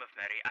the name of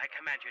Mary, I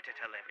command you to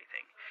tell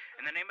everything.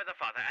 In the name of the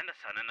Father, and the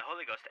Son, and the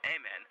Holy Ghost.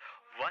 Amen.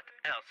 What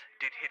else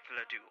did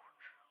Hitler do?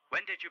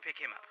 When did you pick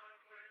him up?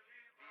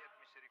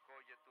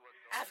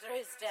 After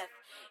his death,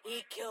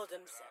 he killed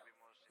himself.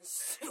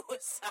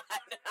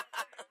 Suicide.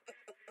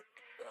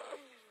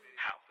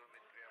 How?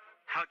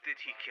 How did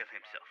he kill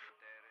himself?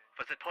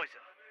 Was it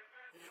poison?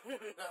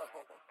 No.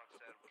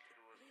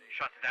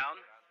 Shot down?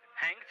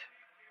 Hanged?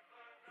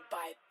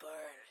 By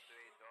burning.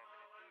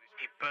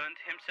 He burned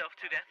himself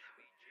to death?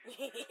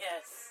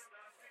 Yes.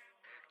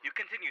 You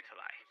continue to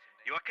lie.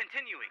 You are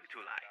continuing to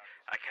lie.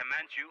 I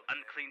command you,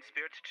 unclean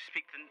spirits, to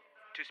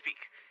speak.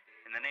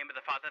 In the name of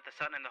the Father, the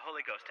Son, and the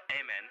Holy Ghost.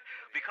 Amen.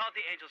 We called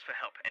the angels for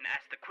help and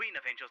asked the Queen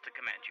of Angels to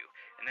command you.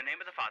 In the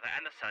name of the Father,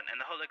 and the Son, and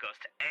the Holy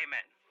Ghost.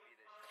 Amen.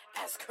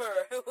 Ask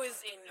her who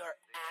is in your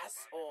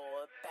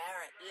asshole,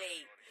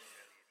 apparently.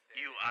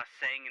 You are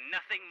saying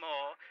nothing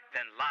more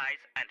than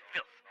lies and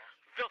filth.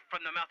 Filth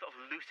from the mouth of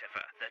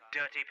Lucifer, the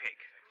dirty pig.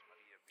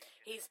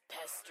 He's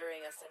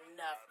pestering us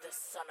enough, the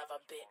son of a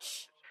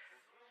bitch.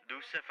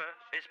 Lucifer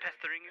is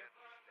pestering you?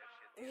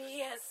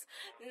 Yes,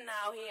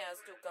 now he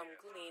has to come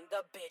clean,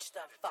 the bitch,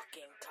 the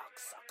fucking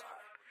cocksucker.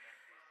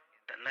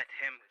 Then let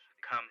him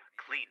come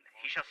clean.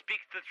 He shall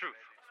speak the truth.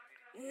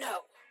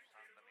 No.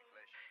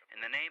 In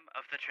the name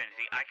of the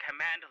Trinity, I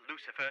command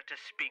Lucifer to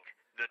speak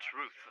the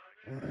truth.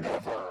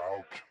 Never!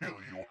 I'll kill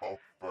you all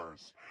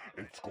first.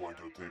 It's going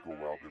to take a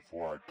while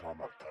before I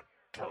come up that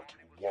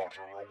dirty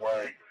water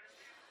away.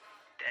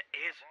 There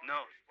is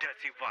no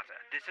dirty water.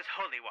 This is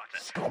holy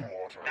water. Scum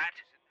water. That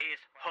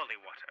is holy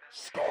water.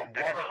 Scum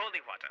That is water.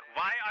 holy water.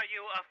 Why are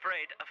you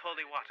afraid of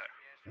holy water?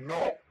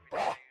 No.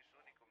 Ah.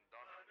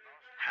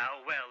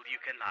 How well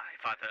you can lie,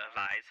 father of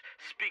lies.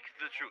 Speak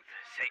the truth.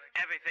 Say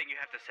everything you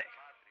have to say.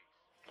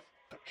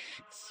 That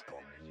shit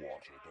scum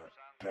water. That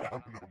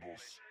damnable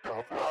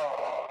stuff.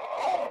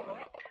 Ah.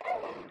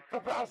 The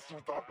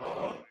bastard.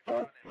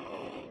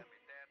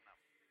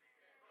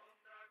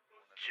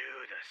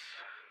 Judas.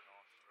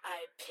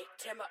 I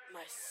picked him up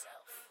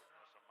myself.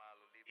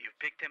 You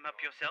picked him up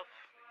yourself?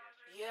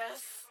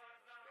 Yes.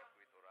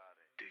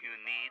 Do you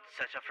need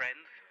such a friend?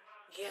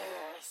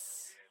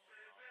 Yes.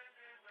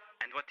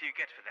 And what do you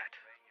get for that?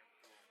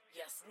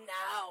 Yes,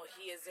 now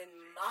he is in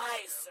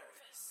my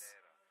service.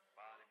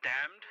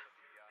 Damned?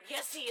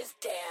 Yes, he is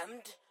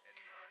damned.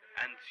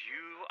 And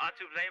you are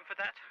to blame for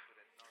that?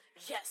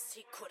 Yes,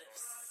 he could have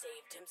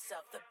saved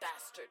himself, the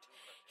bastard.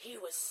 He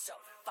was so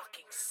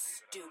fucking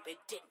stupid,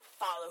 didn't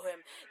follow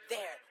him.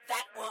 There,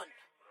 that one.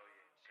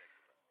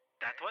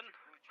 That one?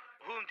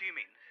 Whom do you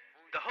mean?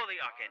 The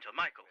Holy Archangel,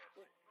 Michael.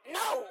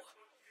 No!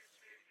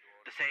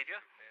 The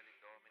Savior?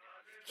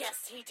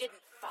 Yes, he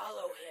didn't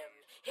follow him.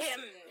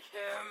 Him.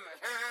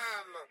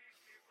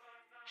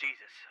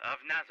 Jesus of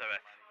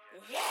Nazareth.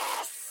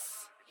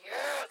 Yes!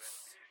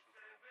 Yes!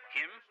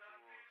 Him?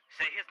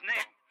 Say his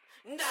name.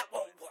 That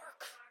won't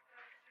work.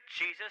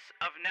 Jesus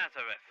of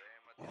Nazareth.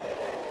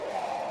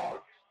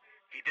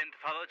 He didn't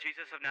follow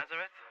Jesus of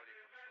Nazareth?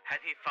 Had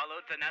he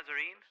followed the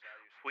Nazarene,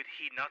 would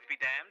he not be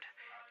damned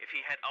if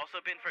he had also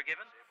been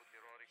forgiven?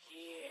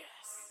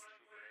 Yes.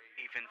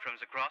 Even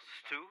from the cross,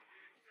 too?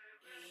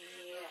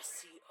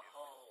 Yes, he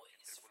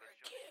always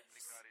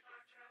forgives.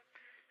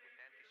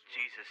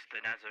 Jesus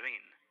the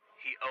Nazarene,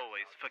 he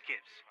always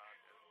forgives.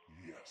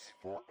 Yes,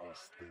 for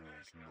us there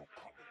is no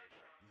coming.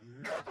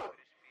 Never!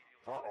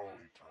 For all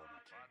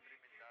eternity.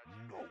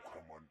 No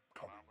coming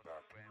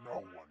back. No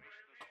one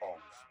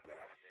comes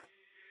back.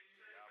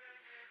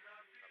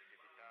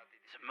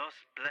 The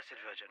most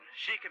blessed Virgin,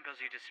 she compels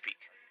you to speak.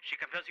 She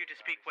compels you to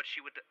speak what she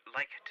would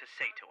like to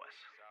say to us.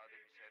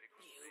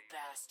 You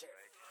bastard.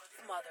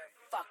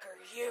 Motherfucker,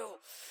 you.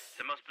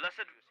 The most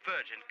blessed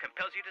Virgin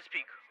compels you to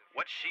speak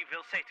what she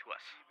will say to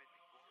us.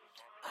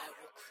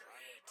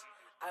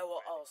 I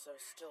will also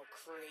still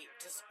create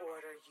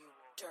disorder, you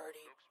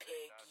dirty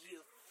pig,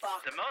 you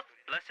fuck. The most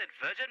blessed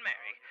Virgin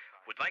Mary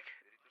would like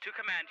to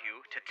command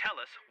you to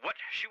tell us what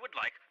she would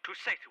like to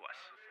say to us.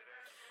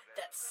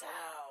 That's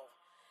how.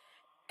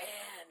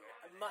 And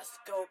I must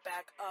go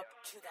back up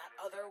to that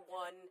other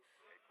one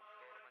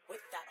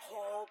with that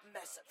whole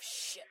mess of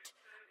shit.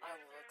 I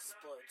will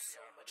explode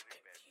so much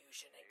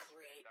confusion and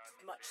create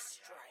much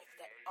strife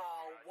that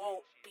all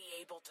won't be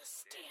able to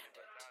stand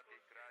it.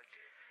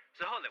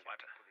 The holy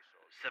water,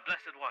 the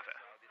blessed water,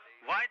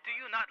 why do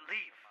you not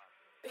leave?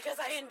 Because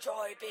I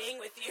enjoy being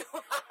with you.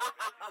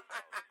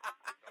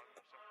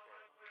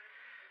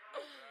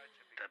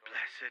 The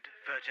Blessed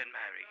Virgin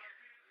Mary.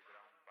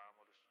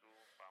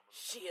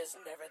 She is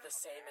never the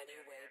same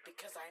anyway,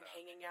 because I'm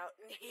hanging out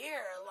in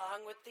here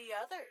along with the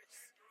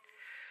others.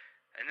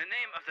 In the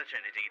name of the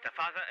Trinity, the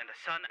Father and the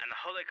Son and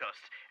the Holy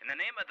Ghost, in the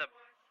name of the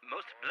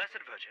most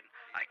blessed Virgin,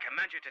 I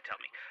command you to tell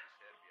me,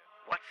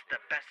 what's the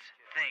best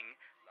thing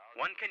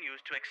one can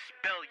use to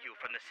expel you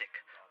from the sick?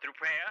 Through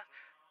prayer?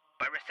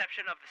 By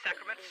reception of the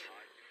sacraments?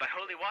 By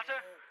holy water?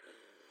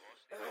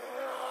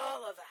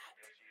 All of that.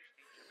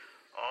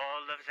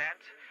 All of that?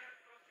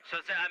 So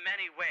there are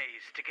many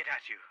ways to get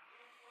at you.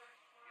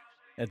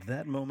 At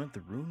that moment,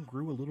 the room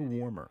grew a little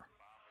warmer.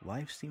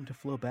 Life seemed to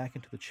flow back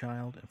into the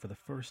child, and for the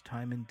first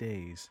time in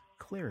days,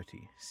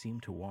 clarity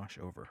seemed to wash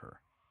over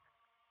her.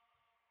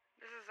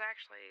 This is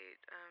actually,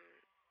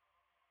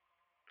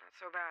 not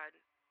so bad.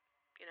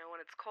 You know,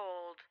 when it's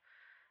cold,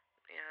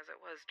 as it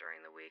was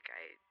during the week,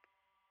 I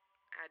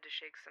had to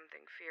shake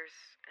something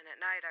fierce, and at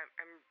night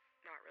I'm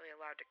not really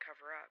allowed to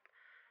cover up.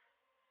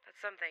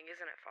 That's something,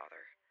 isn't it,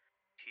 Father?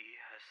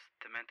 He has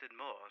demented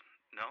more,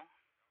 no?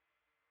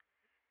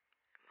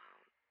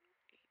 Well,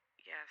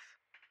 yes.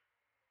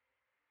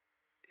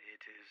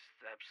 It is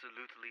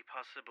absolutely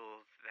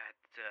possible that,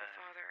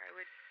 Father, I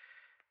would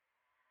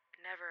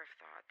never have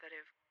thought that it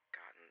had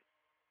gotten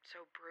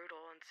so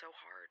brutal and so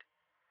hard.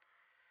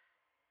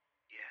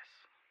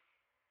 Yes.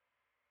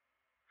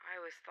 I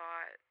always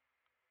thought,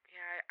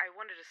 I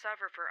wanted to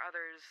suffer for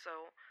others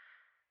so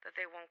that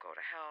they won't go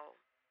to hell.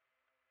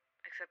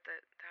 Except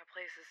that that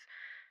place is,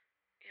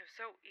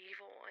 so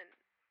evil and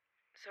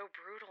so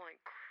brutal and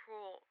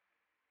cruel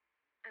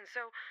and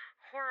so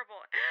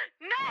horrible.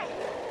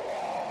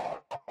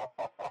 No!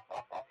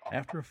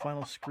 After a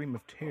final scream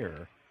of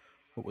terror,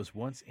 what was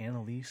once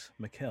Anneliese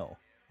Michel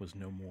was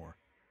no more.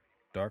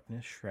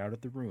 Darkness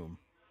shrouded the room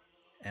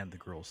and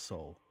the girl's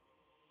soul.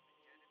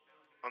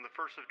 On the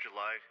 1st of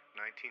July,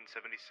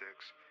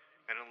 1976,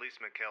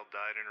 Anneliese Michel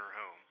died in her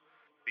home.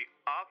 The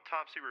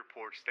autopsy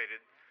report stated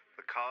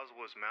the cause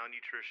was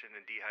malnutrition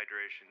and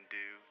dehydration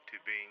due to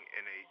being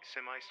in a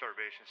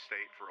semi-starvation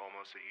state for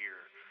almost a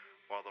year,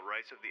 while the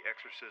rites of the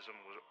exorcism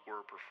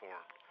were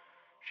performed.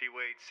 She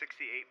weighed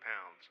 68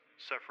 pounds,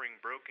 suffering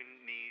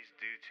broken knees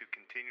due to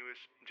continuous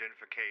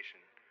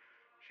genification.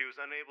 She was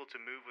unable to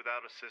move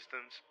without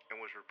assistance and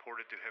was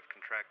reported to have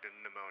contracted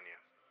pneumonia.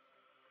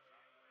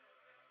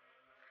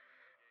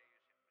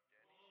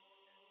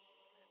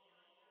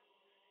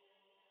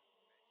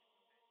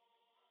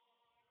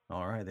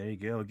 All right, there you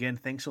go. Again,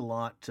 thanks a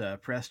lot,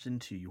 Preston,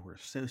 to your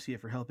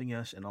associate for helping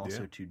us, and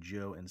also to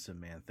Joe and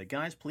Samantha.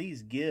 Guys,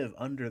 please give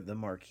Under the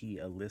Marquee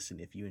a listen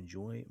if you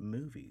enjoy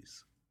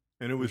movies.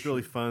 And it was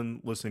really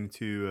fun listening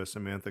to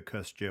Samantha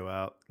cuss Joe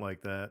out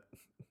like that.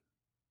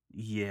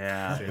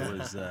 Yeah, it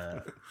was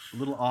a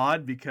little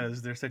odd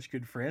because they're such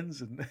good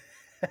friends. And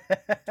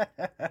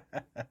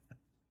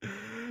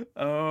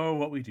oh,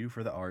 what we do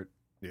for the art.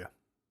 Yeah.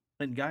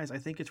 And guys, I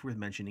think it's worth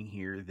mentioning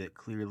here that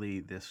clearly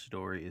this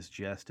story is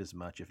just as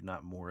much, if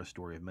not more, a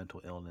story of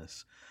mental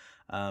illness.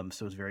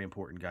 So it's very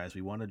important, guys.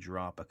 We want to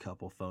drop a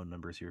couple phone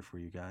numbers here for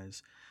you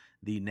guys.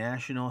 The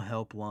National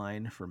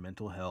Helpline for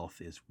Mental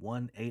Health is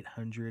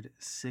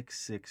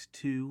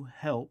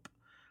 1-800-662-HELP.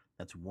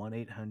 That's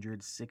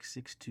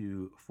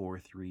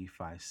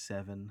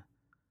 1-800-662-4357.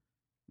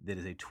 That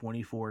is a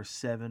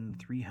 24/7,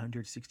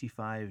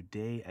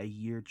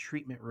 365-day-a-year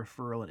treatment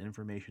referral and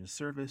information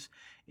service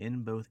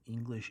in both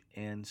English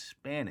and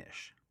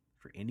Spanish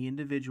for any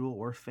individual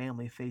or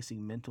family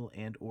facing mental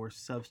and or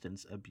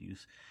substance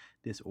abuse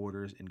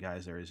disorders. And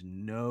guys, there is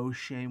no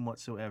shame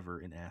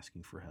whatsoever in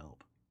asking for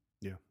help.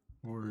 Yeah.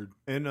 Word.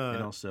 And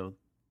also,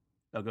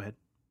 oh, go ahead.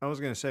 I was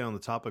going to say on the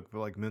topic of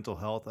like mental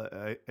health,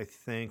 I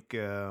think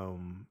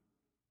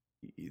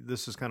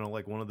this is kind of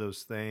like one of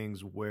those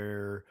things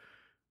where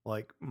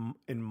like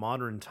in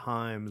modern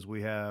times,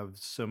 we have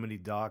so many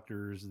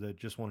doctors that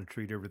just want to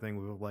treat everything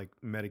with like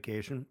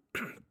medication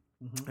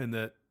and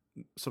that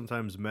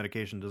sometimes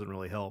medication doesn't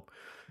really help.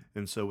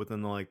 And so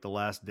within like the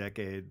last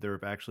decade, there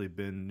have actually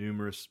been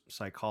numerous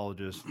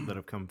psychologists that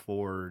have come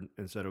forward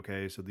and said,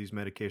 okay, so these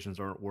medications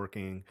aren't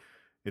working.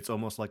 It's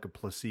almost like a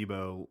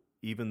placebo,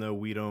 even though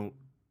we don't,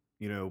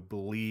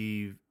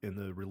 believe in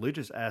the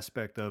religious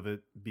aspect of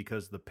it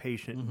because the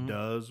patient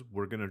does,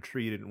 we're going to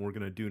treat it and we're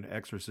going to do an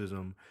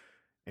exorcism.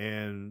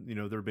 And,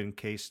 there have been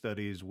case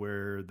studies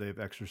where they've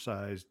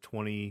exorcised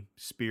 20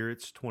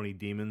 spirits, 20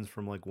 demons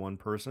from like one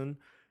person,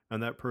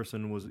 and that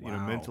person was,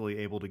 mentally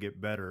able to get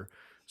better.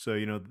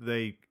 So,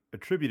 they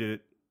attributed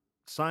it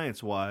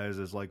science-wise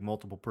as like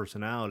multiple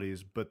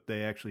personalities, but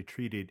they actually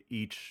treated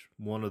each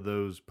one of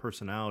those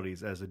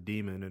personalities as a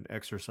demon and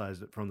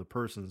exorcised it from the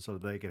person so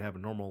they could have a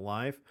normal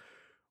life.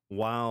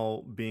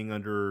 while being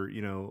under,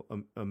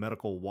 a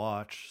medical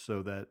watch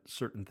so that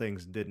certain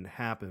things didn't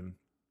happen.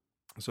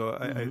 So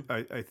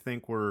Mm-hmm. I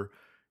think we're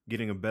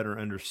getting a better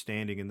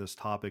understanding in this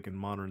topic in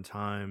modern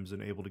times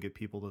and able to get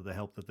people to the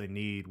help that they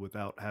need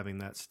without having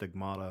that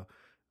stigmata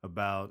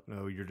about,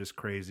 oh, you're just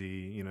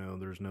crazy,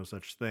 there's no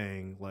such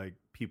thing. Like,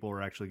 people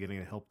are actually getting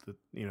the help that,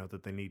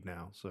 that they need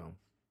now. So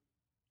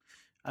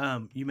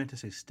You meant to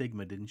say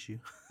stigma, didn't you?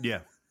 yeah,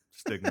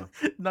 stigma.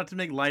 Not to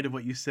make light of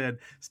what you said,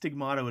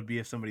 stigmata would be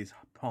if somebody's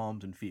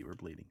palms and feet were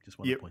bleeding. Just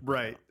want Yeah, to point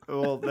right. that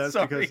Well, out.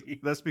 Sorry.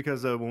 that's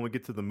because when we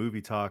get to the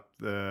movie talk,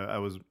 I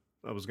was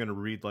going to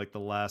read like the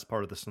last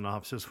part of the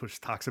synopsis, which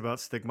talks about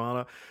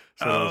stigmata.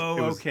 So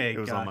Oh, okay, it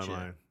was on my gotcha.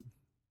 mind.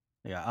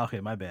 Yeah, okay,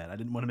 my bad. I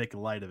didn't want to make a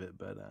light of it,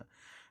 but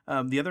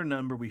the other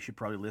number we should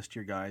probably list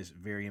here, guys,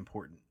 very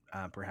important,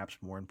 perhaps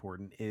more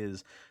important,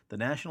 is the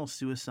National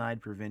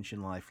Suicide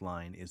Prevention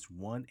Lifeline is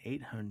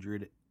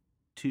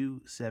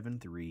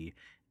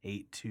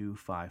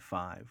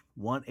 1-800-273-8255.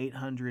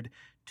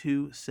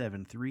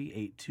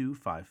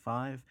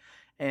 1-800-273-8255.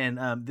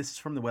 And this is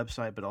from the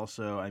website, but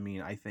also, I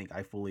mean, I think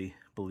I fully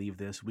believe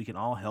this. We can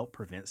all help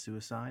prevent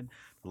suicide.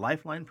 The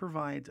Lifeline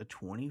provides a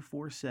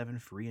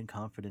 24/7 free and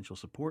confidential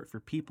support for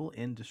people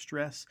in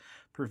distress.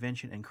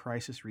 Prevention and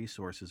crisis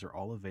resources are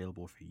all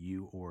available for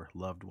you or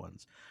loved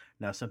ones.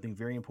 Now, something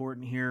very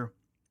important here.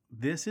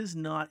 This is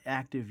not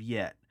active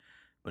yet,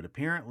 but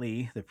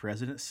apparently the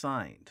president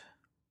signed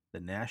the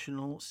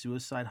National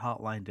Suicide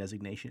Hotline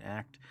Designation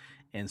Act,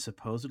 and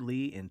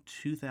supposedly in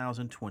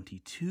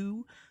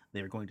 2022,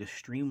 they're going to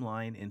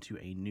streamline into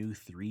a new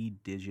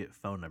 3-digit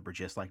phone number,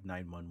 just like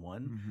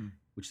 911, Mm-hmm.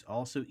 which is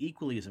also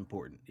equally as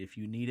important. If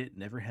you need it,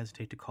 never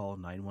hesitate to call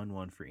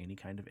 911 for any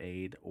kind of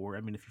aid. Or,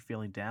 I mean, if you're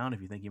feeling down,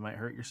 if you think you might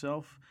hurt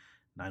yourself,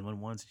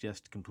 911 is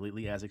just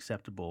completely as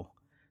acceptable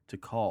to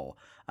call.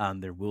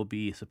 There will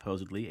be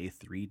supposedly a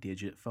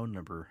 3-digit phone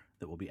number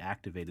that will be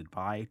activated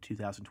by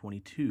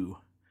 2022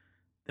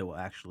 that will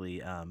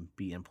actually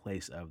be in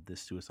place of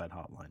this suicide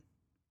hotline.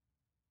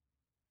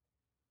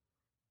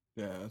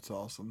 Yeah, that's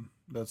awesome.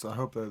 I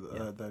hope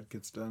that that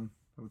gets done.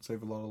 That would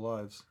save a lot of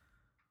lives.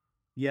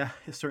 Yeah,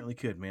 it certainly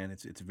could, man.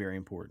 It's very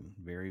important.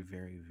 Very,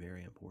 very,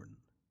 very important.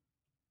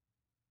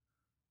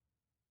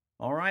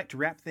 All right, to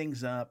wrap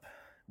things up,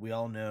 we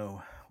all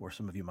know, or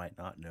some of you might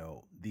not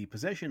know, the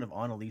possession of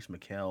Anneliese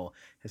Michel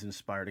has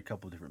inspired a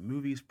couple of different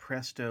movies.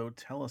 Presto,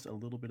 tell us a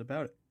little bit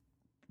about it.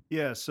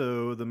 Yeah,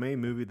 so the main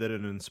movie that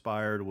it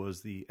inspired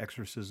was The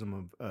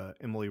Exorcism of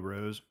Emily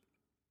Rose,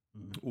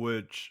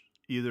 which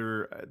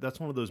that's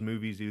one of those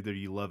movies, either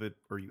you love it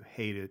or you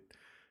hate it.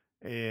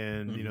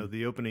 And,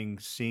 the opening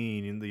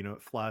scene, and,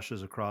 it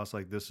flashes across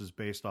like this is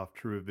based off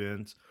true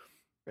events.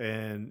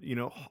 And,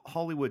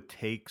 Hollywood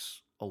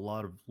takes a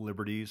lot of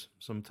liberties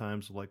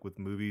sometimes, like with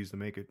movies, to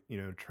make it,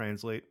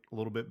 translate a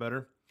little bit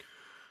better.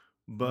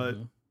 But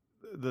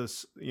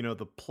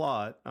the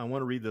plot, I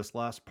want to read this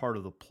last part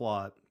of the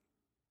plot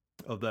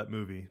of that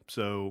movie.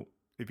 So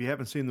if you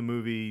haven't seen the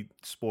movie,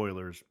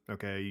 spoilers,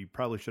 okay, you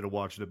probably should have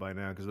watched it by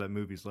now because that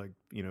movie's like,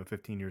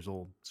 15 years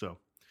old. So,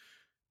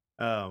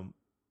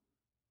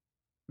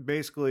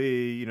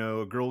 basically,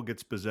 a girl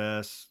gets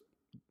possessed.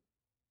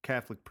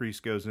 Catholic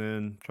priest goes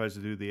in, tries to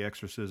do the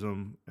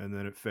exorcism, and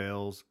then it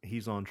fails.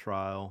 He's on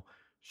trial.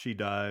 She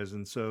dies.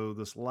 And so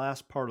this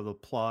last part of the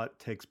plot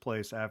takes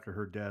place after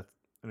her death.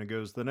 And it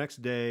goes, the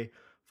next day,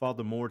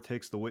 Father Moore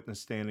takes the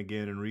witness stand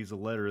again and reads a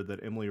letter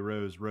that Emily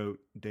Rose wrote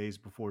days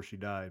before she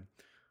died.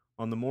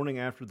 On the morning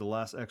after the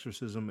last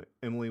exorcism,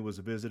 Emily was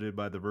visited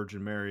by the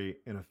Virgin Mary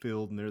in a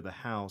field near the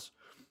house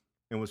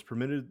and was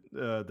permitted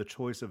the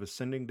choice of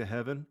ascending to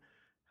heaven.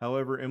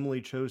 However,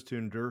 Emily chose to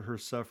endure her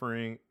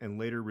suffering and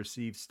later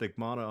received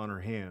stigmata on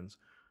her hands.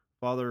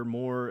 Father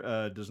Moore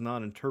does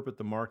not interpret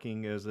the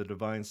marking as a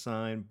divine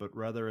sign, but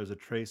rather as a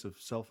trace of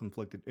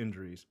self-inflicted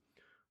injuries.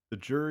 The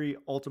jury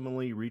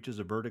ultimately reaches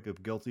a verdict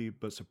of guilty,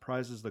 but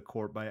surprises the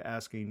court by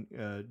asking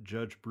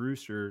Judge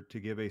Brewster to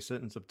give a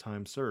sentence of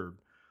time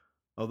served.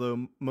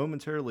 Although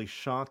momentarily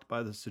shocked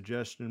by the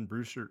suggestion,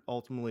 Brewster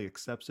ultimately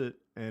accepts it,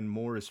 and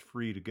Moore is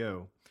free to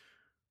go.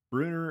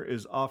 Bruner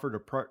is offered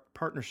a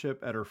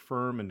partnership at her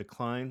firm and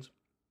declines.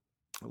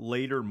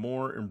 Later,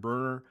 Moore and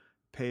Bruner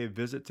pay a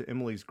visit to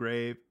Emily's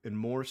grave, and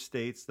Moore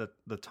states that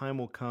the time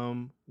will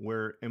come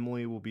where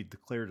Emily will be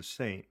declared a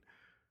saint.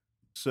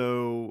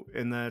 So,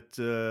 in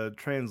that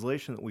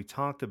translation that we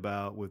talked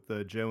about with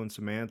Joe and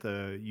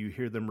Samantha, you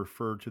hear them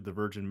refer to the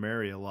Virgin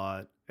Mary a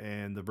lot,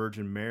 and the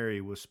Virgin Mary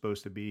was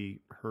supposed to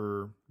be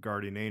her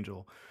guardian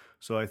angel.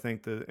 So I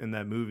think that in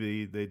that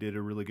movie, they did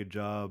a really good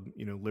job,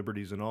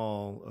 liberties and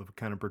all, of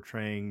kind of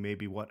portraying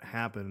maybe what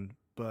happened.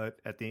 But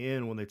at the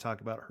end, when they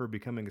talk about her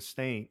becoming a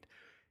saint,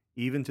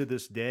 even to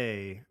this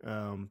day,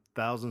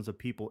 thousands of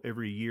people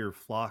every year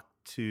flock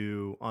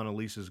to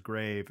Annaliese's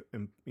grave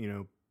and,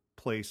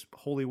 place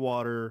holy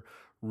water,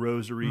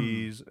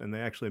 rosaries, and they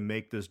actually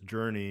make this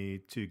journey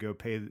to go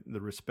pay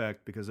the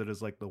respect because it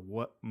is like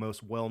the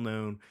most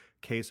well-known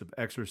case of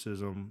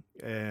exorcism.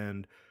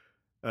 And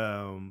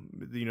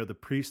the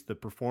priest that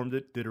performed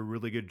it did a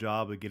really good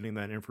job of getting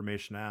that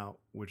information out,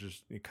 which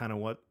is kind of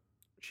what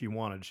she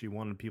wanted. She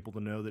wanted people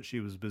to know that she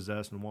was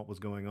possessed and what was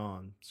going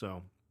on.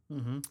 So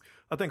Mm-hmm.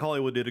 I think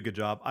Hollywood did a good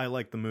job. I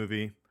like the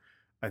movie.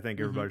 I think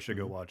everybody should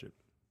go Mm-hmm. watch it.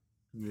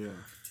 Yeah.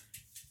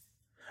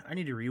 I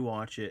need to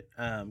rewatch it.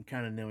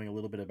 Kind of knowing a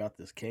little bit about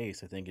this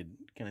case, I think it'd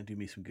kind of do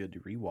me some good to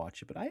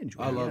rewatch it. But I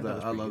enjoyed it. I love thought it that.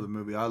 was I pretty love good. the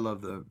movie. I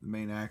love the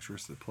main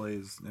actress that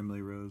plays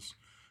Emily Rose.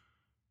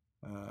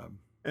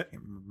 Can't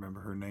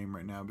remember her name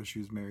right now, but she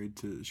was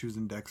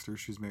in Dexter.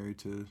 She was married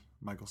to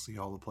Michael C.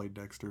 Hall, that played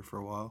Dexter for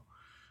a while.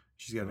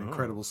 She's got an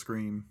incredible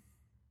scream.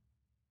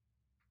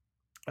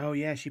 Oh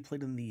yeah, she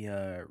played in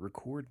the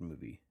Record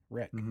movie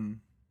Wreck,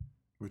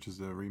 which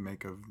is a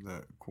remake of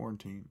the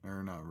Quarantine,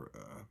 or not?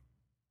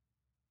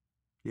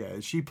 Yeah,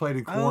 she played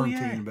in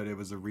Quarantine, but it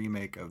was a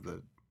remake of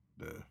the.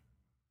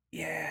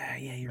 Yeah,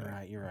 you're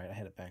right. You're right. I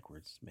had it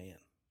backwards, man.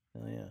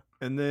 Oh yeah.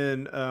 And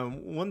then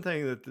one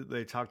thing that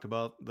they talked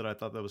about that I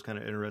thought that was kind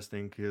of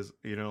interesting, because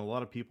a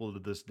lot of people to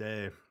this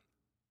day,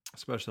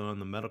 especially on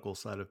the medical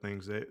side of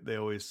things, they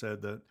always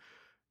said that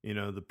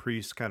the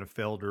priest kind of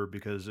failed her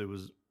because it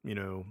was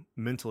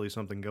mentally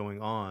something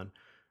going on.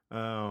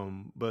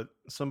 But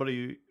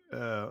somebody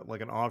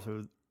like an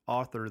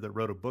author that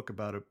wrote a book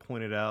about it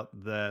pointed out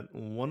that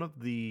one of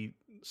the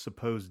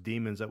supposed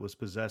demons that was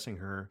possessing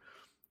her,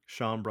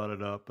 Sean brought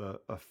it up, a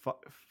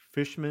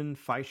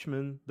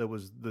Feischman, that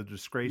was the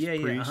disgraced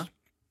priest.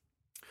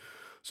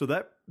 So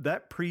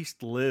that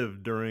priest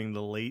lived during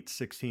the late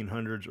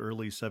 1600s,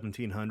 early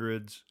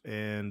 1700s,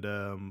 and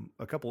a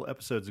couple of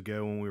episodes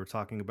ago when we were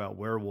talking about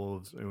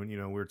werewolves, and we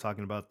were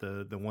talking about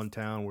the one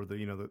town where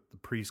the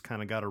priest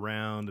kind of got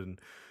around and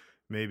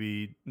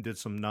maybe did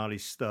some naughty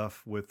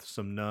stuff with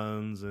some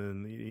nuns,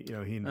 and he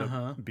ended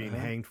up being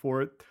hanged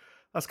for it.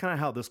 That's kind of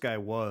how this guy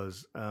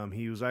was.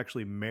 He was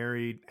actually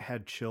married,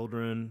 had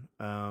children,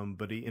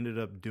 but he ended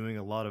up doing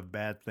a lot of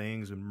bad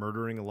things and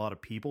murdering a lot of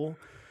people.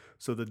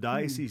 So the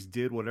diocese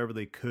did whatever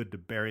they could to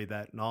bury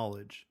that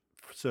knowledge.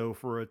 So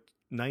for a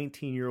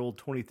 19-year-old,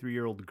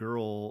 23-year-old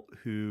girl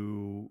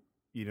who,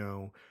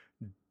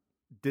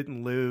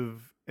 didn't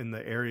live in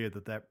the area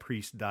that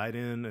priest died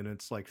in, and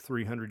it's like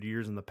 300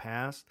 years in the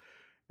past,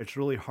 it's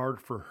really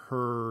hard for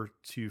her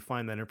to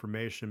find that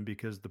information,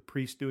 because the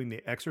priest doing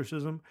the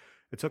exorcism,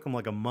 it took him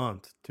like a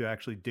month to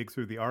actually dig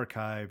through the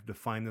archive to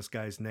find this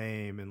guy's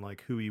name and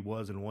like who he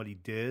was and what he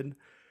did.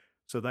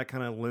 So that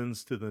kind of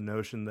lends to the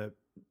notion that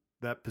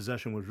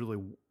possession was really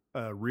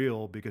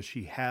real, because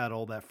she had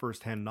all that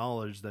firsthand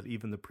knowledge that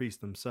even the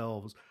priests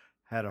themselves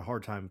had a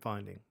hard time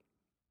finding.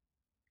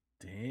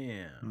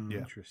 Damn,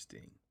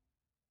 interesting.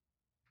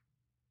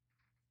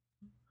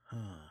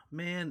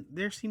 Man,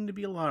 there seemed to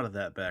be a lot of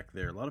that back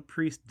there. A lot of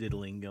priest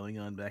diddling going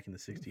on back in the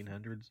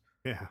 1600s.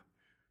 Yeah.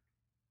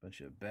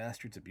 Bunch of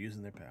bastards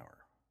abusing their power.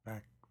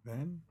 Back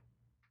then?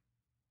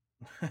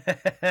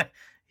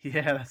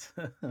 Yeah,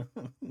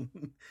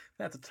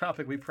 that's a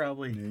topic we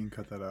probably you can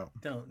cut that out.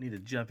 Don't need to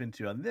jump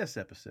into on this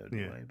episode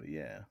anyway, but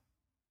yeah.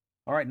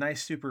 All right,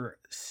 nice super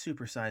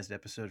sized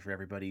episode for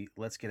everybody.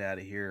 Let's get out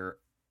of here.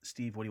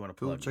 Steve, what do you want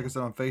to plug? Check us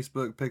out on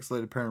Facebook,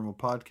 Pixelated Paranormal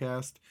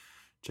Podcast.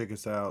 Check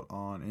us out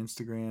on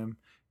Instagram,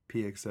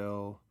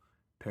 PXL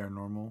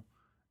Paranormal.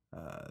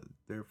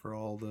 There for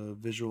all the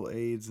visual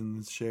aids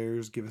and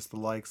shares. Give us the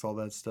likes, all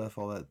that stuff,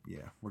 all that.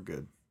 Yeah, we're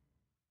good.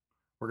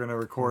 We're gonna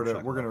record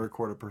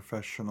a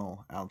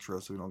professional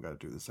outro, so we don't got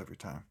to do this every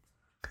time.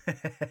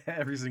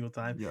 Every single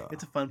time. Yeah.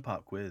 It's a fun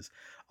pop quiz.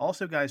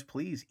 Also, guys,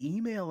 please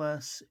email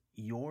us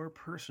your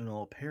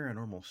personal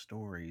paranormal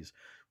stories.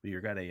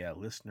 We've got a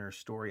listener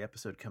story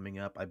episode coming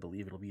up. I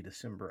believe it'll be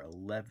December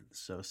 11th.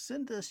 So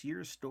send us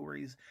your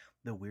stories,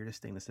 the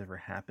weirdest thing that's ever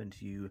happened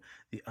to you,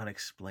 the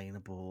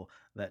unexplainable,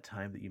 that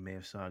time that you may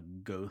have saw a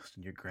ghost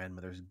in your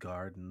grandmother's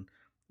garden.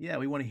 Yeah,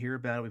 we want to hear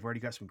about it. We've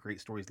already got some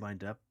great stories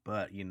lined up,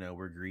 but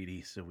we're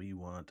greedy, so we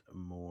want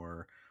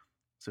more.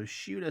 So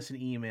shoot us an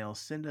email,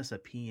 send us a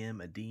PM,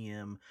 a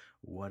DM,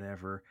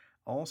 whatever.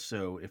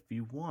 Also, if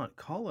you want,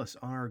 call us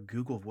on our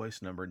Google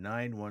Voice number,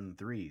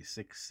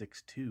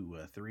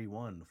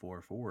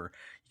 913-662-3144. You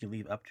can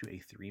leave up to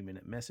a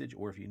 3-minute message,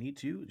 or if you need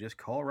to, just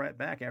call right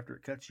back after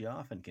it cuts you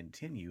off and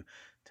continue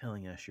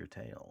telling us your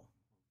tale.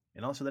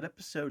 And also, that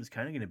episode is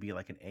kind of going to be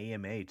like an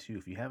AMA, too.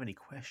 If you have any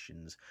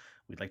questions,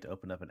 we'd like to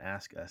open up and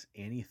ask us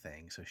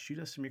anything. So shoot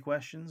us some of your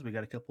questions. We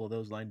got a couple of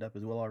those lined up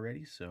as well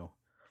already, so...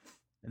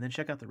 And then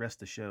check out the rest of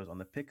the shows on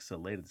the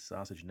Pixelated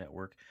Sausage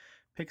Network.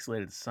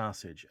 Pixelated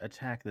Sausage,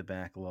 Attack the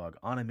Backlog,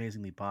 On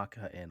Amazingly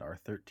Baka, and Our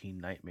 13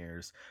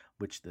 Nightmares,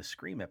 which the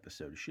Scream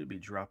episode should be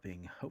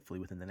dropping hopefully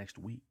within the next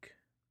week.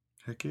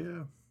 Heck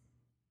yeah.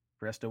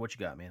 Presto, what you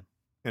got, man?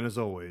 And as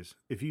always,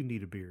 if you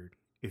need a beard,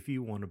 if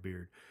you want a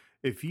beard,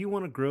 if you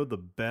want to grow the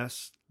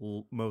best,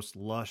 most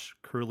lush,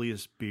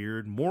 curliest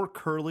beard, more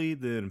curly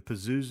than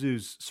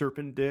Pazuzu's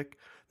serpent dick,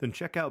 then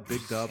check out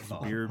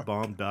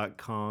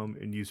BigDobsBeardBomb.com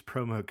and use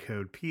promo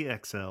code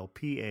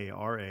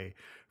PXLPARA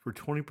for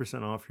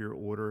 20% off your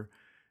order.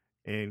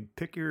 And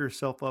pick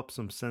yourself up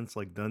some scents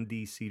like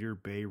Dundee Cedar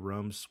Bay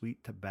Rum,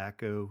 Sweet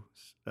Tobacco,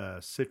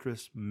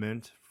 Citrus,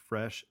 Mint,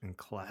 Fresh, and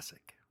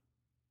Classic.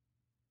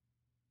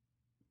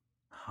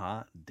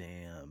 Hot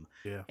damn.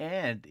 Yeah.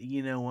 And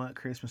you know what?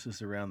 Christmas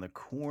is around the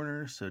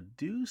corner, so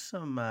do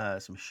some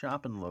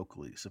shopping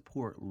locally.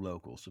 Support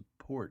local.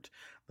 Support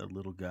the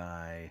little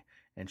guy,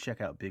 and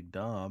check out Big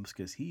Dom's,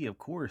 because he, of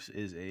course,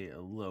 is a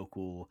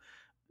local,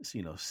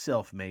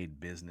 self-made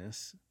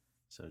business.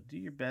 So do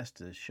your best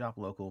to shop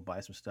local, buy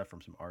some stuff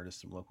from some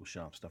artists, some local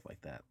shops, stuff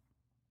like that.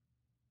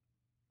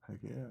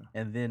 Heck yeah.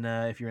 And then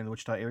if you're in the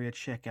Wichita area,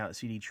 check out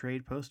CD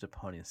Trade Post at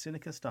Pawnee and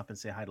Seneca. Stop and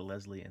say hi to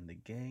Leslie and the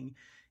gang.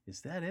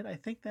 Is that it? I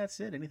think that's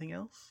it. Anything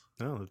else?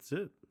 No, that's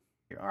it.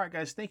 All right,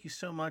 guys. Thank you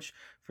so much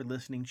for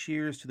listening.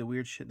 Cheers to the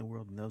weird shit in the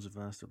world and those of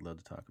us that love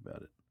to talk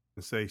about it.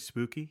 And stay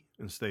spooky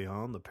and stay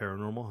on the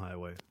paranormal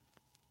highway.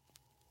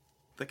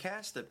 The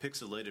cast at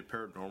Pixelated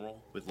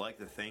Paranormal would like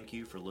to thank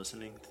you for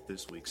listening to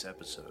this week's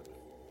episode.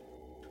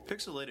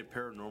 Pixelated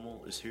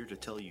Paranormal is here to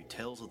tell you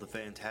tales of the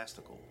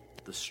fantastical,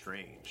 the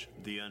strange,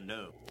 the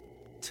unknown.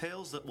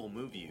 Tales that will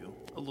move you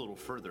a little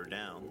further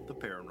down the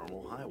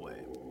paranormal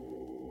highway.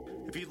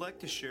 If you'd like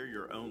to share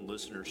your own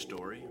listener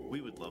story, we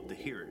would love to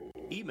hear it.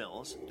 Email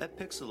us at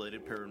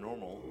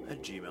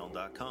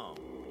pixelatedparanormal@gmail.com.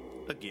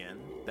 Again,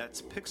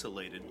 that's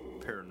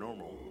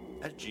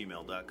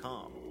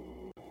pixelatedparanormal@gmail.com.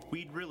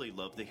 We'd really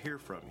love to hear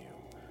from you.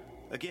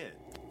 Again,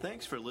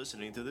 thanks for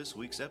listening to this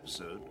week's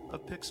episode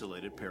of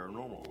Pixelated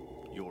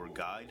Paranormal, your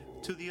guide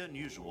to the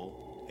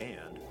unusual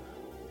and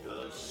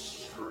the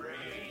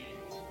strange.